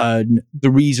 And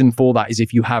the reason for that is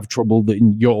if you have trouble,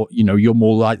 then you're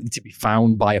more likely to be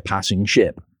found by a passing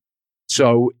ship.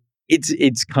 So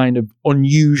it's kind of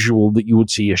unusual that you would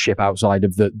see a ship outside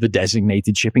of the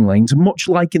designated shipping lanes, much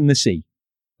like in the sea.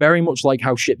 Very much like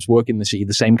how ships work in the sea,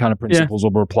 the same kind of principles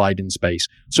are applied in space.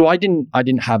 So I didn't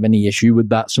have any issue with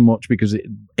that so much because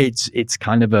it's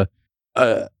kind of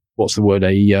a what's the word,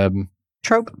 a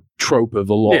trope of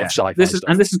a lot of sci-fi stuff.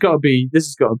 And this has got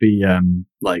to be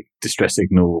like distress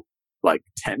signal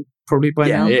 10 probably by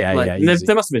now. Yeah.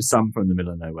 There must have been some from the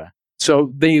middle of nowhere.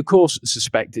 So they of course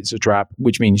suspect it's a trap,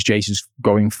 which means Jace is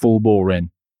going full bore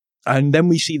in. And then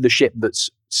we see the ship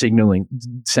that's sending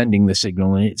the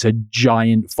signal, and it's a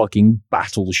giant fucking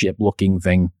battleship looking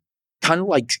thing. It's kind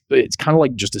of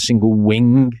like just a single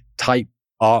wing type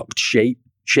arced shape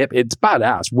ship. It's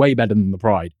badass, way better than the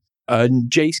Pride. And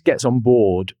Jace gets on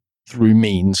board through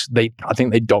means. I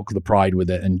think they dock the Pride with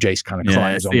it, and Jace kind of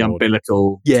climbs on board. The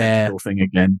umbilical thing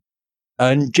again.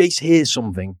 And Jace hears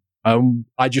something.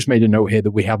 I just made a note here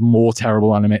that we have more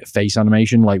terrible face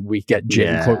animation. Like we get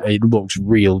it looks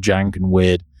real jank and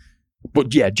weird.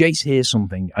 But yeah, Jace hears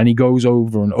something and he goes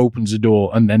over and opens the door,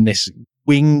 and then this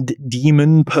winged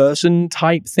demon person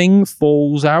type thing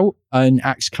falls out and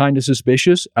acts kind of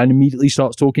suspicious and immediately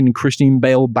starts talking in Christian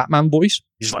Bale Batman voice.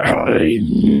 He's like,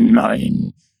 "I'm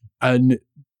mine." And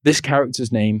this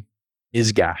character's name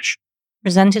is Gash.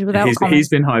 Presented without comment. He's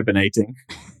been hibernating.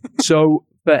 So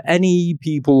for any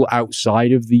people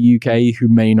outside of the UK who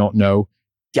may not know,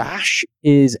 Gash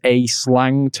is a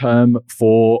slang term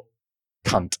for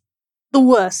cunt. The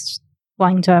worst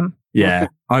slang term. Yeah,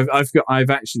 I've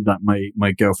actually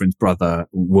my girlfriend's brother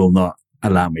will not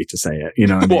allow me to say it. You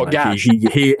know what I mean? Gash?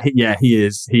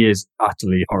 He is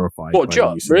utterly horrified. What,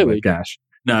 Jut? Really? Gash?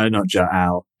 No, not Jut.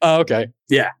 Al. Oh, okay.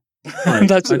 Yeah.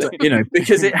 That's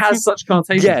because it has such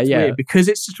connotations. Yeah. Weird, because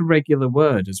it's just a regular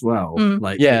word as well.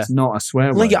 It's not a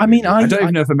swear word. I mean, I don't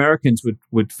even know if Americans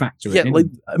would factor it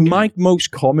in. My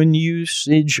most common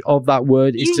usage of that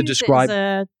word is to describe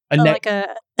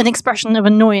an expression of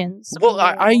annoyance. Well,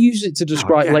 I use it to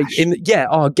describe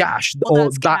gash,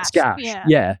 that's gash.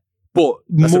 Yeah. But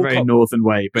that's a very northern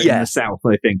way, but in the South,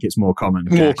 I think it's more common.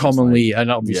 More commonly,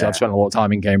 and obviously I've spent a lot of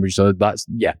time in Cambridge, so that's,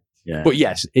 yeah. But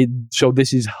yes, so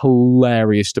this is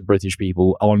hilarious to British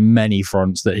people on many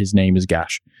fronts that his name is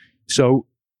Gash. So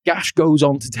Gash goes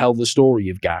on to tell the story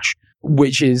of Gash,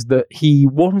 which is that he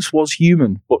once was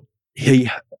human, but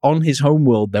on his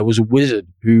homeworld, there was a wizard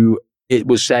who, it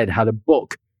was said, had a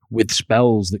book with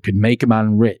spells that could make a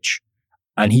man rich.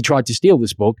 And he tried to steal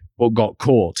this book, but got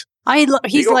caught. I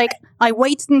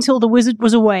waited until the wizard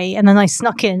was away and then I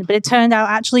snuck in, but it turned out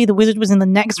actually the wizard was in the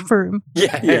next room.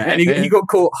 Yeah. And he got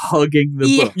caught hugging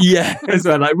the book. Yeah. As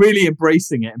well, like really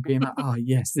embracing it and being like, oh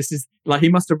yes, this is, like, he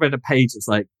must have read a page that's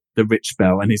like the rich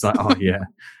spell, and he's like, oh yeah,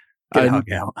 get a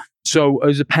hug out. So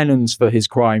as a penance for his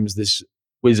crimes, this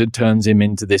wizard turns him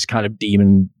into this kind of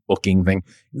demon looking thing.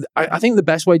 I think the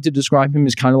best way to describe him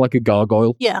is kind of like a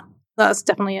gargoyle. Yeah. That's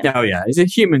definitely it. Oh yeah, he's a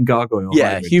human gargoyle.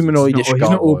 Yeah, humanoidish gargoyle. He's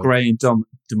not all grey and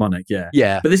demonic,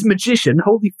 Yeah. But this magician,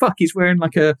 holy fuck, he's wearing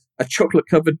like a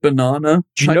chocolate-covered banana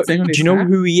type thing on his hat. Do you know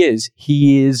who he is?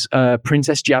 He is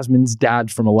Princess Jasmine's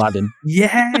dad from Aladdin.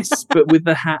 Yes, but with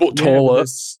the hat. But taller.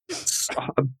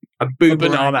 A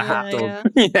banana hat on.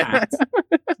 Yeah.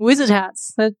 Wizard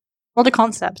hats. What a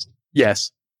concept.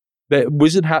 Yes. The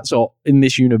wizard hats in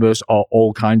this universe are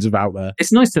all kinds of out there.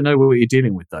 It's nice to know what you're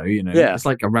dealing with, though. You know, it's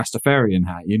like a Rastafarian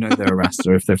hat. You know, they're a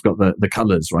Rasta if they've got the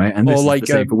colours right. And this is the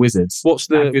same for wizards.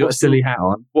 Have you got a silly hat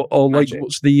on?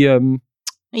 What's the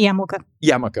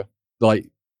yarmulke? Like,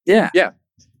 yeah.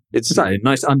 It's like a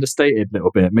nice understated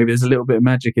little bit. Maybe there's a little bit of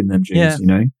magic in them jeans. You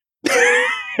know.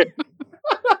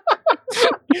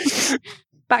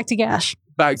 Back to Gash.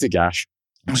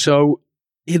 So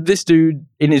this dude,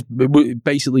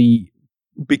 basically,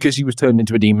 because he was turned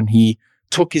into a demon, he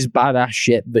took his badass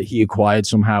shit that he acquired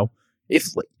somehow.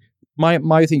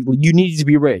 My thing, you needed to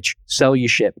be rich, sell your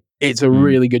ship. It's a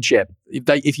really good ship.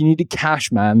 If you needed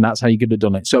cash, man, that's how you could have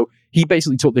done it. So he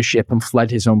basically took the ship and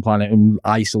fled his own planet and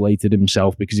isolated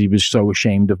himself because he was so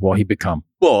ashamed of what he'd become.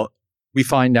 But we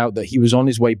find out that he was on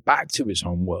his way back to his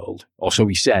home world, or so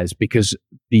he says, because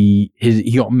he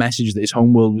got a message that his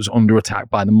home world was under attack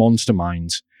by the monster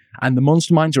mines. And the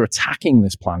monster mines are attacking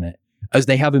this planet as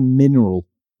they have a mineral,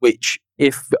 which,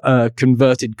 if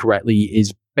converted correctly,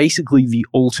 is basically the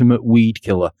ultimate weed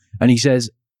killer. And he says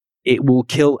it will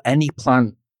kill any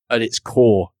plant at its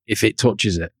core if it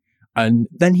touches it. And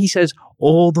then he says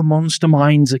all the monster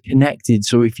mines are connected,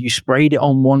 so if you sprayed it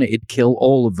on one, it'd kill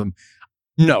all of them.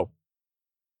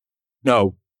 No,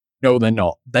 they're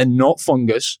not. They're not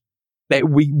fungus.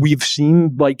 We've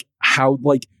seen how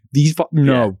these.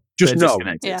 No.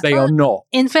 Yeah. They are not.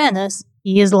 In fairness,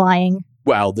 he is lying.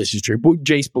 Well, this is true, but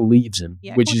Jace believes him,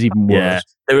 Yeah, which is even worse. Yeah.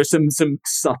 There were some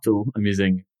subtle,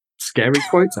 amusing, scary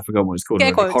quotes. I forgot what it's called.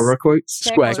 Scare quotes. Horror quotes.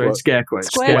 Scare Sorry, quotes. scare quotes.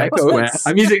 Square quotes.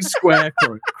 I'm using square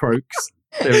croaks.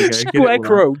 There we go. Square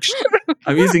croaks.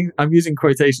 I'm using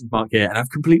quotation mark here, and I've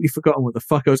completely forgotten what the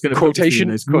fuck I was going to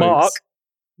Quotation mark.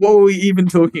 What were we even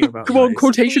talking about? Come on, guys?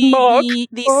 quotation mark.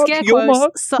 The Mark, scare your quotes,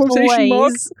 mark, subtle quotation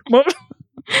mark. ways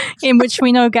in which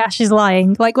we know Gash is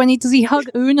lying. Like when does he hug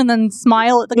Un and then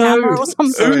smile at the camera or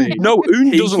something? Sorry. Un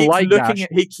He doesn't keeps like Gash.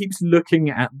 he keeps looking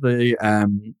at the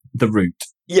route.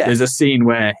 Yeah. There's a scene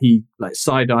where he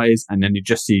side eyes, and then you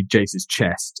just see Jace's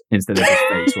chest instead of his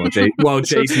face while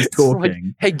Jace is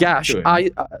talking. Hey Gash, to him. I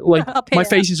Up my here.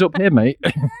 face is up here, mate.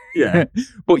 Yeah,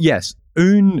 But yes,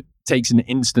 Un takes an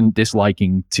instant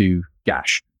disliking to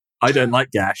Gash. I don't like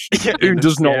Gash. Un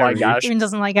does not like Gash. Un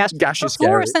doesn't like Gash. Gash is But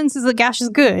Flora scary. senses that Gash is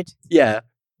good. Yeah.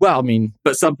 Well, I mean,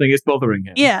 But something is bothering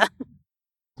him. Yeah.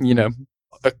 you know,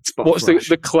 Spot what's flash.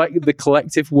 the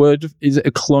collective word? Is it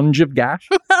a clunge of Gash?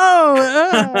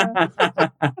 Oh,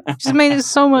 just made it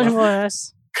so much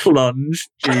worse. Clunge?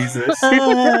 Jesus.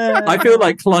 I feel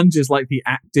like clunge is like the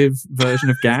active version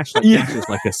of Gash. Like Yeah. Gash is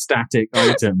like a static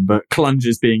item, but clunge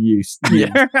is being used.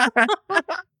 Yeah.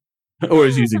 Or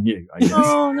is using you, I guess.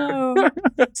 Oh no,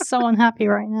 so unhappy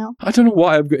right now. I don't know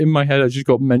why I've got in my head. I just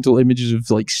got mental images of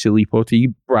Silly Putty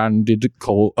branded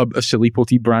a Silly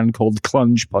Putty brand called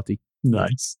Clunge Putty.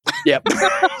 Nice. Yep.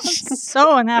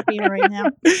 So unhappy right now.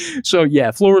 So yeah,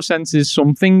 Flora senses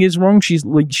something is wrong. She's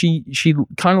she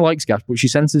kind of likes Gash, but she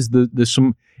senses there's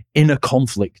some inner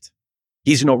conflict.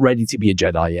 He's not ready to be a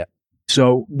Jedi yet.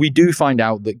 So we do find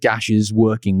out that Gash is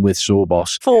working with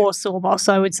Sawboss. For Sawboss,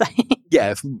 I would say.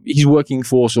 Yeah, he's working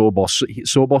for Sawboss.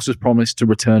 Sawboss has promised to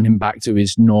return him back to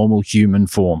his normal human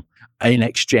form in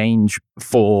exchange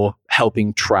for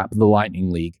helping trap the Lightning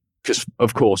League. Because,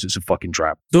 of course, it's a fucking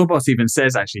trap. Sawboss even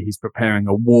says actually he's preparing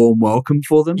a warm welcome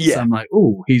for them. Yeah. So I'm like,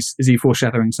 oh, is he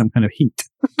foreshadowing some kind of heat?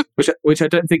 which I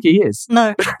don't think he is.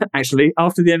 No. Actually,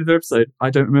 after the end of the episode,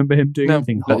 I don't remember him doing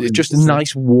anything hot. It's just a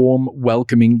nice, warm,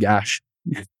 welcoming Gash.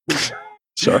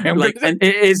 Sorry, and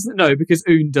it is because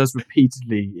Un does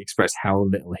repeatedly express how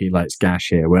little he likes Gash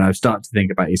here. When I start to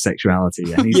think about his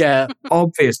sexuality, and he's yeah.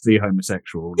 obviously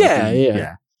homosexual.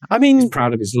 Yeah. I He's mean,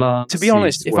 proud of his lance. to be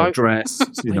honest, he's if I- well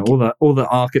dressed, all the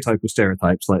archetypal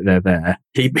stereotypes, they're there.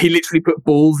 He literally put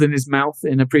balls in his mouth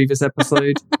in a previous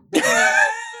episode.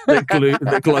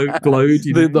 that glowed.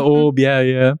 You know? the orb,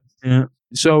 yeah.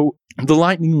 So the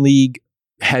Lightning League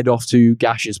head off to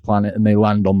Gash's planet and they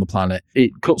land on the planet.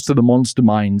 It cuts to the monster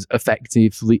mines.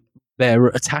 Effectively, they're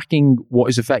attacking what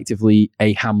is effectively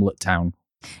a hamlet town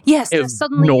Yes, they're of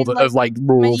suddenly in,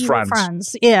 rural medieval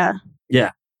France. Yeah.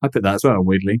 I put that as well,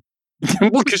 weirdly.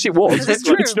 Well, because it was. It's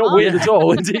true, It's not huh? weird at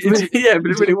all. Yeah,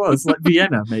 but it really was. Like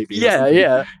Vienna, maybe. or Yeah, something.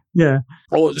 yeah. Yeah.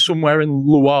 Or somewhere in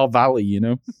Loire Valley, you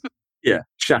know? Yeah.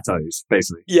 Chateaus,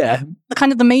 basically. Yeah.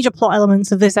 The major plot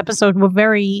elements of this episode were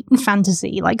very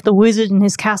fantasy, like the wizard and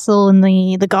his castle and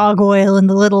the gargoyle and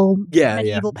the little Yeah,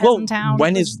 medieval yeah. peasant town.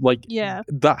 When is Yeah.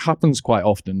 that happens quite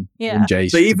often Yeah. in Jace.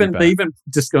 They to be even fair.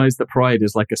 disguise the pride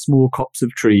as like a small copse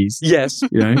of trees. Yes.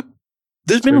 You know?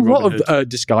 There's been a Very lot Robin of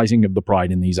disguising of the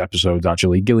pride in these episodes,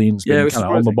 actually. Gillian's Yeah, it been was kind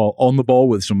of on the ball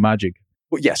with some magic.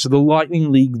 But yeah, so the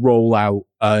Lightning League roll out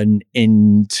and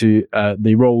into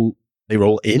they roll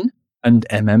in and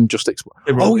MM just explode.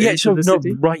 They roll Oh yeah, into so the no,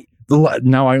 city? right.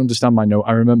 Now I understand my note.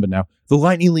 I remember now. The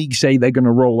Lightning League say they're going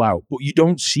to roll out, but you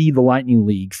don't see the Lightning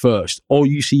League first. All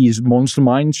you see is monster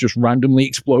mines just randomly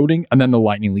exploding, and then the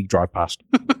Lightning League drive past.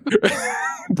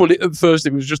 But at first,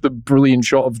 it was just a brilliant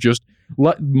shot of just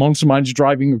monster mines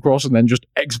driving across and then just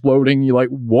exploding. You're like,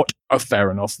 what? Oh,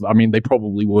 fair enough. I mean, they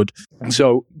probably would.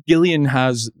 So Gillian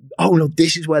has, oh no,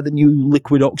 this is where the new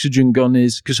liquid oxygen gun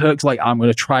is, because Herc's like, I'm going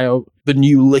to try out the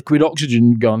new liquid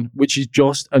oxygen gun, which is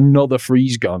just another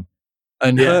freeze gun.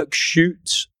 And Herc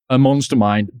shoots a monster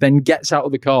mine, then gets out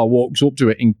of the car, walks up to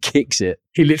it and kicks it.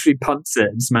 He literally punts it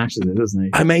and smashes it, doesn't he?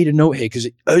 I made a note here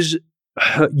because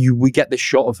we get this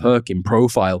shot of Herc in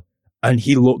profile and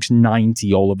he looks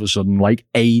 90 all of a sudden, like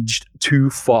aged to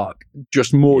fuck.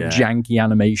 Just more janky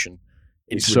animation.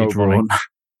 It's so funny.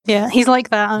 Yeah, he's like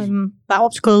that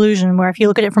optical illusion where if you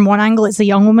look at it from one angle, it's a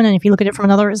young woman, and if you look at it from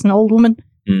another, it's an old woman.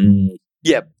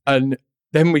 Yeah, and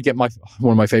then we get one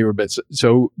of my favorite bits.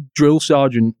 So Drill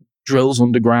Sergeant drills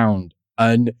underground,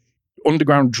 and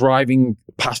underground driving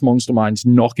past monster mines,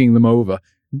 knocking them over.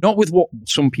 Not with what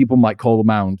some people might call a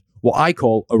mound, what I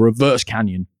call a reverse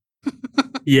canyon.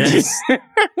 Yes.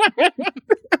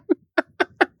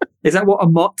 Is that what a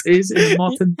mott is in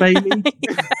Mott and Bailey?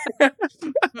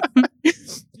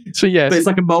 So yeah, but it's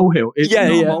like a molehill. It's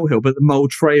not a molehill, but the mole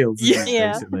trails.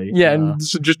 Basically. Yeah, and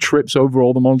so just trips over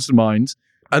all the monster mines.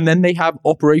 And then they have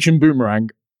Operation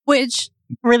Boomerang, which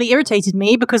really irritated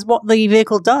me because what the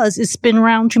vehicle does is spin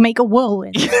around to make a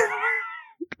whirlwind.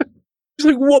 It's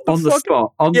like, what the on fuck?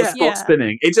 The spot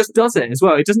spinning. It just does it as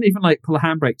well. It doesn't even like pull a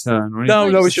handbrake turn or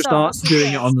anything. No, it just starts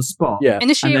doing it on the spot. Yeah.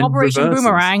 Initiate Operation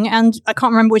Boomerang, and I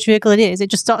can't remember which vehicle it is. It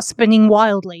just starts spinning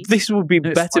wildly. This would be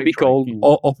better be called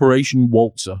Operation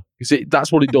Waltzer, because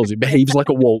that's what it does. It behaves like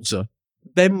a waltzer.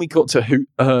 Then we got to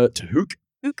Herc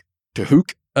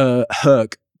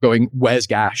going, "Where's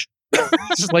Gash?"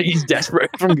 Just like he's desperate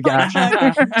from Gash.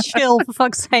 Chill, for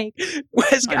fuck's sake.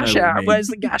 Where's Gash at? Where's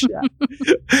the Gash at?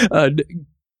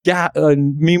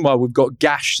 And meanwhile, we've got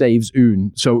Gash saves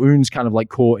Oon. So Oon's kind of like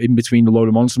caught in between a load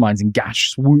of monster mines, and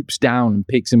Gash swoops down and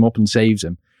picks him up and saves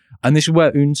him. And this is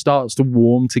where Oon starts to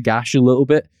warm to Gash a little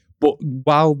bit. But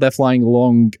while they're flying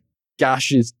along,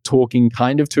 Gash is talking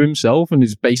kind of to himself and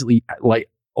is basically like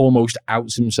almost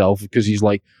outs himself because he's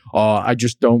like, I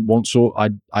just don't want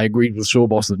I agreed with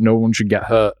Sawboss that no one should get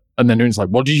hurt. And then Oon's like,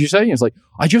 what did you say? And it's like,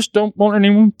 I just don't want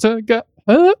anyone to get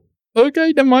hurt.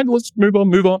 Okay, never mind. Let's move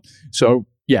on. So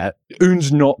yeah,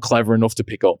 Oon's not clever enough to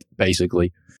pick up,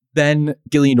 basically. Then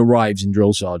Gillian arrives in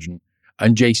Drill Sergeant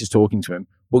and Jace is talking to him.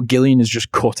 But Gillian is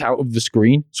just cut out of the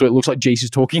screen. So it looks like Jace is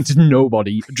talking to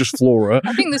nobody, just Flora.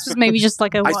 I think this was maybe just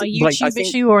like a YouTube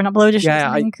issue or an upload issue or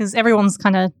something, because everyone's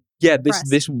kind of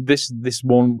this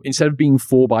one, instead of being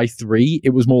 4x3,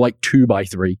 it was more like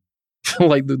 2x3.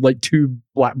 like two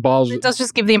black bars. It does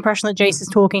just give the impression that Jace is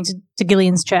talking to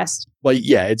Gillian's chest.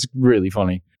 It's really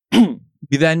funny.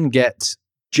 We then get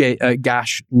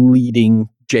Gash leading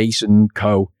Jace and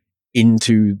Co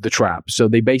into the trap. So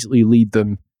they basically lead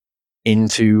them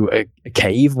into a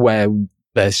cave where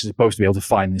they're supposed to be able to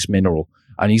find this mineral.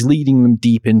 And he's leading them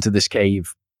deep into this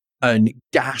cave. And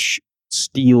Gash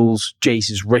steals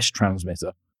Jace's wrist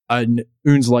transmitter. And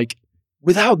Oon's like,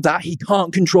 without that, he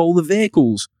can't control the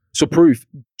vehicles. So proof,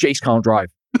 Jace can't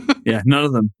drive. Yeah, none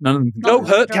of them. No,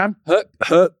 Herc can.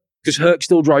 Herc, because Herc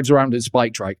still drives around in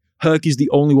Spike Trike. Herc is the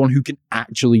only one who can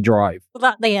actually drive. Well,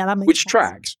 that makes which sense.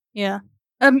 tracks. Yeah.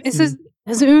 It says,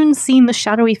 has Oon seen the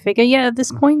shadowy figure yet at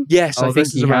this point? Yes, I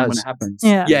think he has. When it happens.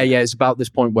 Yeah. It's about this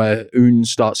point where Oon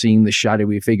starts seeing the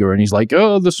shadowy figure and he's like,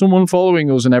 oh, there's someone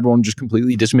following us, and everyone just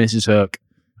completely dismisses Herc.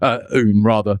 Oon,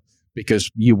 rather,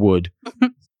 because you would.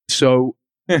 So,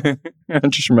 I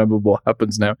just remember what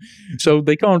happens now. So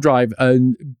they can't drive,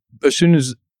 and as soon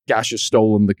as Gash has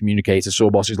stolen the communicator,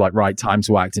 Sawboss is like, right, time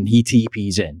to act, and he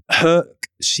TPs in. Herc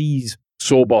sees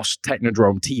Sawboss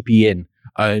Technodrome TP in,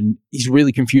 and he's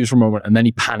really confused for a moment, and then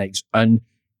he panics, and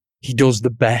he does the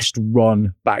best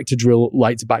run back to drill,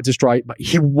 back to strike, but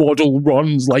he waddle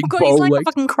runs like he's like a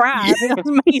fucking crab. That's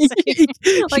amazing.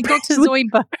 Like Dr.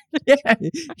 Zoidberg. Yeah,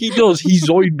 he does. He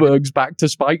Zoidbergs back to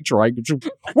Spike Trike. I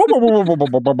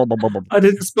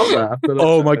didn't spot that.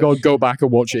 Oh my God, go back and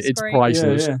watch it. It's great.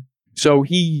 priceless. Yeah. So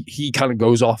he kind of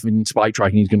goes off in Spike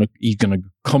Trike and he's gonna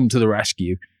come to the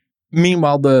rescue.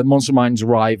 Meanwhile, the monster mines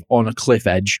arrive on a cliff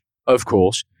edge, of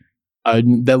course.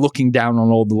 And they're looking down on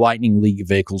all the Lightning League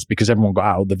vehicles because everyone got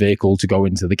out of the vehicle to go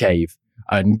into the cave.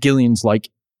 And Gillian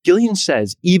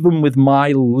says, even with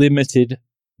my limited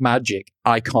magic,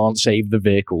 I can't save the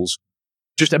vehicles.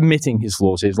 Just admitting his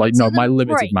flaws is like, no, my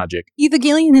limited magic. Either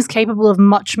Gillian is capable of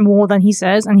much more than he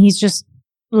says, and he's just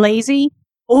lazy,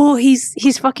 or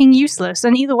he's fucking useless.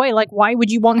 And either way, like, why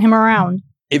would you want him around?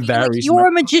 It varies. Like, you're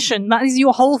a magician. That is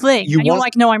your whole thing. You and you're want-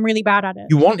 like, no, I'm really bad at it.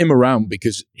 You want him around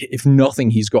because, if nothing,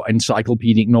 he's got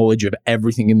encyclopedic knowledge of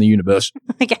everything in the universe.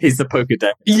 I guess. He's the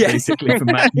Pokedex, Yeah. basically, for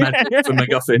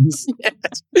MacGuffins.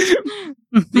 Yes. Yeah,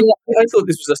 I thought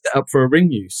this was a setup for a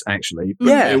ring use, actually. But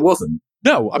Yeah. it wasn't.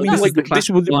 No, I mean, this like is the this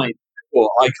classic was line, well,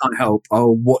 I can't help.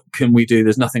 Oh, what can we do?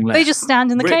 There's nothing left. They just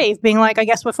stand in the Ring. cave being like, I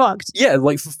guess we're fucked. yeah,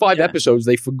 like for 5 Yeah. episodes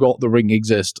they forgot the ring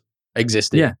existed.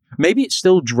 Yeah. Maybe it's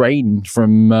still drained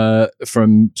from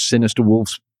Sinister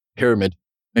Wolf's pyramid.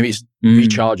 Maybe it's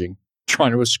recharging.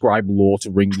 Trying to ascribe lore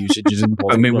to ring usage is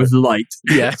impossible. I mean, with light.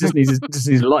 Yeah. It just needs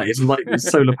light. It's light. It's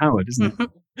solar powered, isn't it?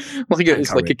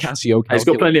 it's like a Casio It's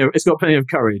got calculator. plenty of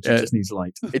courage. Yeah. It just needs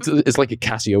light. It's like a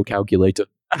Casio calculator.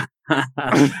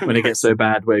 When it gets so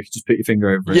bad, where you just put your finger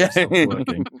over it, Yeah. it stops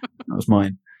working. That was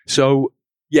mine. So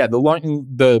yeah,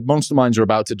 the monster mines are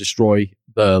about to destroy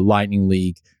the Lightning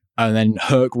League, and then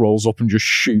Herc rolls up and just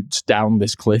shoots down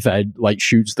this cliff edge, like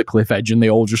shoots the cliff edge, and they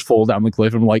all just fall down the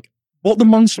cliff. I'm like, what the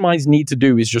monster mines need to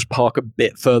do is just park a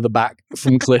bit further back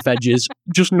from cliff edges,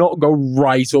 just not go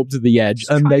right up to the edge,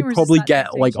 Just and try they and resist probably that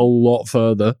get like a temptation. lot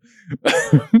further.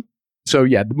 So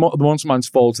yeah, the monster mines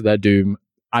fall to their doom.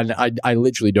 And I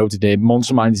literally noted here,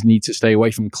 monster mines need to stay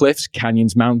away from cliffs,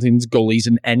 canyons, mountains, gullies,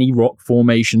 and any rock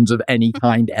formations of any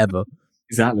kind ever.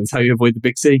 Exactly. That's how you avoid the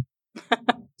big C.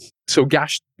 So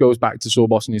Gash goes back to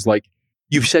Sawboss and he's like,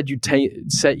 "You said you turned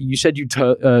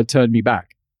me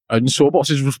back." And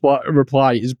Sawboss's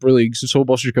reply is brilliant. So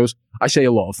Sawboss just goes, "I say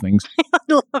a lot of things." I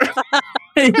love that.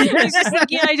 It's just like,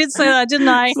 yeah, I did say that, didn't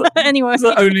I? Anyway.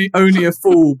 So only a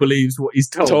fool believes what he's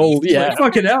told. Yeah. Like,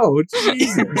 fucking hell.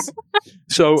 Jesus.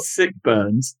 So Sick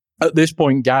burns. at this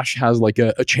point, Gash has like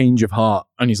a change of heart,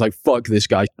 and he's like, "Fuck this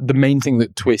guy." The main thing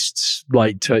that twists,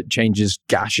 changes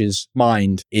Gash's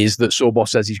mind is that Sawboss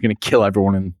says he's going to kill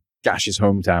everyone in Gash's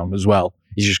hometown as well.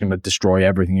 He's just going to destroy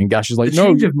everything, and Gash is like, The "No."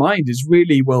 change of mind is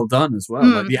really well done as well.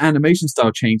 Like the animation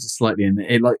style changes slightly, and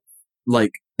it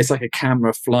like it's like a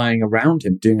camera flying around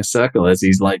him doing a circle as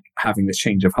he's like having this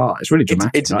change of heart. It's really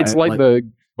dramatic. It's like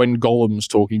when Gollum's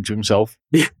talking to himself.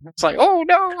 Yeah. It's like, "Oh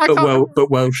no, I can't." but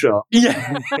well shot.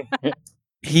 Yeah.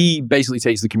 He basically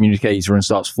takes the communicator and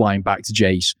starts flying back to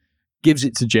Jace, gives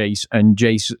it to Jace, and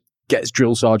Jace gets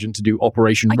Drill Sergeant to do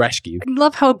Operation Rescue. I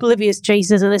love how oblivious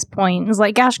Jace is at this point. It's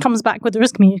like Gash comes back with the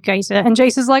risk communicator, and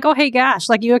Jace is like, "Oh, hey, Gash,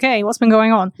 like, you okay? What's been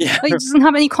going on?" Yeah. Like, he doesn't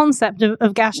have any concept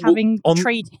of Gash having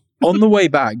trade. On the way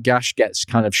back, Gash gets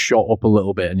kind of shot up a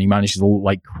little bit, and he manages to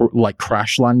like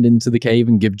crash land into the cave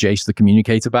and give Jace the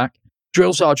communicator back.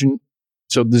 Drill Sergeant.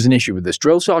 So there's an issue with this.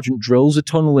 Drill Sergeant drills a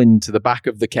tunnel into the back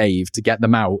of the cave to get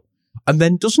them out, and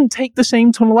then doesn't take the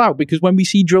same tunnel out, because when we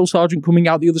see Drill Sergeant coming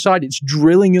out the other side, it's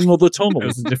drilling another tunnel. It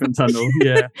was a different tunnel.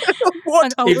 Yeah.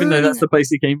 What? And Even though that's the place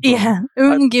he came from. Yeah,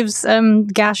 Oon gives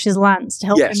Gash his lance to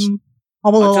help Yes. him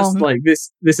hobble I along. just like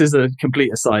this is a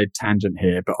complete aside tangent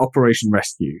here, but Operation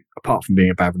Rescue, apart from being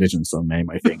a Bad Religion song name,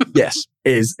 I think, Yes.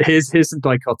 is here's some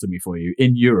dichotomy for you.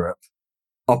 In Europe,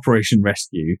 Operation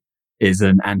Rescue is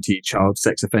an anti-child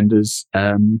sex offenders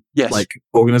Yes. like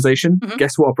organization. Mhm.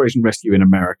 Guess what Operation Rescue in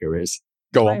America is?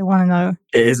 Go I on. want to know.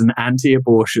 It is an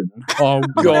anti-abortion, Oh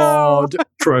God.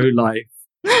 pro-life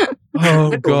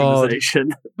Oh God.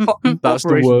 organization. That's the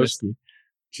Operation worst. Rescue.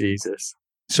 Jesus.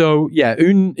 So yeah,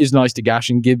 Un is nice to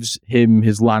Gash and gives him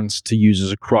his lance to use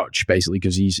as a crutch, basically,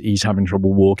 because he's having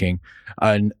trouble walking.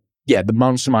 And yeah, the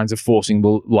monster mines are forcing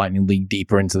the Lightning League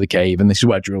deeper into the cave, and this is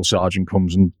where Drill Sergeant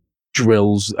comes and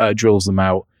drills them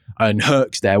out. And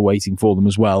Herc's there waiting for them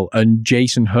as well. And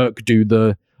Jace and Herc do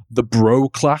the bro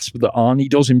clasp that Arnie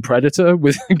does in Predator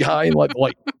with a guy like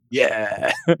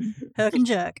yeah. Herc and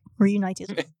Jerk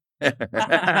reunited.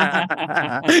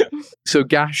 So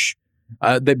Gash,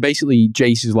 they basically,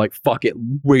 Jace is like, "Fuck it,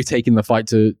 we're taking the fight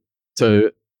to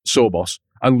Sawboss,"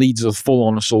 and leads a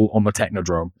full-on assault on the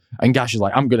Technodrome. And Gash is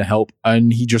like, "I'm gonna help,"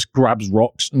 and he just grabs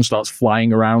rocks and starts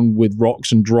flying around with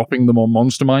rocks and dropping them on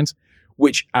monster mines,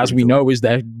 which, as we know, is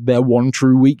their one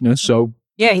true weakness. So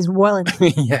Yeah, he's well in,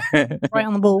 yeah. right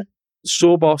on the ball.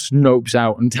 Sawboss nopes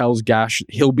out and tells Gash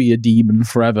he'll be a demon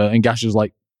forever, and Gash is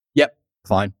like, "Yep,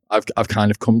 fine. I've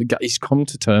kind of he's come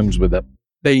to terms with it."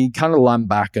 They kind of land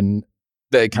back and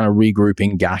they're kind of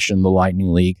regrouping Gash and the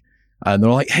Lightning League, and they're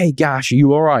like, "Hey, Gash, are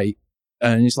you all right?"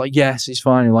 And he's like, "Yes, he's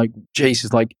fine." And like Jace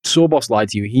is like, "Sawboss lied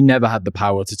to you. He never had the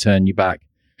power to turn you back."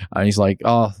 And he's like,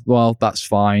 "Oh, well, that's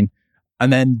fine."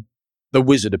 And then the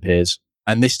wizard appears.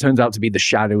 And this turns out to be the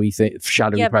shadowy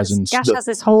Yeah, presence. Gash that- has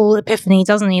this whole epiphany,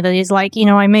 doesn't he? That he's like,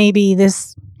 I may be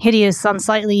this hideous,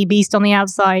 unsightly beast on the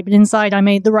outside, but inside I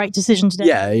made the right decision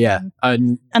today. Yeah.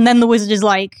 And then the wizard is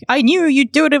like, I knew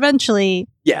you'd do it eventually.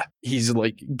 yeah, he's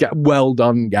like, well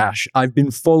done, Gash. I've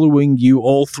been following you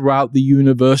all throughout the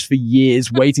universe for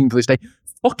years, waiting for this day.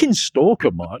 Fucking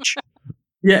stalker much.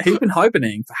 Yeah, he's been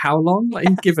hibernating for how long? Like,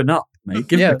 he's given up, mate.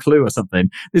 Give him a clue or something.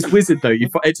 This wizard, though,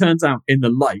 it turns out in the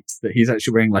light that he's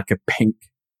actually wearing like a pink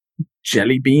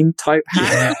jelly bean type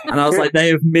hat. And I was like, they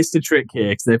have missed a trick here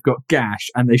because they've got Gash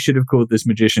and they should have called this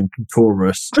magician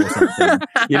Clitoris or something.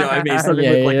 You know what I mean? Something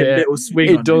with like a little swing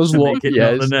it on does it to look, make it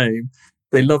not the name.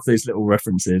 They love those little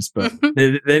references, but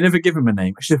they never give him a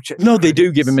name. I should have checked. No, they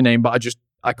do give him a name, but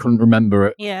I couldn't remember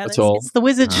it at all. It's the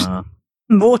wizard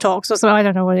Vortox or something. I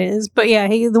don't know what it is. But yeah,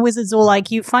 the wizard's all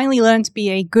like, you finally learned to be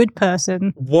a good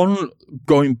person.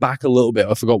 Going back a little bit,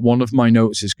 I forgot one of my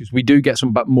notes is because we do get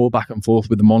some more back and forth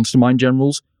with the Monster Mine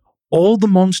generals. All the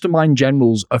Monster Mine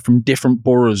generals are from different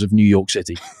boroughs of New York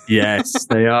City. Yes,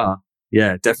 they are.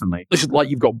 Yeah, definitely. It's like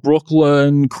you've got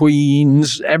Brooklyn,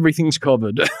 Queens, everything's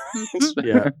covered.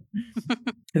 Yeah.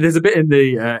 There's a bit in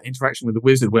the interaction with the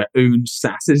wizard where Oon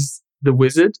sasses the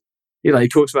wizard. He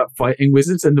talks about fighting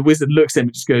wizards, and the wizard looks at him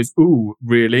and just goes, "Ooh,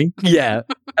 really?" Yeah,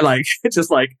 it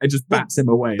just bats him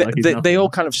away. They all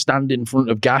kind of stand in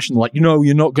front of Gash and like,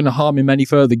 you're not going to harm him any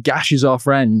further. Gash is our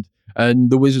friend,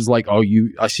 and the wizard's like, "Oh,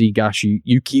 I see, Gash.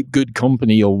 You keep good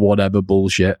company or whatever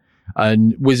bullshit."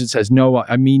 And wizard says, "No,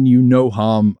 I mean you no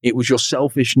harm. It was your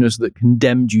selfishness that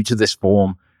condemned you to this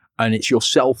form, and it's your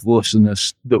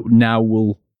selflessness that now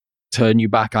will turn you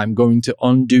back. I'm going to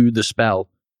undo the spell."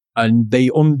 And they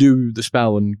undo the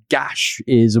spell, and Gash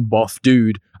is a buff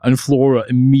dude, and Flora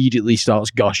immediately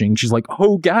starts gushing. She's like,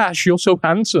 "Oh, Gash, you're so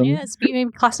handsome." Yeah, it's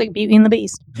classic Beauty and the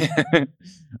Beast.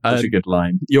 That's a good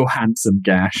line. You're handsome,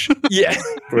 Gash. Yeah.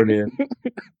 Brilliant.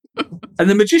 And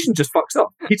the magician just fucks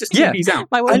up. He just TV's out.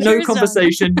 No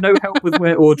conversation, no help with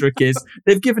where Audric is.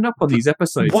 They've given up on these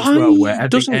episodes as well. Where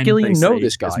doesn't Gillian know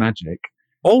this guy? It's magic.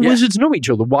 All wizards know each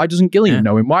other. Why doesn't Gillian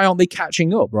know him? Why aren't they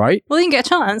catching up, right? Well, they didn't get a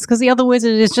chance because the other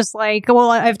wizard is just like,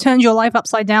 well, I've turned your life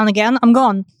upside down again. I'm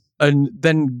gone. And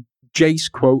then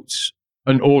Jace quotes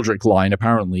an Audric line,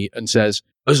 apparently, and says,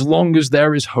 "As long as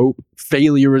there is hope,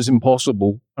 failure is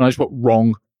impossible." And I just went,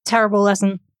 wrong. Terrible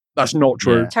lesson. That's not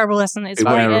true. Yeah. Terrible lesson. It's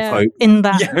Beware right of there hope. in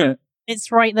that. Yeah.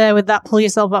 It's right there with that pull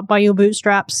yourself up by your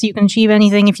bootstraps. You can achieve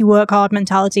anything if you work hard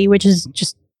mentality, which is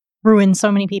just ruined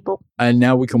so many people. And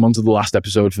now we come on to the last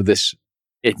episode for this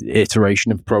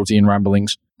iteration of Protean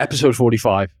Ramblings. Episode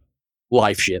 45,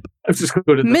 Life Ship. I've just called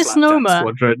it the Misnomer, Flapjack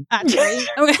Squadron.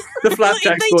 Actually. The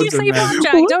Flapjack they Squadron. do say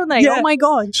Flapjack, don't they? Yeah. Oh my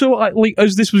God. So,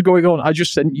 as this was going on, I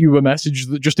just sent you a message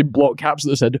that just in block caps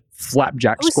that said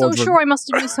Flapjack I was Squadron. so sure I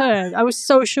must have misheard. I was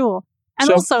so sure. And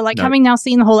So- also, having now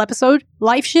seen the whole episode,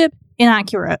 Life Ship,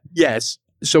 inaccurate. Yes.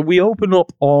 So we open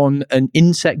up on an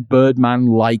insect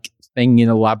birdman-like thing in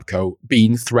a lab coat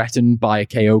being threatened by a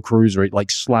KO cruiser. It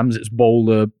slams its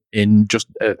boulder in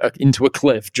into a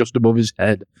cliff just above his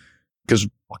head because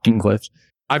fucking cliffs.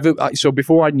 So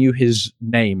before I knew his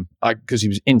name, because he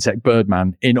was Insect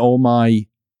Birdman, in all my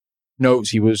notes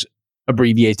he was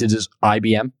abbreviated as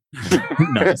IBM.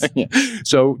 Nice. Yeah.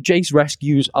 So Jace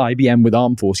rescues IBM with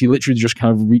Arm Force. He literally just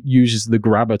kind of uses the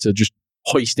grabber to just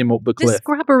hoist him up the cliff. This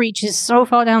grabber reaches so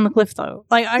far down the cliff, though.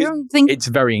 I don't think It's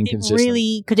very it inconsistent.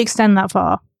 really could extend that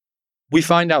far. We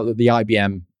find out that the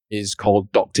IBM is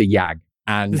called Dr. Yag.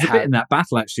 And There's a bit in that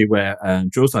battle, actually, where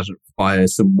Drill Sergeant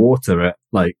fires some water at,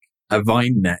 a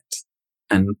vine net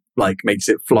and, makes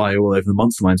it fly all over the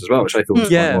monster mines as well, which I thought was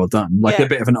quite well done. A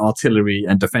bit of an artillery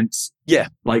and defense. Yeah.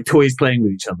 Toys playing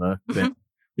with each other,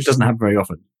 which doesn't happen very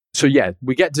often. So,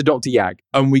 we get to Dr. Yag,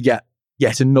 and we get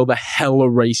yet another hella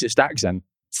racist accent.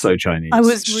 So Chinese. I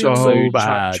was so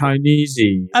bad.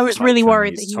 Chinesey. I was really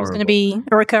worried that he was going to be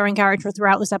a recurring character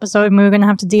throughout this episode, and we were going to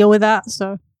have to deal with that,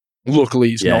 so...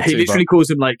 Luckily, it's not he too literally calls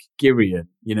him, Girion,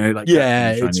 it's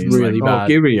Chinese. really bad.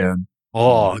 Oh, Girion.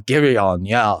 Oh, Girion,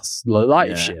 yes. The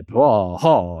light ship.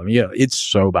 Oh, yeah. It's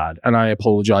so bad. And I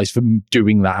apologize for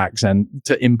doing that accent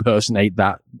to impersonate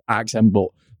that accent, but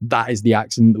that is the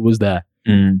accent that was there.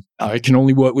 Mm. I can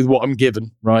only work with what I'm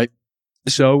given, right?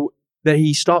 So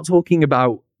they start talking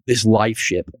about this life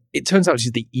ship. It turns out it's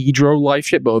the Edro life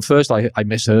ship, but at first I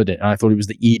misheard it and I thought it was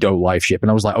the Edo life ship. And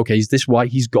I was like, okay, is this why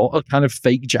he's got a kind of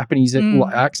fake Japanese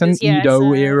accent?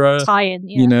 Edo era?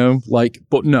 Tie-in,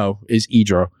 but no, it's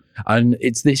Edro. And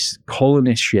it's this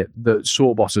colonist ship that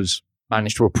Sawboss has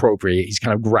managed to appropriate. He's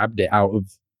kind of grabbed it out of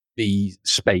the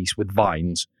space with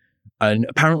vines. And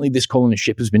apparently this colonist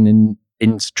ship has been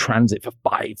in transit for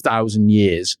 5,000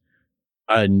 years.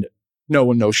 And no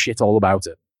one knows shit all about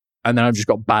it. And then I've just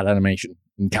got bad animation.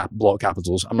 in block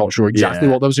capitals. I'm not sure exactly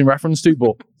what that was in reference to,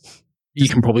 but you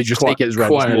can probably just take it as read.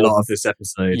 Quite a lot of this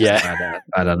episode is bad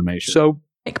animation. So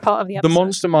big part of the episode. the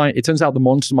monster mind, it turns out the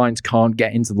monster minds can't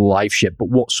get into the life ship, but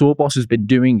what Sawboss has been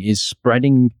doing is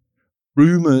spreading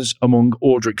rumors among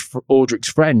Audric's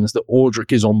friends that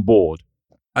Audric is on board.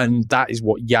 And that is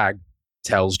what Yag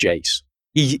tells Jace.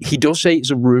 He does say it's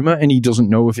a rumor and he doesn't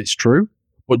know if it's true,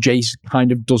 but Jace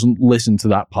kind of doesn't listen to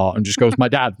that part and just goes, my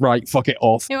dad, right, fuck it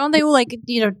off. Aren't they all like,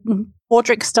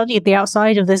 Audric studied the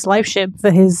outside of this life ship for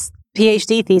his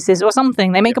PhD thesis or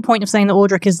something. They make a point of saying that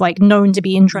Audric is like known to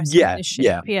be interested in this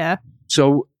ship. Yeah.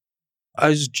 So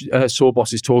as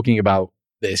Sawboss is talking about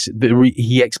this,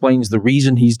 he explains the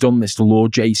reason he's done this to lure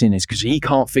Jace in is because he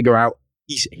can't figure out,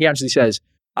 he actually says,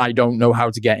 I don't know how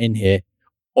to get in here.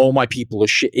 All my people are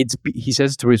shit. He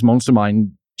says to his monster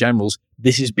mind generals,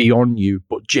 this is beyond you,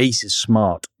 but Jace is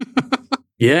smart.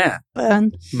 Yeah.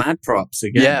 Burn. Mad props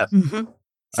again. Yeah. Mm-hmm.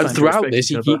 And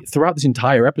throughout this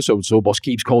entire episode, Sawboss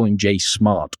keeps calling Jace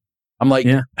smart. I'm like,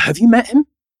 have you met him?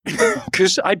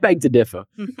 Because I beg to differ.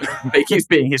 But he keeps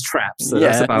beating his traps. So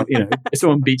that's about, if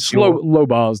someone beats low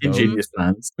bars, though. Ingenious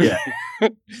plans. Yeah.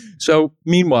 So,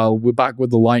 meanwhile, we're back with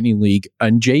the Lightning League,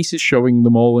 and Jace is showing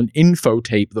them all an info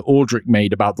tape that Audric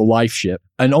made about the life ship.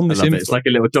 And on this it's like a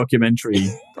little documentary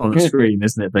on the screen,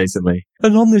 isn't it, basically?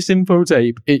 And on this info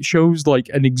tape, it shows like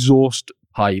an exhaust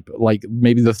pipe, like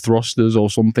maybe the thrusters or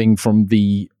something from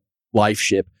the life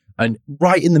ship. And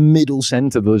right in the middle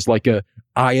center, there's like a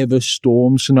Eye of a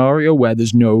Storm scenario where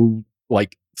there's no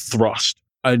like thrust.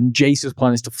 And Jace's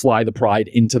plan is to fly the Pride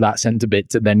into that center bit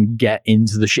to then get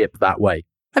into the ship that way.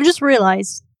 I've just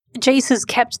realized Jace has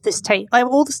kept this tape. Like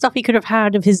all the stuff he could have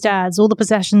had of his dad's, all the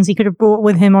possessions he could have brought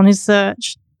with him on his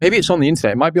search. Maybe it's on the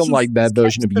internet. It might be on like their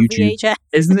version of YouTube. VHS.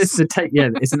 Isn't this the tape? Yeah,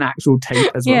 it's an actual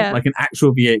tape as well, like an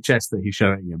actual VHS that he's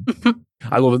showing him.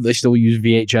 I love that they still use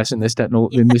VHS in this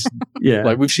technology. In this,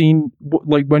 like we've seen,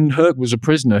 like when Herc was a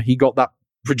prisoner, he got that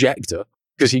projector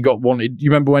because he wanted. You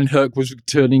remember when Herc was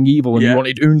turning evil and he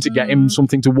wanted Oon to get him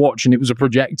something to watch, and it was a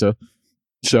projector.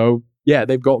 So yeah,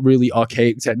 they've got really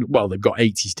archaic well, they've got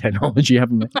 80s technology,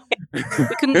 haven't they?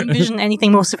 We couldn't envision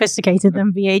anything more sophisticated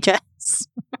than VHS.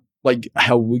 Like,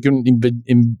 hell, we couldn't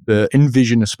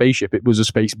envision a spaceship. It was a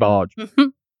space barge.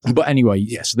 Mm-hmm. But anyway,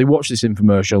 yes, they watch this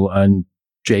infomercial and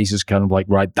Jace is kind of like,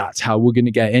 right, that's how we're going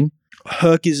to get in.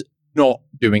 Herc is not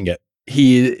doing it.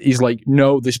 He's like,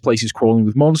 no, this place is crawling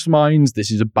with monster minds.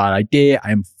 This is a bad idea.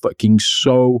 I am fucking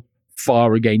so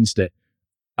far against it.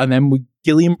 And then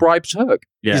Gillian bribes Herc.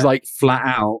 Yeah. He's like, flat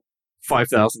out,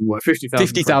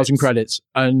 50,000 credits.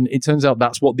 And it turns out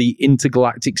that's what the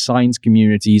intergalactic science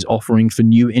community is offering for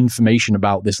new information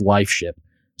about this life ship.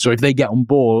 So if they get on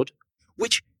board,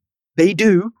 which they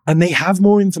do, and they have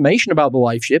more information about the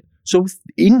life ship, so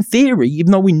in theory,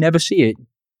 even though we never see it,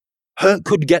 Herc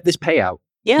could get this payout.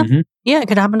 Yeah. Mm-hmm. Yeah, it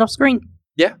could happen off screen.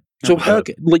 Yeah. So Herc,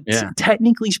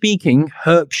 technically speaking,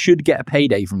 Herc should get a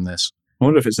payday from this. I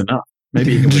wonder if it's enough.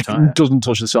 Maybe he can retire. Doesn't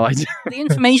touch the side. The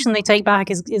information they take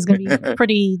back is going to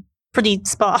be pretty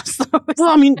sparse. Well,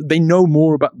 I mean, they know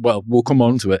more about. Well, we'll come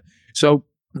on to it. So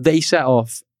they set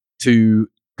off to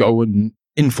go and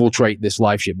infiltrate this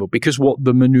life ship, but because what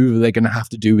the maneuver they're going to have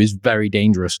to do is very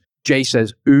dangerous. Jay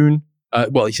says Oon.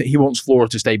 He wants Flora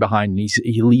to stay behind, and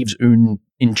he leaves Oon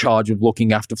in charge of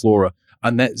looking after Flora.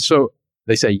 And so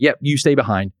they say, "Yep, you stay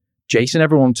behind." Jason,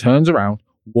 everyone turns around,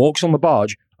 walks on the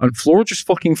barge. And Flora just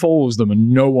fucking follows them and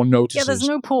no one notices. Yeah, there's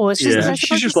no pause. She's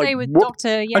supposed to say with what?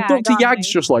 Dr. Yag. And Dr. Yag's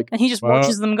just like... And he just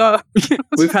watches them go.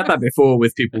 We've had that before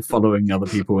with people following other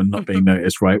people and not being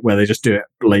noticed, right? Where they just do it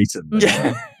blatantly.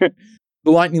 Yeah. The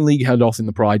Lightning League head off in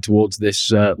the Pride towards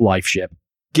this life ship.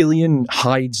 Gillian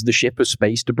hides the ship as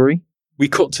space debris. We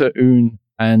cut to Oon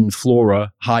and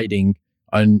Flora hiding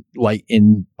and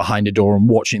behind a door and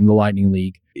watching the Lightning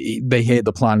League. They hear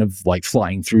the plan of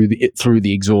flying through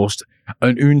the exhaust.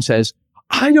 And Oon says,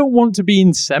 I don't want to be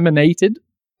inseminated.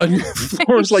 And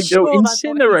Flora's like, no,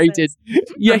 incinerated.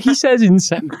 Yeah, he says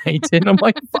inseminated. I'm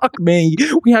like, fuck me.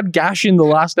 We had gash in the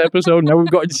last episode. Now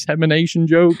we've got insemination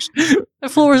jokes.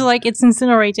 And Flora's like, it's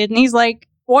incinerated. And he's like,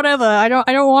 whatever. I don't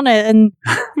want it. And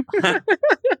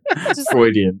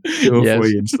Freudian.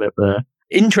 Freudian slip there.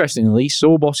 Interestingly,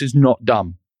 Sawboss is not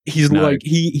dumb. He's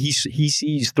he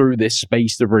sees through this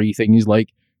space debris thing. He's like,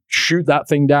 shoot that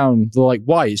thing down. They're like,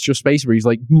 why? It's just space debris. He's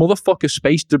like, motherfucker,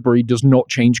 space debris does not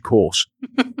change course.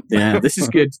 Yeah, this is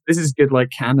good. This is good, like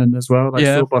canon as well. Like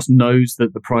Sawboss knows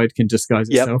that the Pride can disguise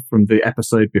itself from the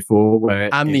episode before,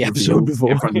 the episode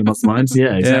before in front of the Monster Minds.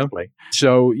 Yeah, exactly.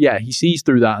 So he sees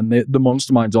through that, and the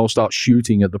Monster Minds all start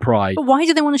shooting at the Pride. But why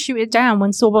do they want to shoot it down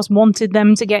when Sawboss wanted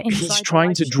them to get inside? He's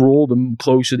trying to draw them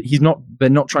closer. They're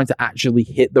not trying to actually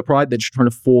hit the Pride. They're just trying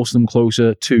to force them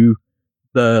closer to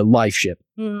the life ship.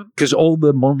 Because all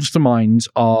the Monster Minds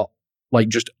are like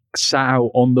just sat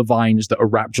out on the vines that are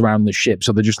wrapped around the ship,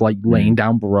 so they're just like laying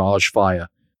down barrage fire,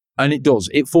 and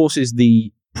it forces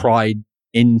the Pride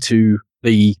into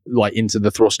the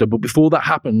thruster. But before that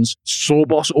happens,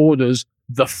 Sawboss orders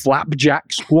the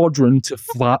Flapjack Squadron to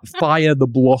fire the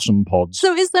Blossom Pods.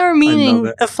 So is there a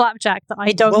meaning of Flapjack that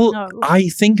I don't know? I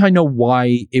think I know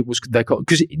why it was they're called,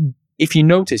 because if you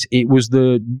notice, it was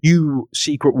the new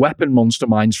secret weapon Monster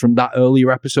Minds from that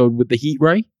earlier episode with the heat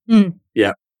ray.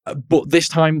 Yeah. But this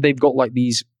time they've got like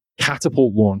these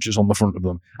catapult launchers on the front of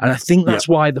them. And I think that's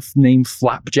why the name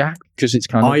Flapjack, because it's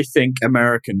kind of... I think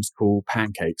Americans call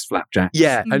pancakes flapjacks.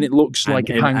 Yeah, and it looks like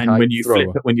a pancake. And when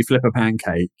you flip a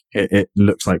pancake, it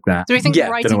looks like that. Do we think the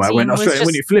writing team was just...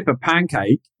 When you flip a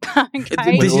pancake... I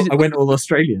went all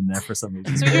Australian there for some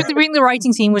reason. So do you think the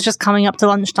writing team was just coming up to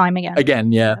lunchtime again?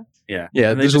 Again, yeah. Yeah,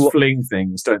 yeah. They just fling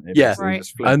things, don't they? Yeah, right.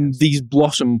 And these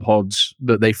blossom pods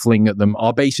that they fling at them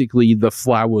are basically the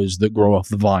flowers that grow off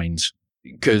the vines.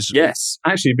 Because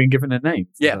actually been given a name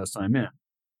for the first time. Yeah.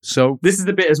 So this is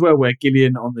the bit as well where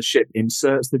Gillian on the ship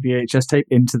inserts the VHS tape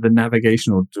into the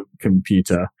navigational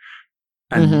computer,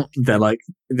 and they're like,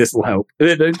 "This will help."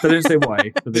 They don't say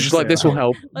why. But they're just like, "This will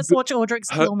help." Let's watch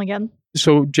Audric's film again.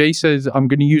 So Jay says, "I'm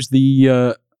going to use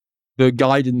the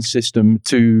guidance system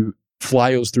to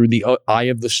fly us through the eye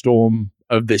of the storm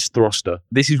of this thruster."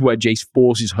 This is where Jace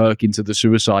forces Herc into the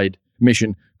suicide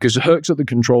mission, because Herc's at the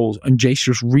controls and Jace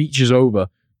just reaches over,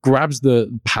 grabs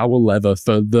the power lever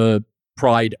for the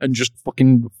Pride and just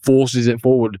fucking forces it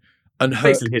forward. And Herc,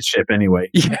 basically his ship anyway.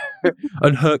 Yeah.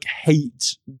 And Herc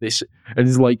hates this and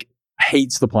is like,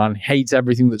 hates the plan, hates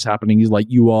everything that's happening. He's like,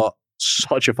 "You are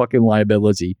such a fucking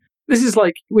liability." This is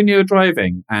like when you're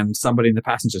driving and somebody in the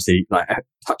passenger seat like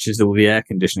touches all the air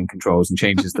conditioning controls and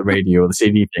changes the radio or the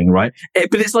CD thing, right?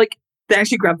 But it's like they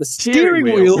actually grab the steering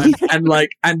wheel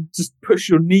and just push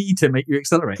your knee to make you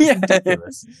accelerate. Yeah.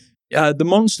 Ridiculous. The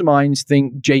Monster Minds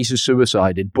think Jace is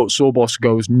suicided, but Sawboss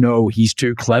goes, "No, he's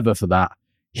too clever for that.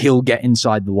 He'll get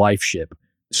inside the life ship."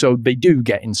 So they do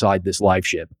get inside this life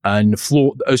ship, and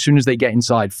as soon as they get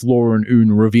inside, Flora and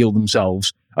Oon reveal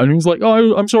themselves. And Oon's like,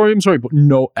 "Oh, I'm sorry. But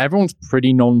no, everyone's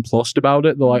pretty nonplussed about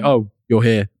it. They're like, "Oh, you're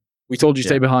here. We told you to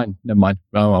stay behind. Never mind.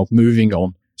 Oh, well, moving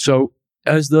on." So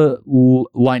as the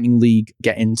Lightning League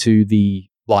get into the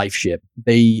life ship,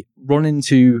 they run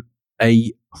into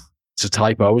it's a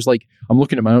typo. I was like, I'm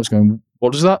looking at my notes going,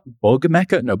 what is that? Bug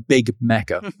mecha? No, big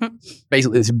mecha.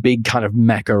 Basically, it's a big kind of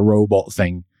mecha robot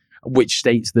thing, which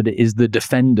states that it is the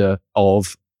defender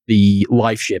of the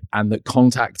life ship and that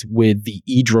contact with the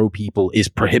Edro people is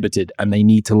prohibited and they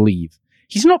need to leave.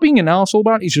 He's not being an arsehole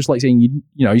about it. He's just like saying,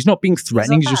 you know, he's not being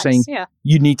threatening. He's just saying,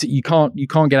 you can't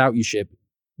get out your ship.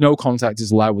 No contact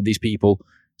is allowed with these people.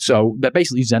 So they're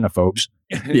basically xenophobes.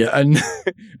 Yeah.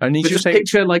 and he's just saying,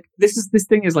 picture like this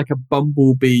thing is like a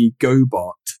Bumblebee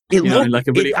GoBot. Like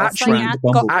a really off-brand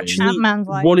Bumblebee. Actually,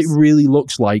 what it really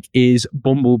looks like is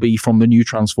Bumblebee from the new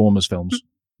Transformers films.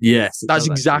 Yes. That's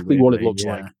exactly what it looks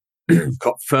like.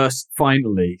 First,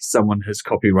 finally, someone has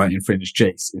copyright infringed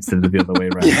Jace instead of the other way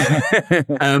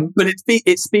around. But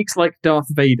it speaks like Darth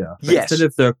Vader. Instead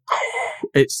of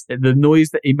it's the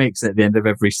noise that he makes at the end of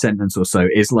every sentence or so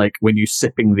is like when you're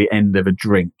sipping the end of a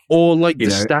drink, or like the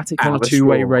static on a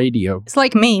two-way radio. It's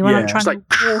like me when I'm trying to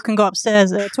talk and go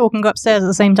upstairs at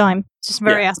the same time. It's just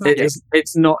very asthmatic.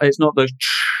 It's not the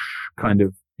kind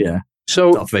of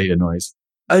So Darth Vader noise.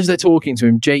 As they're talking to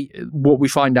him, Jay, what we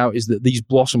find out is that these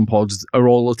blossom pods are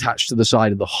all attached to the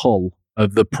side of the hull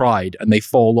of the Pride, and they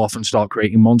fall off and start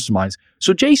creating monster minds.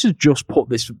 So Jace has just put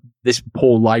this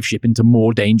poor life ship into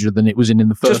more danger than it was in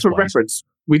the first place. Just for reference,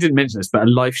 we didn't mention this, but a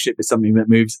life ship is something that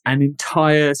moves an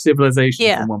entire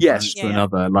civilization from one planet to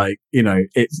another. Like, you know,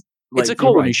 it's a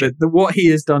colony ship. What he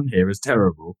has done here is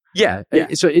terrible. Yeah.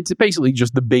 So it's basically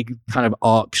just the big kind of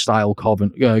Ark-style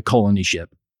colony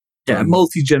ship. Yeah, a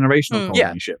multi-generational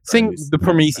colony ship. Think the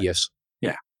Prometheus.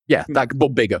 Yeah,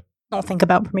 but bigger. Don't think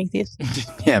about Prometheus.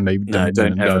 Yeah, maybe don't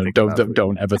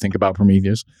ever think about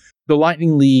Prometheus. The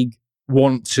Lightning League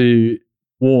want to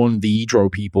warn the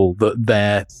Edro people that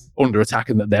they're under attack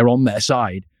and that they're on their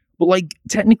side, But like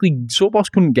technically,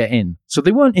 Sawboss couldn't get in, so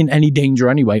they weren't in any danger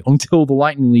anyway until the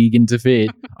Lightning League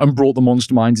interfered and brought the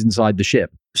monster mines inside the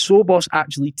ship. Sawboss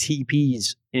actually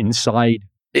TPs inside.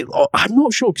 I'm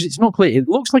not sure because it's not clear. It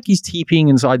looks like he's TPing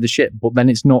inside the ship, but then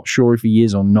it's not sure if he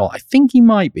is or not. I think he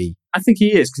might be. I think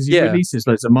he is because he releases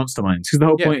loads of monster mines. Because the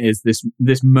whole point is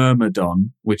this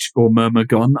Myrmidon, or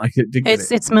Myrmidon.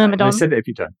 It's Myrmidon. I said it a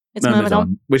few times. It's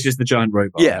Myrmidon, which is the giant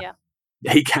robot. Yeah.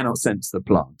 He cannot sense the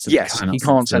plants. Yes, he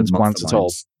can't sense plants at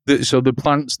all. So the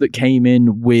plants that came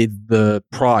in with the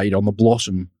Pride on the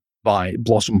blossom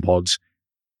pods,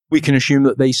 we can assume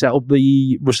that they set up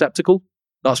the receptacle.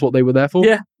 That's what they were there for.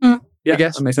 Yeah, I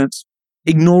guess that makes sense.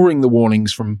 Ignoring the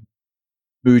warnings from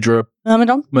Mudra,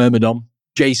 Myrmidon,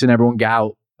 Jason, everyone get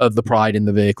out of the Pride in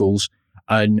the vehicles,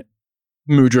 and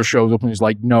Mudra shows up and is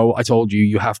like, "No, I told you,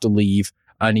 you have to leave."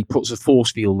 And he puts a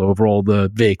force field over all the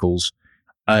vehicles.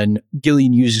 And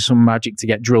Gillian uses some magic to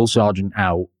get Drill Sergeant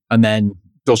out, and then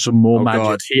does some more magic.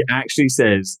 God, he actually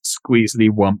says "Squeezely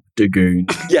Wump Dagoon."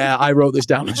 Yeah, I wrote this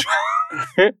down as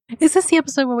well. Is this the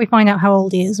episode where we find out how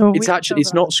old he is? Or it's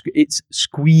it's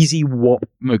Squeezy Wop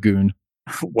Magoon.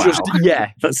 Wow.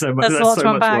 That's so much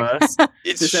worse.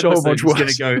 It's so much worse. Going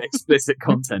to go explicit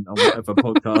content on whatever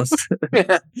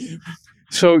podcast.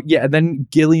 So then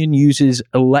Gillian uses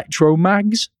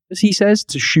electromags, as he says,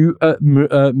 to shoot at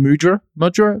Myrmidon.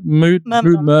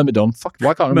 Fuck,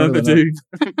 why can't I remember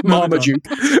Marmaduke.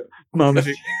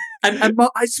 Marmaduke. And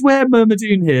I swear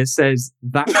Myrmidon here says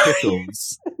that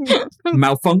pickles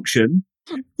malfunction.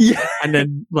 Yeah, and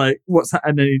then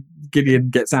and then Gideon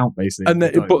gets out basically, and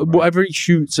then whatever he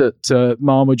shoots at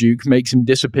Marmaduke makes him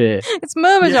disappear. It's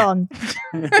Myrmidon.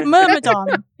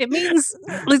 Myrmidon. It means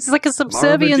it's like a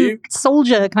subservient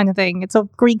soldier kind of thing. It's a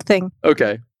Greek thing.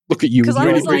 Okay, look at you. Look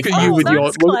at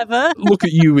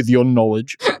you with your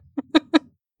knowledge.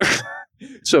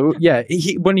 So yeah,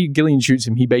 when Gillian shoots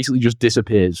him, he basically just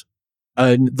disappears.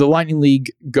 And the Lightning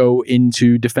League go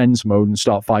into defense mode and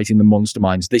start fighting the monster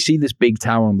mines. They see this big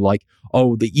tower and they're like,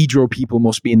 "Oh, the Edro people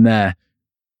must be in there."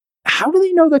 How do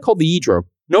they know they're called the Edro?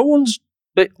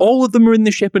 All of them are in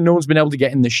the ship and no one's been able to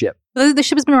get in the ship. The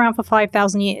ship has been around for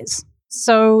 5,000 years.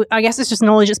 So I guess it's just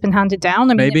knowledge that's been handed down.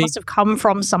 I mean, it must have come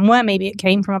from somewhere. Maybe it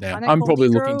came from a planet. I'm probably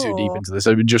looking too deep into this.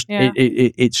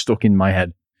 It's stuck in my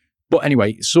head. But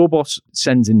anyway, Sawboss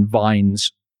sends in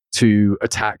Vines to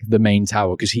attack the main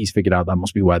tower because he's figured out that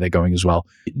must be where they're going as well.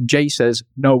 Jay says,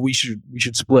 "No, we should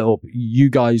split up. You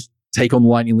guys take on the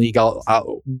Lightning League.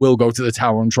 We'll go to the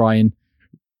tower and try and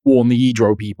warn the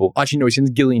Edro people." Actually, no, he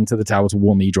sends Gillian to the tower to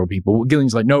warn the Edro people.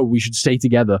 Gillian's like, "No, we should stay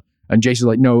together." And Jason's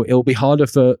like, "No, it'll be harder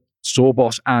for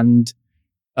Sawboss and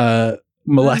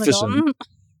Maleficent."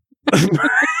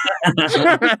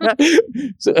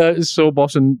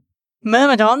 Sawboss and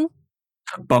Myrmidon.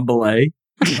 Bumble A.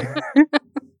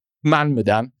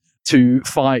 Manmadan to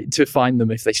find them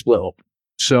if they split up.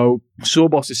 So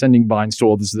Sawboss is sending Vines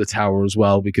to others of the tower as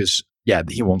well because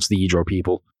he wants the Edro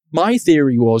people. My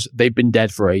theory was they've been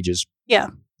dead for ages. Yeah.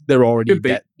 They're already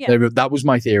dead. Yeah. That was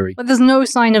my theory. But there's no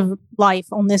sign of life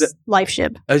on this life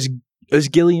ship. As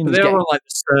Gillian, they're on like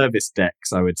the service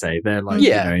decks, I would say. They're like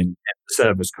in the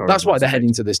service corridor. That's why they're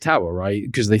heading to this tower, right?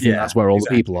 Because they think that's where all the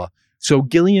people are. So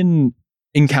Gillian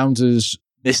encounters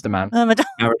Mr. Man.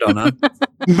 Maradona.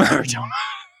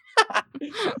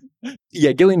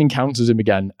 Yeah, Gillian encounters him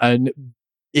again, and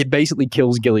it basically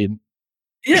kills Gillian.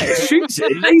 Yeah, it shoots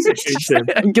him. It laser shoots him.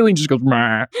 And Gillian just goes,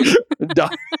 "Meh."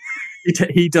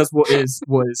 He does what is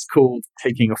called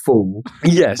taking a fall.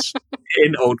 Yes.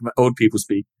 In old people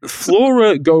speak.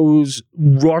 Flora goes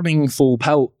running full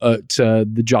pelt at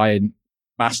the giant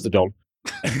mastodon.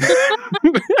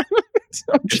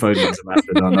 If only it's a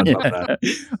mastodon, I'd love that.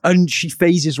 And she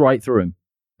phases right through him.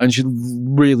 And she's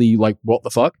really like, what the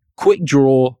fuck? Quick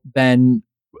draw, then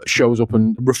shows up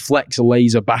and reflects a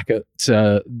laser back at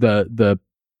the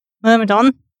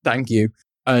Myrmidon. Thank you.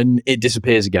 And it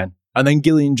disappears again. And then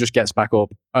Gillian just gets back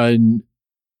up and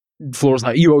Flora's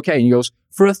like, "Are you okay?" And he goes,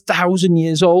 "For 1,000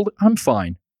 years old, I'm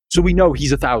fine." So we know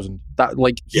he's 1,000.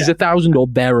 He's 1,000 or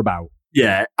thereabout.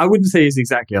 Yeah, I wouldn't say he's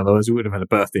exactly, otherwise we would have had a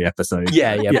birthday episode.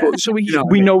 Yeah. But, so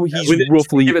we know he's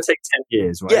roughly... Give or take 10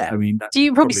 years, right? Yeah. I mean, that's do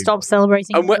you probably stop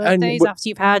celebrating birthdays after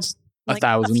you've had like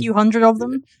 1,000? A few hundred of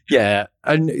them? Yeah,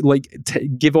 and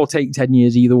give or take 10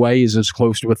 years either way is as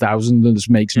close to 1,000 and this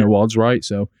makes no odds, right?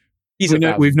 So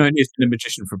we've known he's been a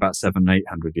magician for about 700-800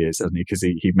 years, hasn't he? Because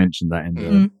he mentioned that in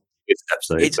the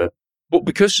episode. But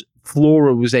because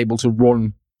Flora was able to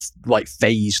run...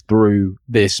 phase through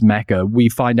this mecha, we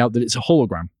find out that it's a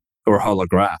hologram or a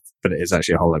holograph, but it is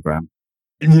actually a hologram.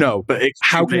 No, but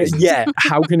how can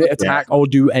it attack or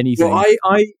do anything? Well,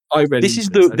 I read This is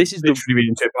into the- this is the- literally reading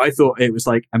into it, but I thought it was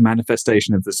like a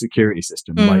manifestation of the security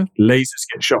system. Mm. Like lasers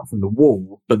get shot from the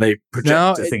wall, but they project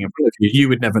No, a thing in front of you. You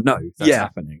would never know that's Yeah.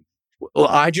 happening. Well,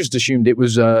 I just assumed it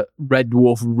was Red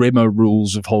Dwarf Rimmer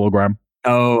rules of hologram.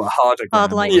 Oh, harder.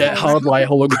 Hard light. Yeah, hard light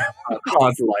hologram.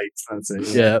 hard lights. That's it.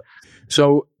 Yeah.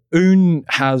 So Un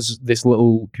has this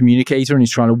little communicator and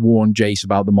he's trying to warn Jace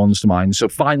about the monster mine. So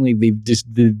finally,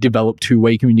 they've developed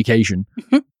two-way communication.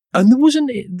 And there wasn't,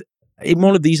 in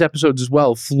one of these episodes as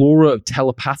well, Flora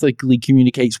telepathically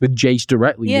communicates with Jace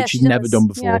directly, Yeah, which she she's never does. done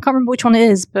before. Yeah, I can't remember which one it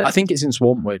is, but I think it's in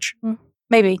Swamp Witch.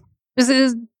 maybe.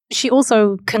 She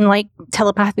also can like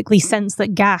telepathically sense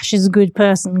that Gash is a good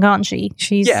person, can't she?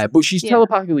 She's But she's yeah.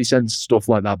 telepathically sensed stuff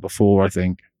like that before, I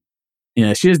think.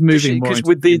 Yeah, she is moving more Because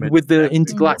into with the human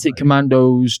Intergalactic development.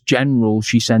 Commandos general,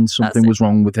 she sensed something That's it. was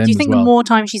wrong with him Do you as think well. the more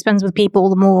time she spends with people,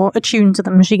 the more attuned to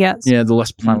them she gets? Yeah, the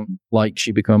less plant-like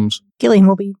she becomes. Gillian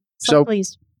will be so So-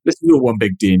 pleased. This is all one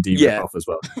big D&D Yeah. rip-off as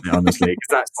well, honestly. Because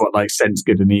that's what, like, sense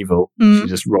good and evil. Mm. She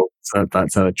just rolls.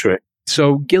 That's her trick.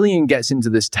 So Gillian gets into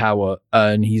this tower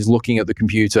and he's looking at the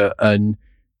computer and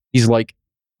he's like,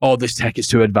 oh, this tech is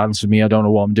too advanced for me. I don't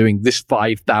know what I'm doing. This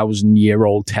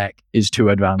 5,000-year-old tech is too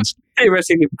advanced.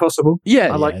 Theoretically possible.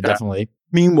 Yeah, I like that. definitely.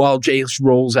 Meanwhile, Jace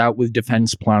rolls out with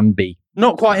Defense Plan B.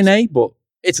 Not quite an A, but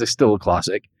it's still a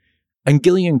classic. And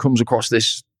Gillian comes across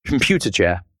this computer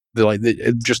chair.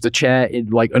 Just a chair in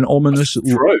like an ominous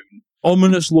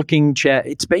looking chair.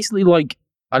 It's basically like,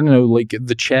 I don't know, like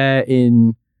the chair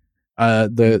in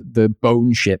the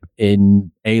bone ship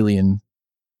in Alien.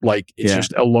 Like it's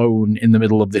just alone in the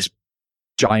middle of this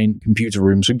giant computer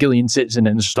room. So Gillian sits in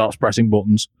it and starts pressing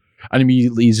buttons, and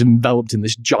immediately is enveloped in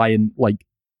this giant like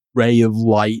ray of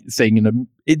light thing, and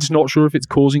it's not sure if it's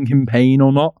causing him pain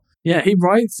or not. Yeah, he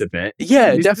writhes a bit.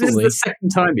 Yeah, This definitely. is the second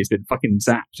time he's been fucking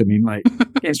zapped. I mean, like,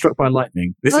 getting struck by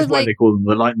lightning. This Well, is why like- they call them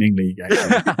the Lightning League, actually.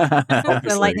 The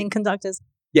Obviously. lightning conductors.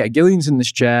 Yeah, Gillian's in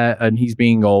this chair and he's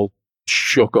being all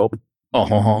shook up.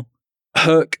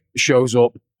 Herc shows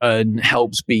up and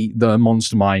helps beat the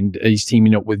monster mind. He's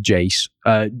teaming up with Jace.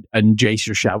 And Jace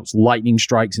just shouts, lightning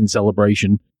strikes in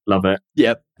celebration. Love it.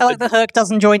 Yep. I like that Herc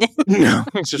doesn't join in. No,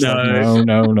 it's just like,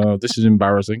 no, this is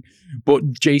embarrassing. But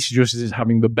Jace just is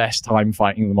having the best time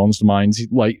fighting the monster minds.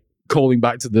 He's like calling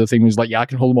back to the thing, was like, yeah, I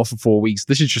can hold them off for 4 weeks.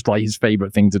 This is just like his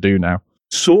favorite thing to do now.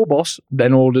 Sawboss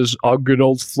then orders our good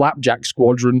old Flapjack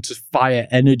squadron to fire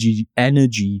energy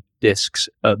discs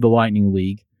at the Lightning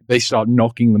League. They start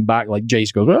knocking them back, like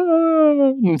Jace goes,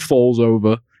 "Ah," and falls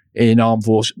over in Arm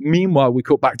Force. Meanwhile, we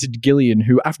cut back to Gillian,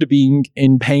 who, after being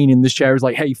in pain in this chair, is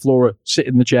like, hey, Flora, sit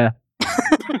in the chair.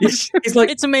 It's like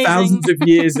It's amazing. thousands of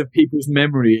years of people's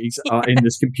memories are in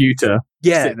this computer.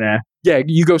 Sit there. Yeah,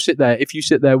 you go sit there. If you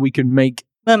sit there, we can make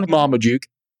Marmaduke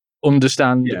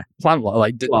understand plant life,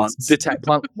 like Plants. detect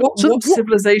plant. What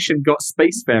civilization got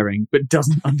spacefaring but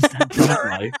doesn't understand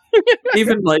plant life?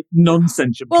 Even like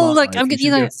non-sentient Well, plant like, life, I'm you g- should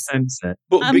you be know- able to sense it.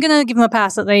 I'm going to give them a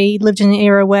pass that they lived in an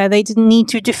era where they didn't need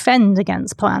to defend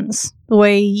against plants the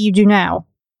way you do now,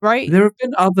 right? There have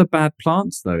been other bad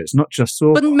plants, though. It's not just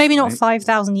sawboss. But maybe not right?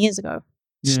 5,000 years ago.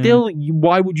 Yeah. Still,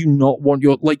 why would you not want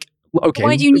your like? Okay,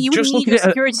 Why do you wouldn't just need look your at it.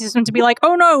 security system to be like,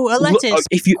 oh no, a lettuce?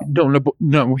 If you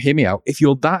no, hear me out. If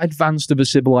you're that advanced of a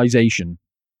civilization,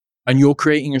 and you're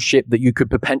creating a ship that you could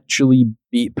potentially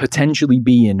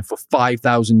be in for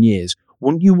 5,000 years,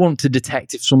 wouldn't you want to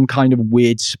detect if some kind of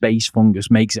weird space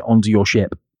fungus makes it onto your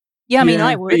ship? Yeah, I mean,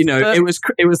 I but, would. you know, but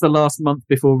it was the last month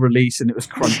before release, and it was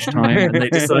crunch time, and they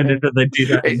decided that they'd do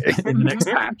that in the next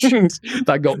patch.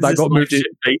 that got This moved Life in.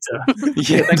 Ship beta.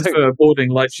 Yeah, Thanks for boarding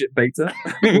Life Ship beta.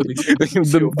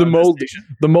 the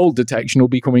mold detection will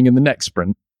be coming in the next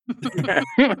sprint.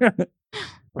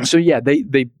 So yeah, they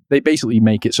basically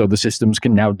make it so the systems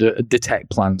can now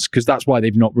detect plants, because that's why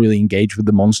they've not really engaged with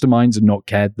the monster mines and not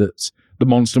cared that the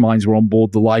monster mines were on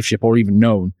board the life ship or even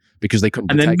known, because they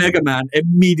couldn't. And then detect them. Mega Man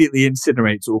immediately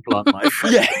incinerates all plant life.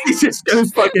 Yeah. He just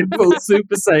goes fucking full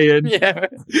Super Saiyan, Yeah,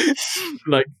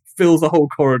 like fills the whole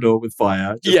corridor with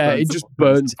fire. it just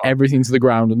burns everything to the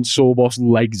ground, and Sawboss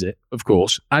legs it, of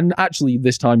course. And actually,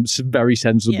 this time, very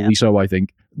sensibly so, I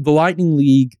think. The Lightning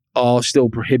League are still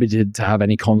prohibited to have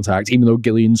any contact, even though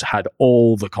Gillian's had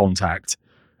all the contact.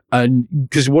 And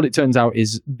because what it turns out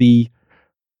is the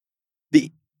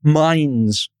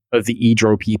minds of the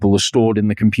Edro people are stored in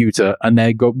the computer, and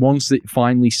once it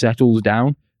finally settles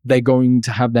down, they're going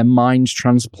to have their minds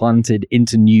transplanted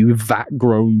into new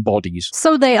vat-grown bodies.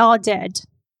 so they are dead.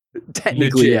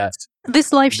 Technically, Legit. yeah.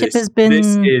 This life ship has been.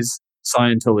 This is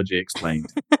Scientology explained.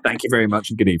 Thank you very much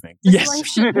and good evening. This life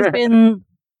ship has been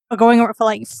going on for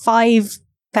like 5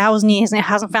 1,000 years and it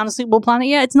hasn't found a suitable planet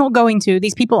yet. It's not going to.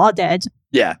 These people are dead.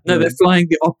 Yeah. No, they're flying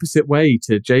the opposite way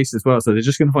to Jace as well. So they're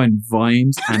just going to find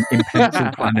vines and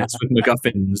impenetrable planets with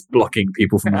MacGuffins blocking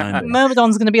people from landing.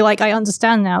 Myrmidon's going to be like, I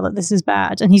understand now that this is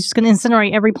bad. And he's just going to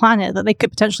incinerate every planet that they could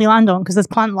potentially land on because there's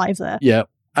plant life there. Yeah.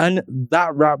 And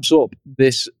that wraps up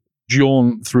this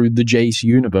jaunt through the Jace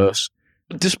universe.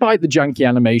 Despite the janky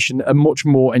animation, a much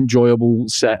more enjoyable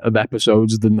set of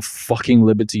episodes than the fucking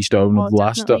Liberty Stone of the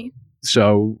last. Definitely.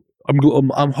 So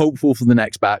I'm hopeful for the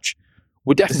next batch.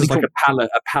 We're definitely This is like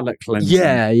a palette cleansing.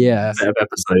 Yeah. Set of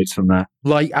episodes from there.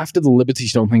 Like after the Liberty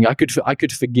Stone thing, I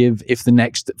could forgive if the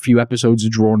next few episodes are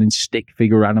drawn in stick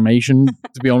figure animation.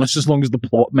 To be honest, as long as the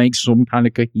plot makes some kind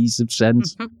of cohesive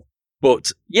sense.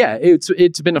 But yeah,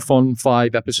 it's been a fun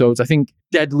 5 episodes. I think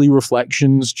Deadly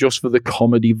Reflections, just for the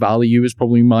comedy value, is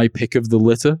probably my pick of the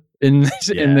litter in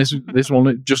this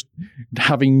one. Just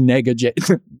having negative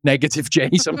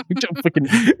Jace. I'm fucking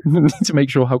to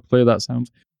make sure how clear that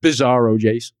sounds. Bizarro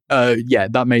Jace.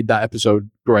 That made that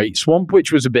episode great. Swamp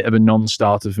Witch was a bit of a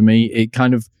non-starter for me. It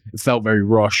kind of felt very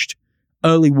rushed.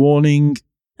 Early Warning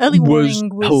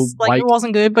was like it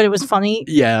wasn't good, but it was funny.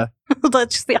 Yeah.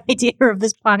 That's just the idea of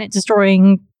this planet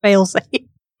destroying failsafe.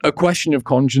 A Question of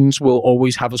Conscience will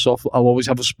always have soft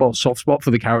spot for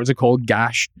the character called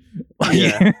Gash.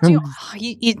 Yeah.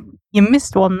 You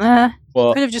missed one there. Well,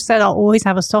 You could have just said, I'll always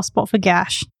have a soft spot for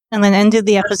Gash, and then ended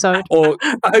the episode. or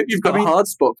I hope you've got a hard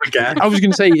spot for Gash. I was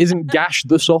going to say, isn't Gash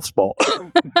the soft spot?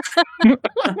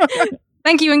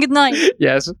 Thank you and good night.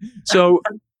 Yes. So,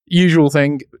 usual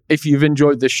thing, if you've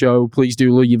enjoyed this show, please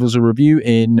do leave us a review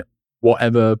in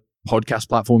whatever podcast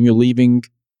platform you're leaving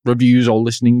reviews or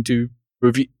listening to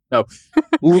review. No.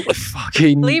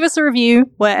 Fucking Leave us a review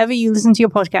wherever you listen to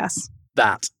your podcasts.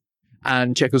 that.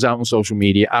 And check us out on social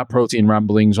media at Protein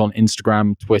Ramblings on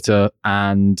Instagram, Twitter,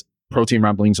 and Protein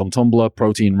Ramblings on Tumblr,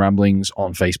 Protein Ramblings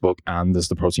on Facebook, and there's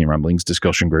the Protein Ramblings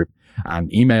discussion group.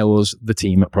 And email us, the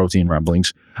team at Protein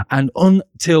Ramblings. And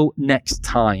until next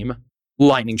time,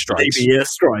 lightning strikes. Labia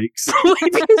strikes.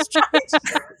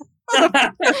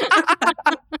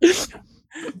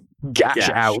 Gash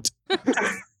out.